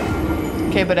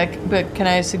 Okay, but can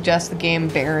I suggest the game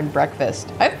Bear and Breakfast?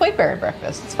 I've played Bear and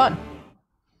Breakfast. It's fun.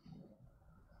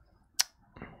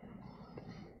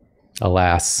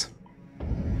 Alas.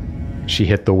 She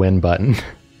hit the win button.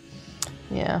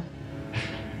 Yeah.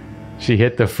 She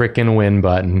hit the frickin' win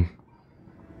button.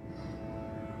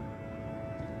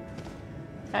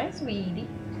 Hi, sweetie.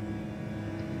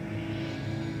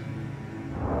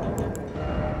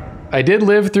 I did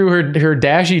live through her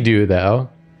dashy do though.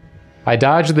 I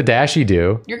dodged the dashy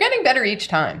do. You're getting better each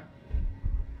time.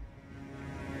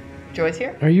 Joy's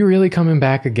here? Are you really coming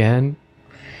back again?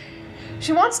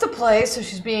 She wants to play, so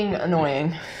she's being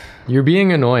annoying. You're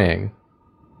being annoying.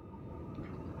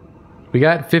 We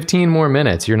got 15 more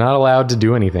minutes. You're not allowed to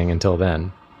do anything until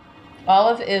then.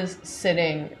 Olive is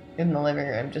sitting in the living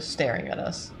room just staring at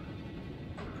us.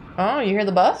 Oh, you hear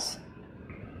the bus?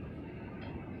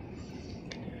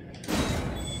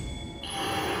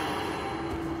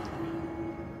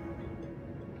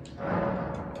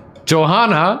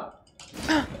 Johanna!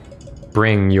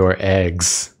 Bring your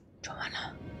eggs.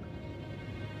 Johanna.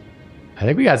 I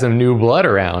think we got some new blood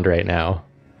around right now.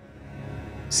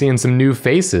 Seeing some new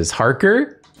faces.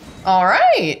 Harker? All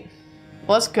right.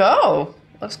 Let's go.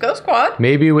 Let's go, squad.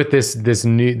 Maybe with these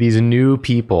new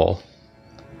people,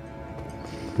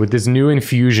 with this new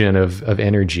infusion of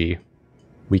energy,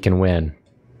 we can win.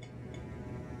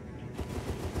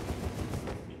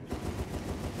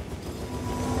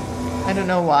 I don't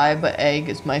know why, but egg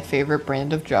is my favorite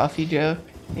brand of Joffy joke.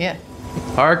 Yeah.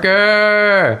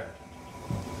 Harker!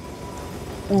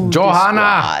 Ooh,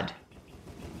 Johanna!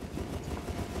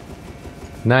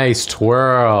 Nice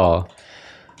twirl.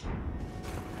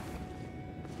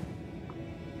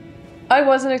 I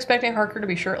wasn't expecting Harker to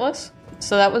be shirtless,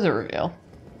 so that was a reveal.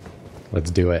 Let's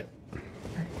do it.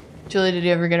 Julie, did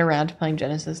you ever get around to playing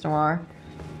Genesis Noir?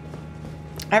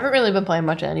 I haven't really been playing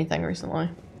much of anything recently.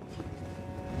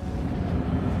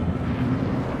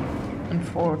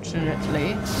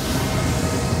 Unfortunately.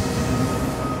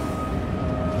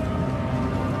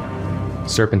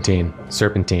 Serpentine.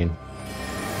 Serpentine.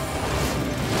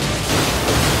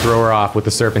 Throw her off with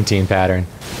the serpentine pattern.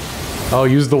 Oh,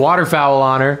 use the waterfowl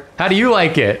on her. How do you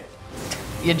like it?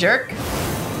 You jerk.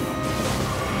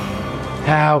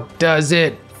 How does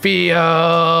it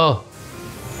feel?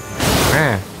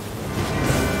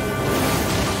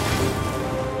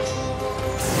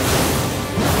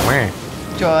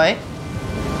 Joy.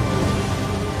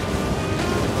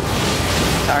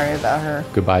 Sorry about her.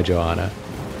 Goodbye, Joanna.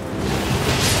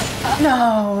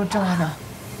 No, Joanna.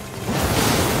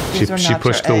 She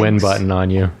pushed the win button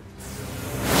on you.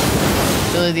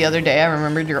 Really, the other day I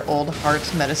remembered your old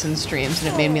Hearts Medicine streams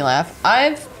and it made me laugh.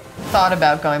 I've thought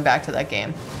about going back to that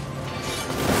game.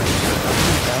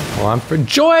 Well, I'm for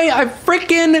Joy. I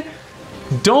freaking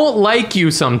don't like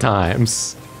you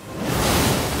sometimes.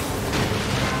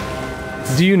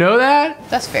 Do you know that?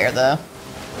 That's fair though.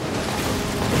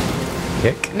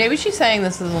 Kick. Maybe she's saying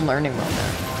this is a learning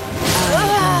moment.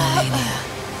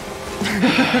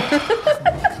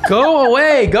 Go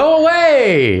away! Go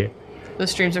away! The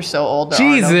streams are so old.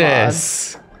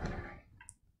 Jesus.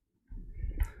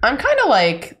 I'm kind of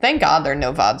like, thank God there are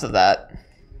no VODs of that.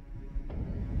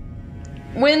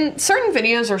 When certain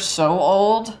videos are so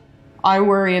old, I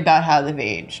worry about how they've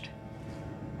aged.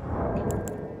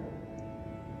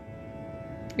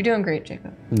 You're doing great,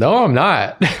 Jacob. No, I'm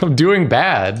not. I'm doing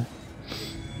bad.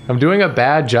 I'm doing a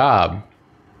bad job.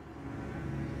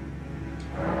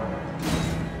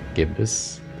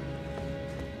 Gibbous.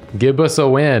 Gibbous a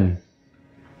win.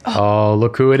 Oh,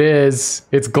 look who it is.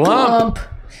 It's Glump.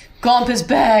 Glump is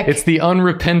back. It's the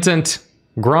unrepentant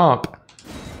Gromp.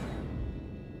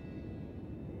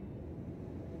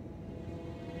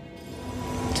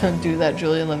 Don't do that,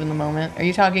 Julia. Live in the moment. Are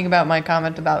you talking about my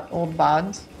comment about old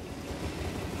VODs?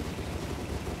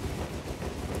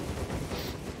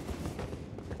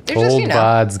 They're Old just, you know,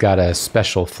 VODs got a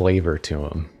special flavor to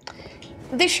them.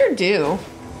 They sure do.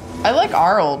 I like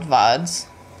our old VODs.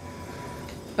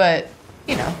 But,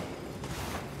 you know.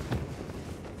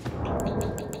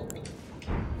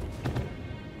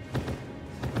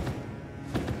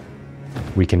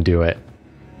 We can do it.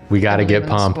 We gotta get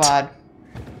pumped. Squad.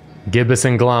 Gibbous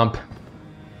and Glump.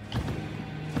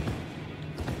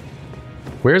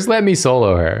 Where's Let Me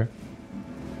Solo Her?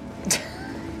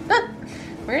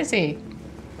 Where is he?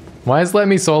 Why is Let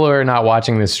Me Solo Her not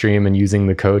watching this stream and using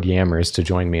the code Yammers to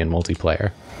join me in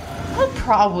multiplayer? I'll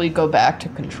probably go back to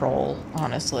Control,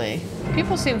 honestly.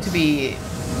 People seem to be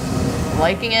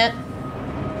liking it.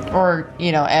 Or,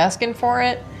 you know, asking for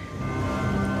it.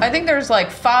 I think there's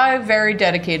like 5 very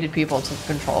dedicated people to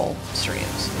Control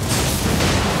streams.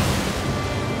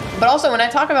 But also, when I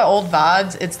talk about old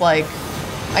VODs, it's like,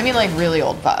 I mean like really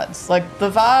old VODs. Like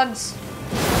the VODs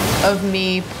of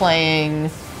me playing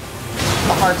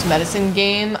the Hearts Medicine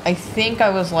game, I think I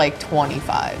was like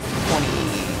 25, 20,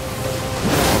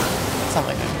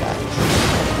 something like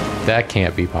that. That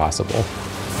can't be possible.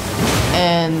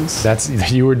 And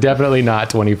You were definitely not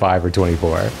 25 or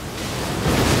 24.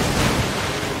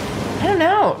 I don't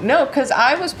know. No, because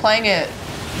I was playing it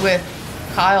with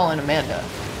Kyle and Amanda.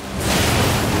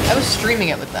 I was streaming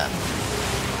it with them.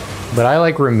 But I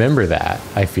like remember that,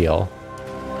 I feel.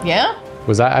 Yeah?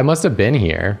 I must have been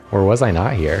here, or was I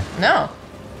not here? No.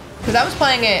 Because I was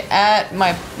playing it at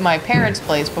my parents'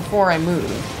 place before I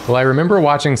moved. Well, I remember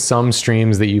watching some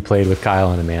streams that you played with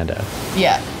Kyle and Amanda.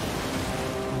 Yeah.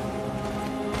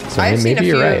 So I've seen a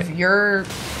few right. of your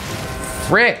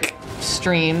Frick!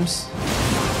 streams.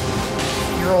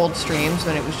 Your old streams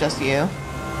when it was just you.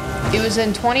 It was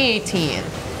in 2018.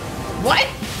 What?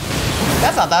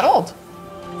 That's not that old.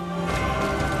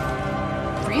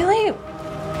 Really?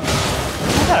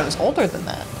 I thought it was older than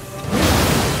that.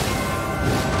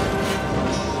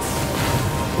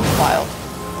 Wild.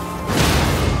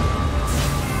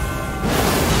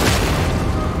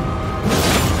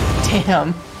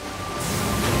 Damn.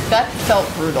 That felt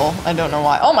brutal. I don't know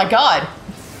why. Oh my god!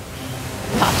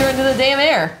 Popped her into the damn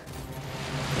air.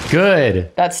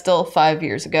 Good. That's still 5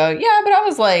 years ago. Yeah, but I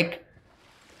was like...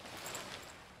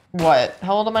 What?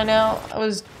 How old am I now? I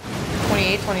was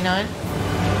 28, 29.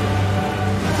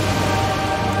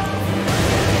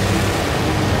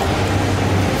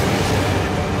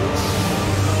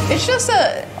 It's just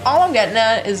all I'm getting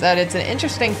at is that it's an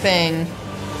interesting thing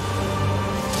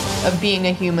of being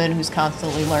a human who's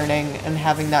constantly learning and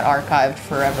having that archived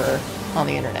forever on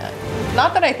the internet.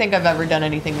 Not that I think I've ever done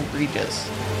anything egregious,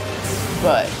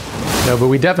 but... No, but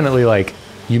we definitely, like,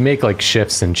 you make, like,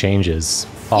 shifts and changes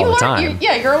all the time.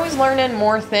 You're always learning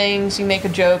more things. You make a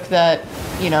joke that,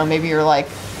 you know, maybe you're like,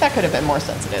 that could have been more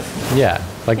sensitive. Yeah,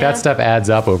 like that stuff adds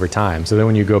up over time. So then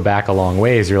when you go back a long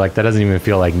ways, you're like, that doesn't even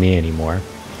feel like me anymore.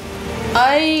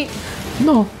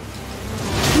 No.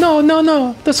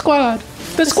 No. The squad.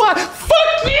 The squad.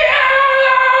 Fuck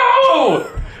you!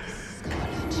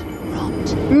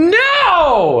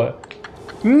 No!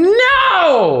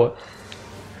 No!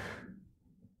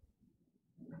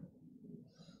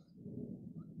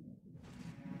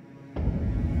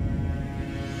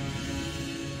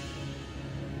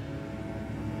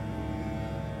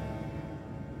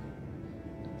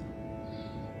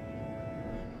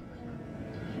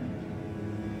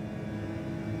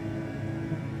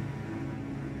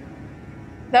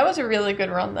 That was a really good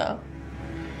run, though.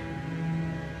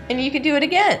 And you could do it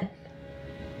again.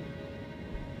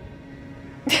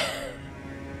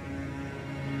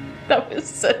 That was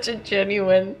such a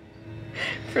genuine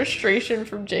frustration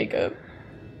from Jacob.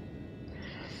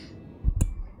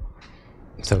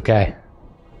 It's okay.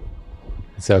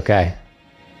 It's okay.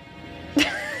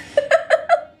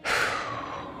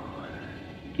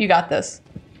 You got this.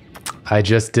 I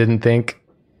just didn't think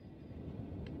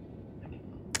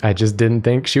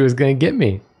she was going to get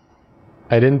me.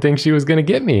 I didn't think she was going to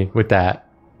get me with that.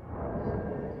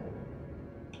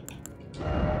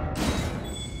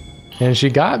 And she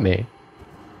got me.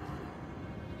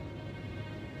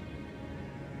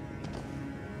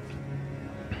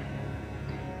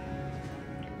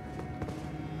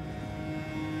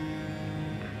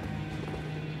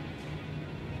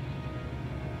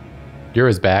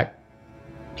 Yura's back.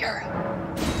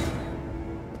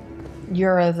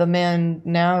 You're the man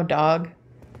now, dog.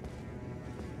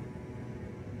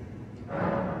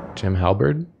 Jim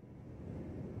Halberd?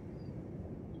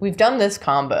 We've done this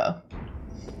combo.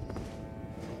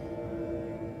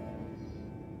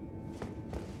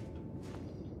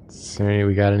 So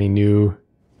we got any new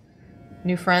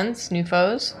friends, new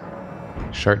foes?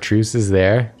 Chartreuse is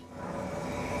there.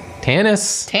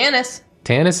 Tanis.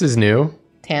 Tanis is new.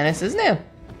 Tanis is new.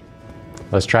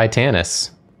 Let's try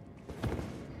Tanis.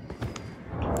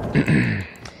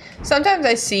 Sometimes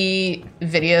I see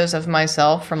videos of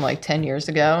myself from like 10 years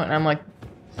ago and I'm like,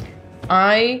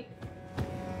 I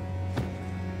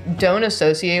don't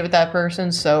associate with that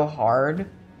person so hard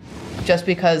just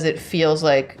because it feels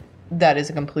like that is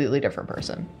a completely different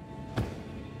person.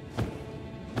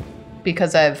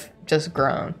 Because I've just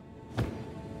grown.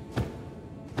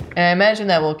 And I imagine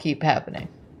that will keep happening.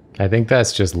 I think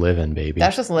that's just living, baby.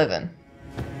 That's just living.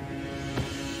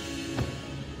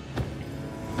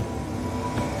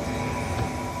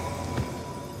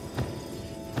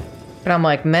 But I'm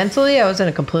like, mentally, I was in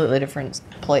a completely different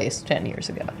place 10 years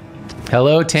ago.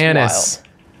 Hello, Tanis.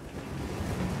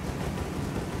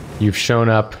 You've shown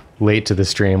up late to the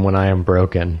stream when I am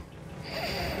broken.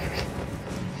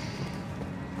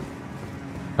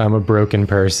 I'm a broken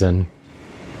person.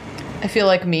 I feel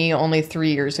like me only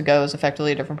 3 years ago is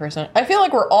effectively a different person. I feel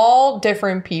like we're all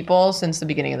different people since the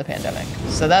beginning of the pandemic.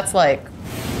 So that's like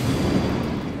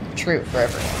true for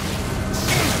everyone.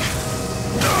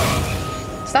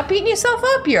 Stop beating yourself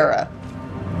up, Yura.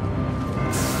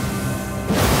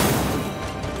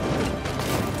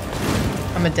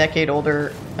 I'm a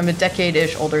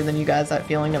decade-ish older than you guys. That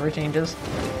feeling never changes.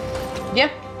 Yeah,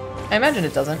 I imagine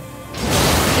it doesn't.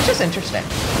 It's just interesting.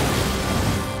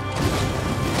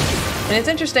 And it's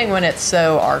interesting when it's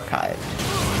so archived.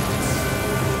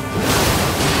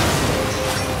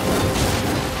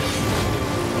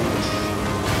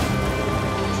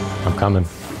 I'm coming.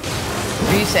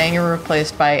 Are you saying you were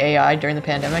replaced by AI during the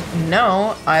pandemic?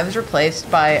 No, I was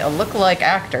replaced by a lookalike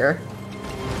actor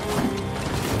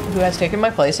who has taken my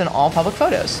place in all public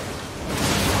photos.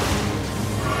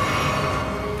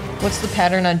 What's the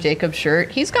pattern on Jacob's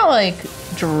shirt? He's got like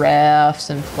giraffes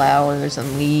and flowers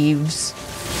and leaves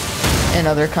and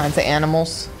other kinds of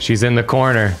animals. She's in the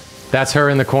corner. That's her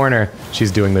in the corner.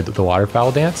 She's doing the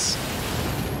waterfowl dance.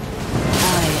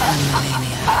 I am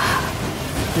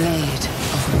Malenia, Blade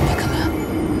of Nicola.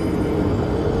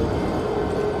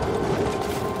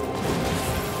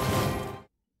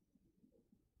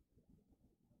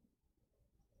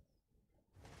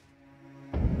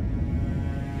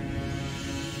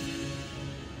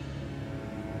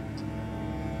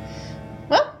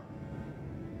 Well,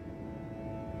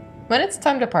 when it's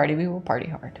time to party, we will party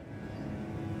hard.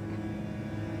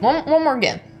 One more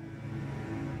again.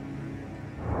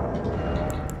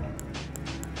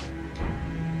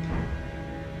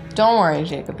 Don't worry,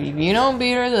 Jacob. If you don't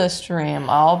beat her this stream,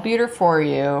 I'll beat her for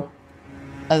you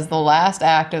as the last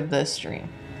act of this stream.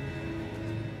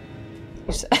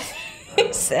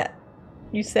 You sat.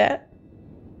 You sat.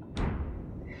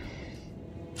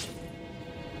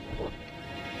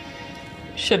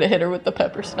 Should have hit her with the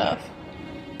pepper snuff.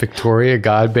 Victoria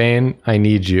Godbane, I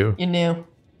need you. You knew.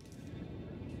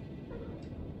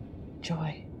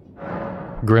 Joy.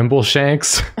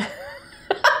 Grimbleshanks.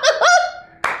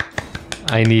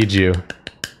 I need you.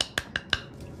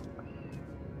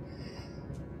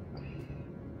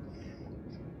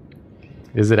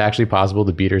 Is it actually possible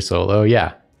to beat her solo?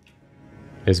 Yeah.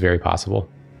 It's very possible.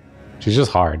 She's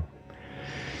just hard.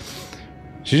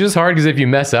 She's just hard because if you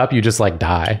mess up, you just like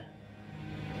die.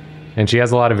 And she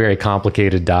has a lot of very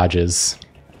complicated dodges.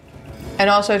 And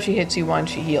also if she hits you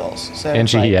once, she heals. So And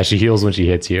she heals when she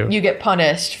hits you. You get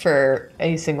punished for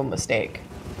a single mistake.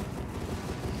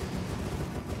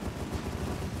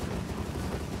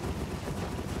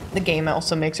 The game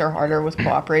also makes her harder with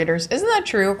cooperators. Isn't that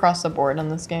true across the board on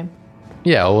this game?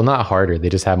 Yeah, well, not harder. They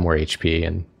just have more HP,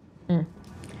 and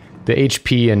the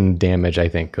HP and damage, I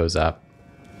think, goes up.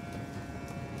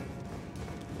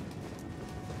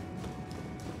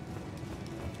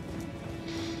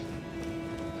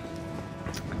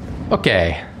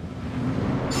 Okay.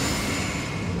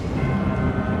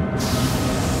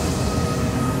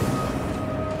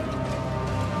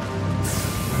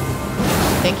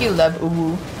 Thank you, Leb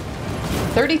Uwu.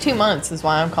 32 months is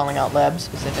why I'm calling out Leb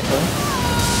specifically.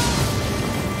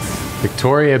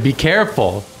 Victoria, be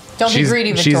careful. Don't be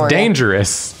greedy, Victoria. She's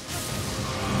dangerous.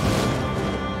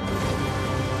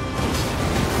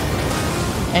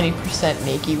 Any percent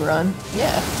makey run.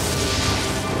 Yeah.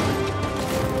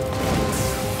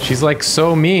 She's like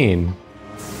so mean.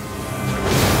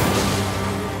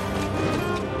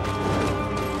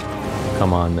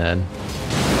 Come on, then.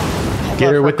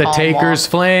 Get her with the Taker's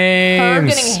Flames. Her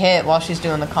getting hit while she's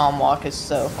doing the calm walk is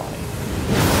so funny.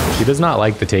 She does not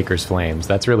like the Taker's Flames.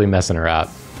 That's really messing her up.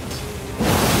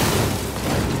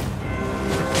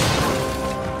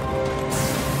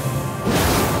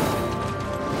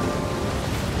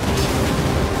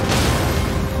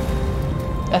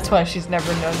 That's why she's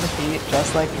never known defeat,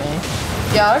 just like me.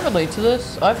 Yeah, I relate to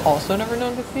this. I've also never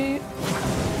known defeat.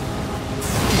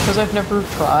 Because I've never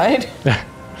tried.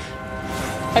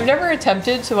 I've never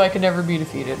attempted, so I could never be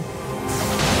defeated.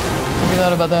 Have you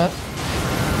thought about that?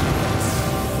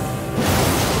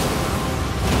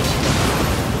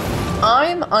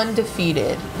 I'm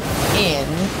undefeated in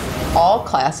all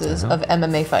classes of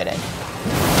MMA fighting.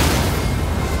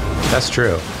 That's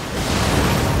true.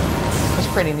 It's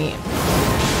pretty neat.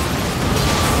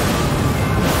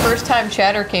 First time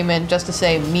chatter came in just to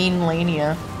say mean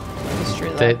Malenia. It's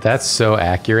true though. That's so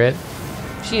accurate.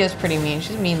 She is pretty mean.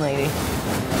 She's a mean lady.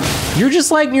 You're just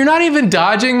like, you're not even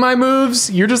dodging my moves.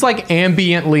 You're just like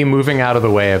ambiently moving out of the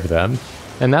way of them.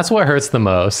 And that's what hurts the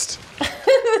most.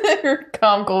 Her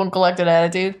calm, cool, and collected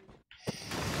attitude.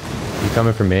 You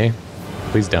coming for me?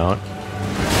 Please don't.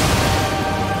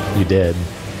 You did.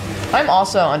 I'm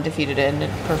also undefeated in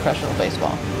professional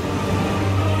baseball.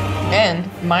 And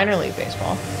minor league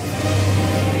baseball.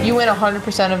 You win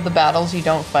 100% of the battles you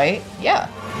don't fight? Yeah.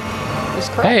 That's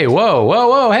correct. Hey, whoa, whoa,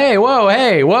 whoa, hey, whoa,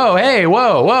 hey, whoa, hey,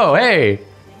 whoa, whoa, hey.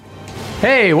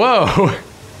 Hey, whoa.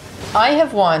 I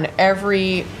have won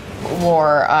every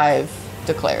war I've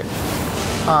declared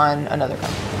on another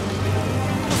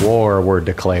country. War were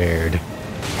declared.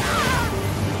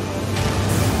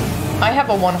 I have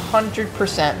a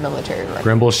 100% military record.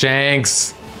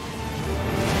 Grimbleshanks.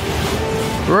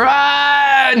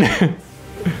 Run!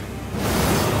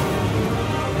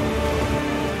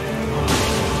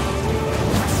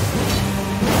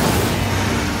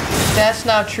 That's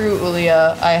not true,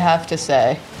 Ulia, I have to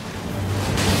say.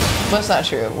 What's not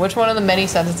true? Which one of the many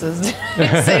sentences did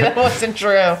I say that wasn't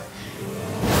true?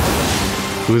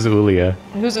 Who's Ulia?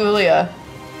 Who's Ulia?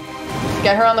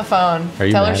 Get her on the phone. Are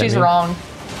you Tell her mad at she's me? wrong.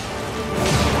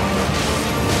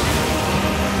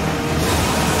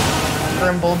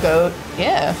 Grimble goat.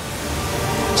 Yeah.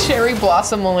 Cherry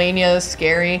blossom Malenia is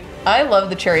scary. I love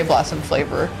the cherry blossom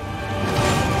flavor.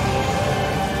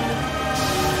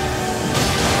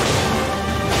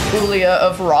 Ulia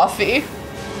of Rafi.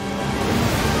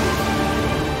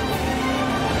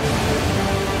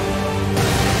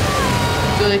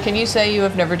 Julie, can you say you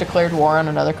have never declared war on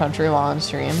another country while on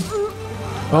stream?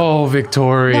 Oh,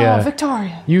 Victoria. No,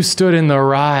 Victoria. You stood in the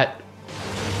rot.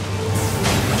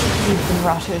 You've been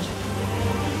rotted.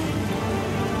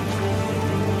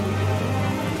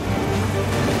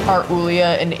 Are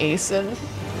Ulia and Asen?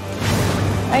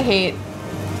 I hate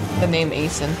the name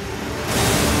Asen.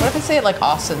 What if I say it like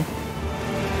Austin?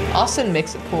 Austin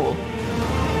makes it cool.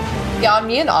 Yeah,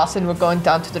 me and Austin were going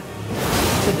down to the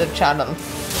channel.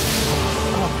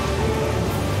 Oh.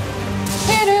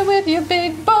 Hit it with your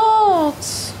big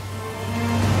bolts.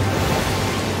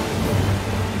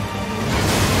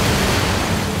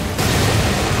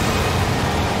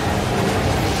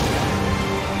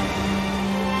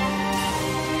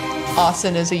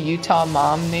 Austin is a Utah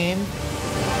mom name.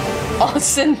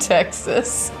 Austin,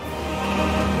 Texas.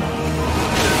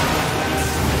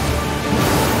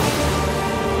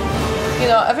 You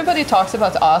know, everybody talks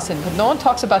about Austin, but no one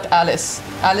talks about Alice.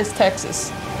 Alice,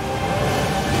 Texas.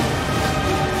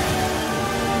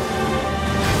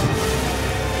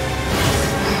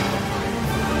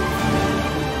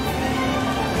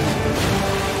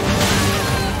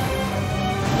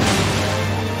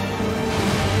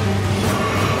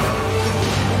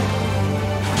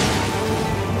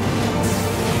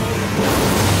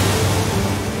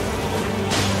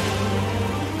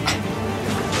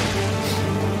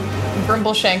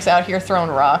 Brimbleshank's out here throwing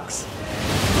rocks.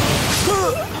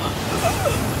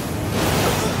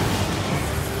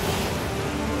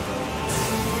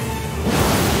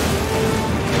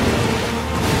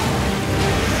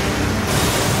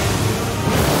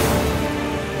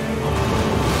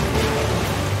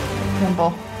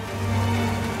 Grimble.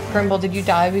 Grimble, did you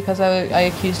die because I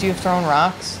accused you of throwing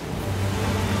rocks?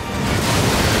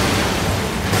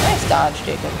 Nice dodge,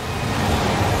 Jacob.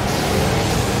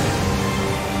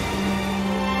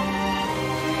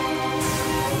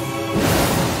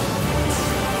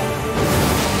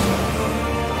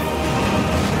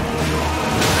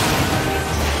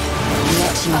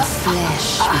 Your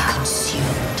flesh be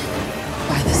consumed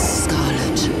by the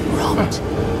scarlet rot.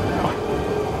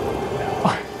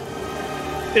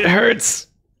 It hurts.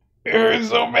 It hurts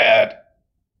so bad.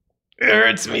 It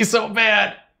hurts me so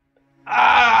bad.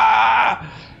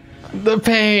 Ah! The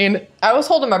pain. I was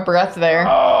holding my breath there.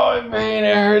 Oh, the pain.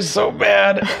 It hurts so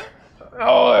bad.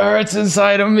 Oh, it hurts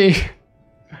inside of me.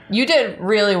 You did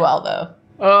really well, though.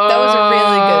 That was a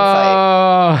really good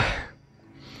fight.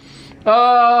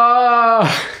 Oh,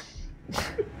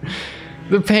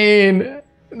 the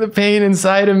pain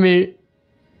inside of me.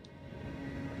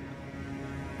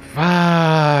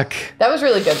 Fuck. That was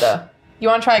really good, though. You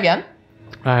want to try again?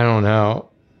 I don't know.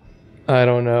 I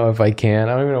don't know if I can.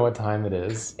 I don't even know what time it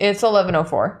is. It's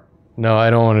 11:04. No,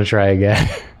 I don't want to try again.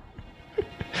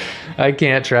 I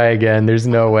can't try again. There's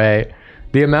no way.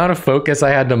 The amount of focus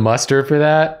I had to muster for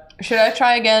that. Should I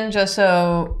try again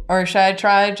or should I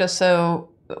try just so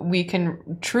we can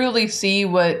truly see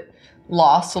what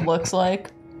loss looks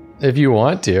like? If you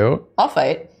want to. I'll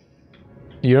fight.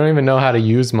 You don't even know how to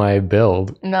use my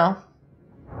build. No.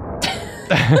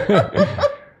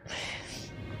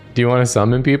 Do you want to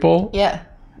summon people? Yeah,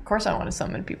 of course I want to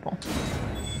summon people.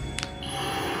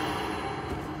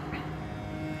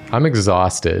 I'm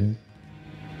exhausted.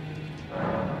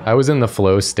 I was in the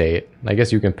flow state. I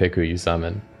guess you can pick who you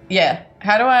summon. Yeah.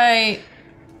 How do I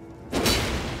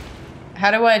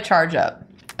charge up?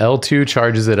 L2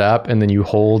 charges it up, and then you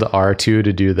hold R2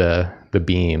 to do the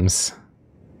beams.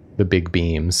 The big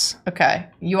beams. Okay.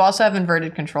 You also have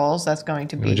inverted controls. That's going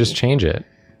to be... Just change it.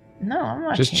 No, I'm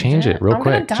not Just change it real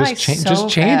quick. Just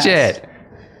change it.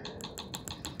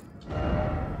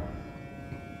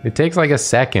 It takes like a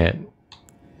second.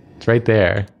 It's right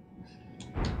there.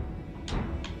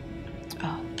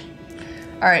 Oh.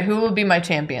 All right, who will be my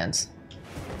champions?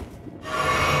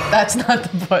 That's not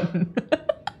the button.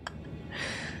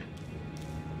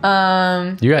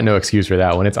 You got no excuse for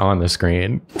that when it's on the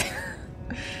screen.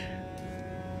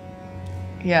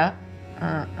 Yeah.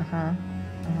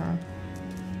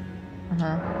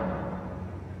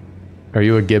 Are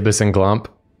you a gibbous and glump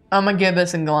I'm a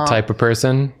gibbous and glump type of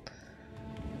person?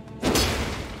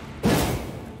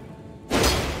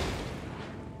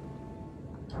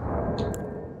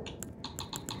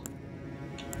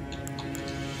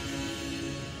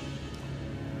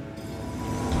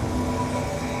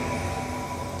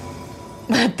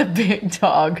 Let the big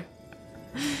dog.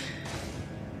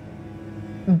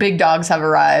 Big dogs have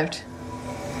arrived.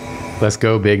 Let's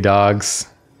go, big dogs.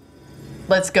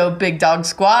 Let's go, big dog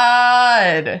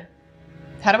squad.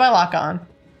 How do I lock on?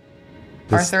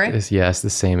 R3? Yes, the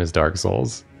same as Dark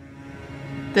Souls.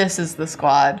 This is the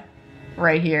squad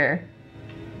right here.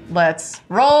 Let's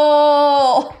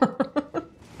roll.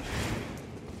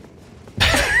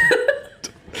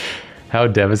 How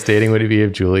devastating would it be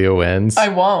if Julia wins? I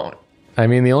won't. I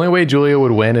mean, the only way Julia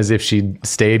would win is if she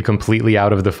stayed completely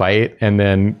out of the fight and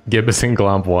then Gibbous and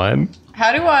Glump won.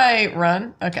 How do I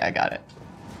run? Okay, I got it.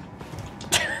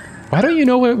 Why don't you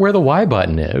know where the Y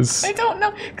button is? I don't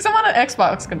know, because I'm on an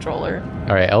Xbox controller.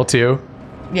 All right, L2.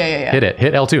 Yeah. Hit it.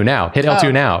 Hit L2 now. Hit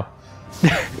L2 now.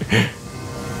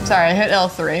 Sorry, I hit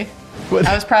L3. What?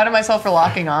 I was proud of myself for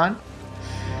locking on.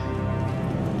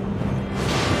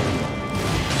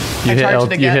 You hit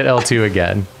L2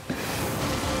 again.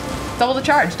 Double the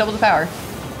charge, double the power.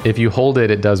 If you hold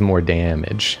it, it does more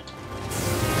damage.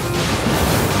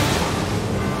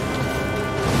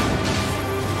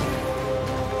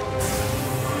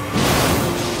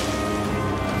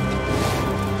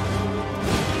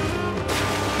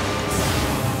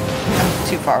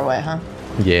 too far away, huh?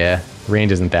 Yeah,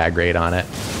 range isn't that great on it.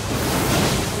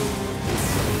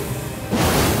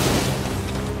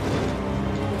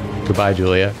 Goodbye,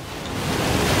 Julia.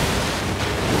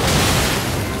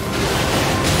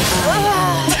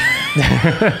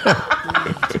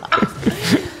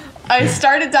 I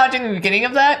started dodging the beginning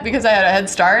of that because I had a head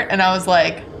start, and I was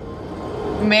like,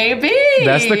 maybe.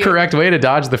 That's the correct way to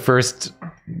dodge the first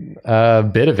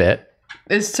bit of it.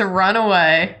 Is to run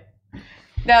away.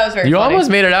 That was very You funny. almost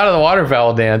made it out of the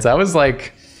waterfowl dance. I was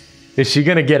like, is she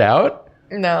going to get out?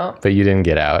 No. But you didn't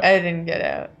get out. I didn't get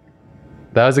out.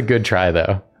 That was a good try,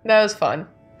 though. That was fun.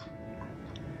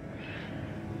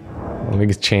 Let me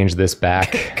just change this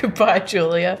back. Goodbye,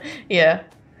 Julia. Yeah.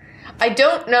 I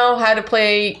don't know how to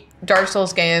play Dark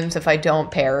Souls games if I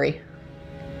don't parry.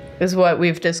 Is what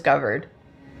we've discovered.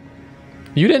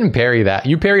 You didn't parry that.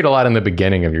 You parried a lot in the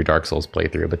beginning of your Dark Souls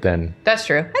playthrough, but then That's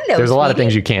true. Hello, there's a lot of sweetie.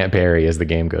 things you can't parry as the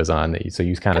game goes on, so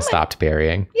you kind of stopped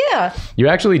parrying. Yeah. You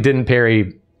actually didn't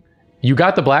parry. You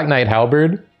got the Black Knight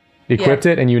Halberd, equipped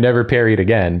it, and you never parried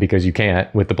again because you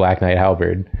can't with the Black Knight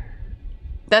Halberd.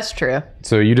 That's true.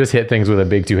 So you just hit things with a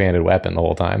big two-handed weapon the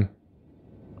whole time.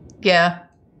 Yeah.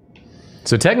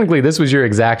 So technically, this was your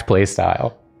exact play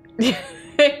style. Yeah,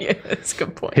 that's a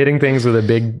good point. Hitting things with a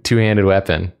big two-handed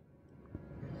weapon.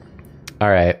 All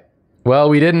right. Well,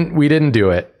 we didn't do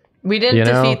it. We didn't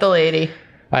defeat the lady.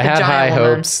 I The had high giant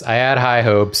woman. hopes. I had high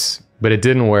hopes, but it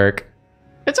didn't work.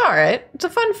 It's all right. It's a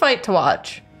fun fight to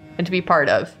watch and to be part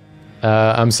of.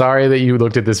 I'm sorry that you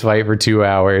looked at this fight for 2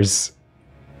 hours,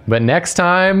 but next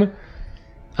time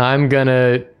I'm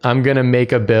gonna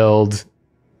make a build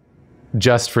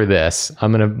just for this.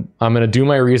 I'm gonna do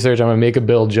my research. I'm gonna make a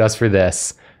build just for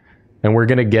this, and we're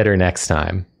gonna get her next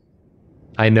time.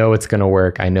 I know it's gonna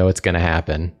work. I know it's gonna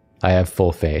happen. I have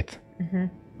full faith. Mm-hmm.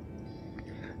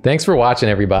 Thanks for watching,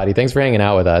 everybody. Thanks for hanging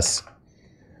out with us.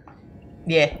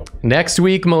 Yeah. Next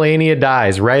week, Malenia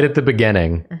dies right at the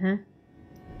beginning. Mm-hmm.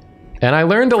 And I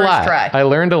learned a First lot. try. I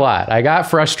learned a lot. I got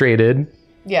frustrated,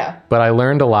 Yeah. but I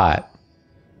learned a lot.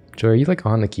 Joy, are you like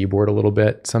on the keyboard a little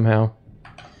bit somehow?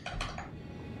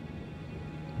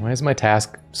 Why is my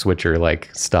task switcher like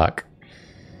stuck?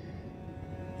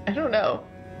 I don't know.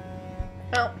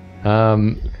 Well,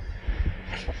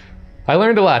 I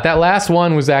learned a lot. That last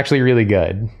one was actually really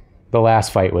good. The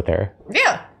last fight with her.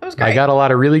 yeah, it was great. I got a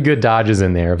lot of really good dodges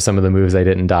in there of some of the moves I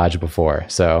didn't dodge before.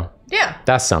 So yeah,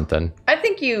 that's something. I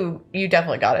think you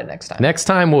definitely got it next time. Next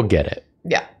time we'll get it.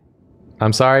 Yeah.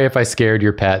 I'm sorry if I scared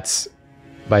your pets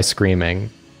by screaming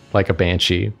like a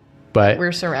banshee, but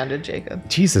We're surrounded, Jacob.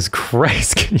 Jesus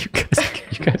Christ, can you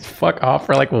guys fuck off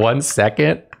for like 1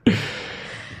 second?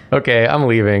 Okay, I'm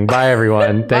leaving. Bye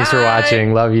everyone. Thanks for Bye.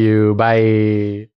 watching. Love you. Bye.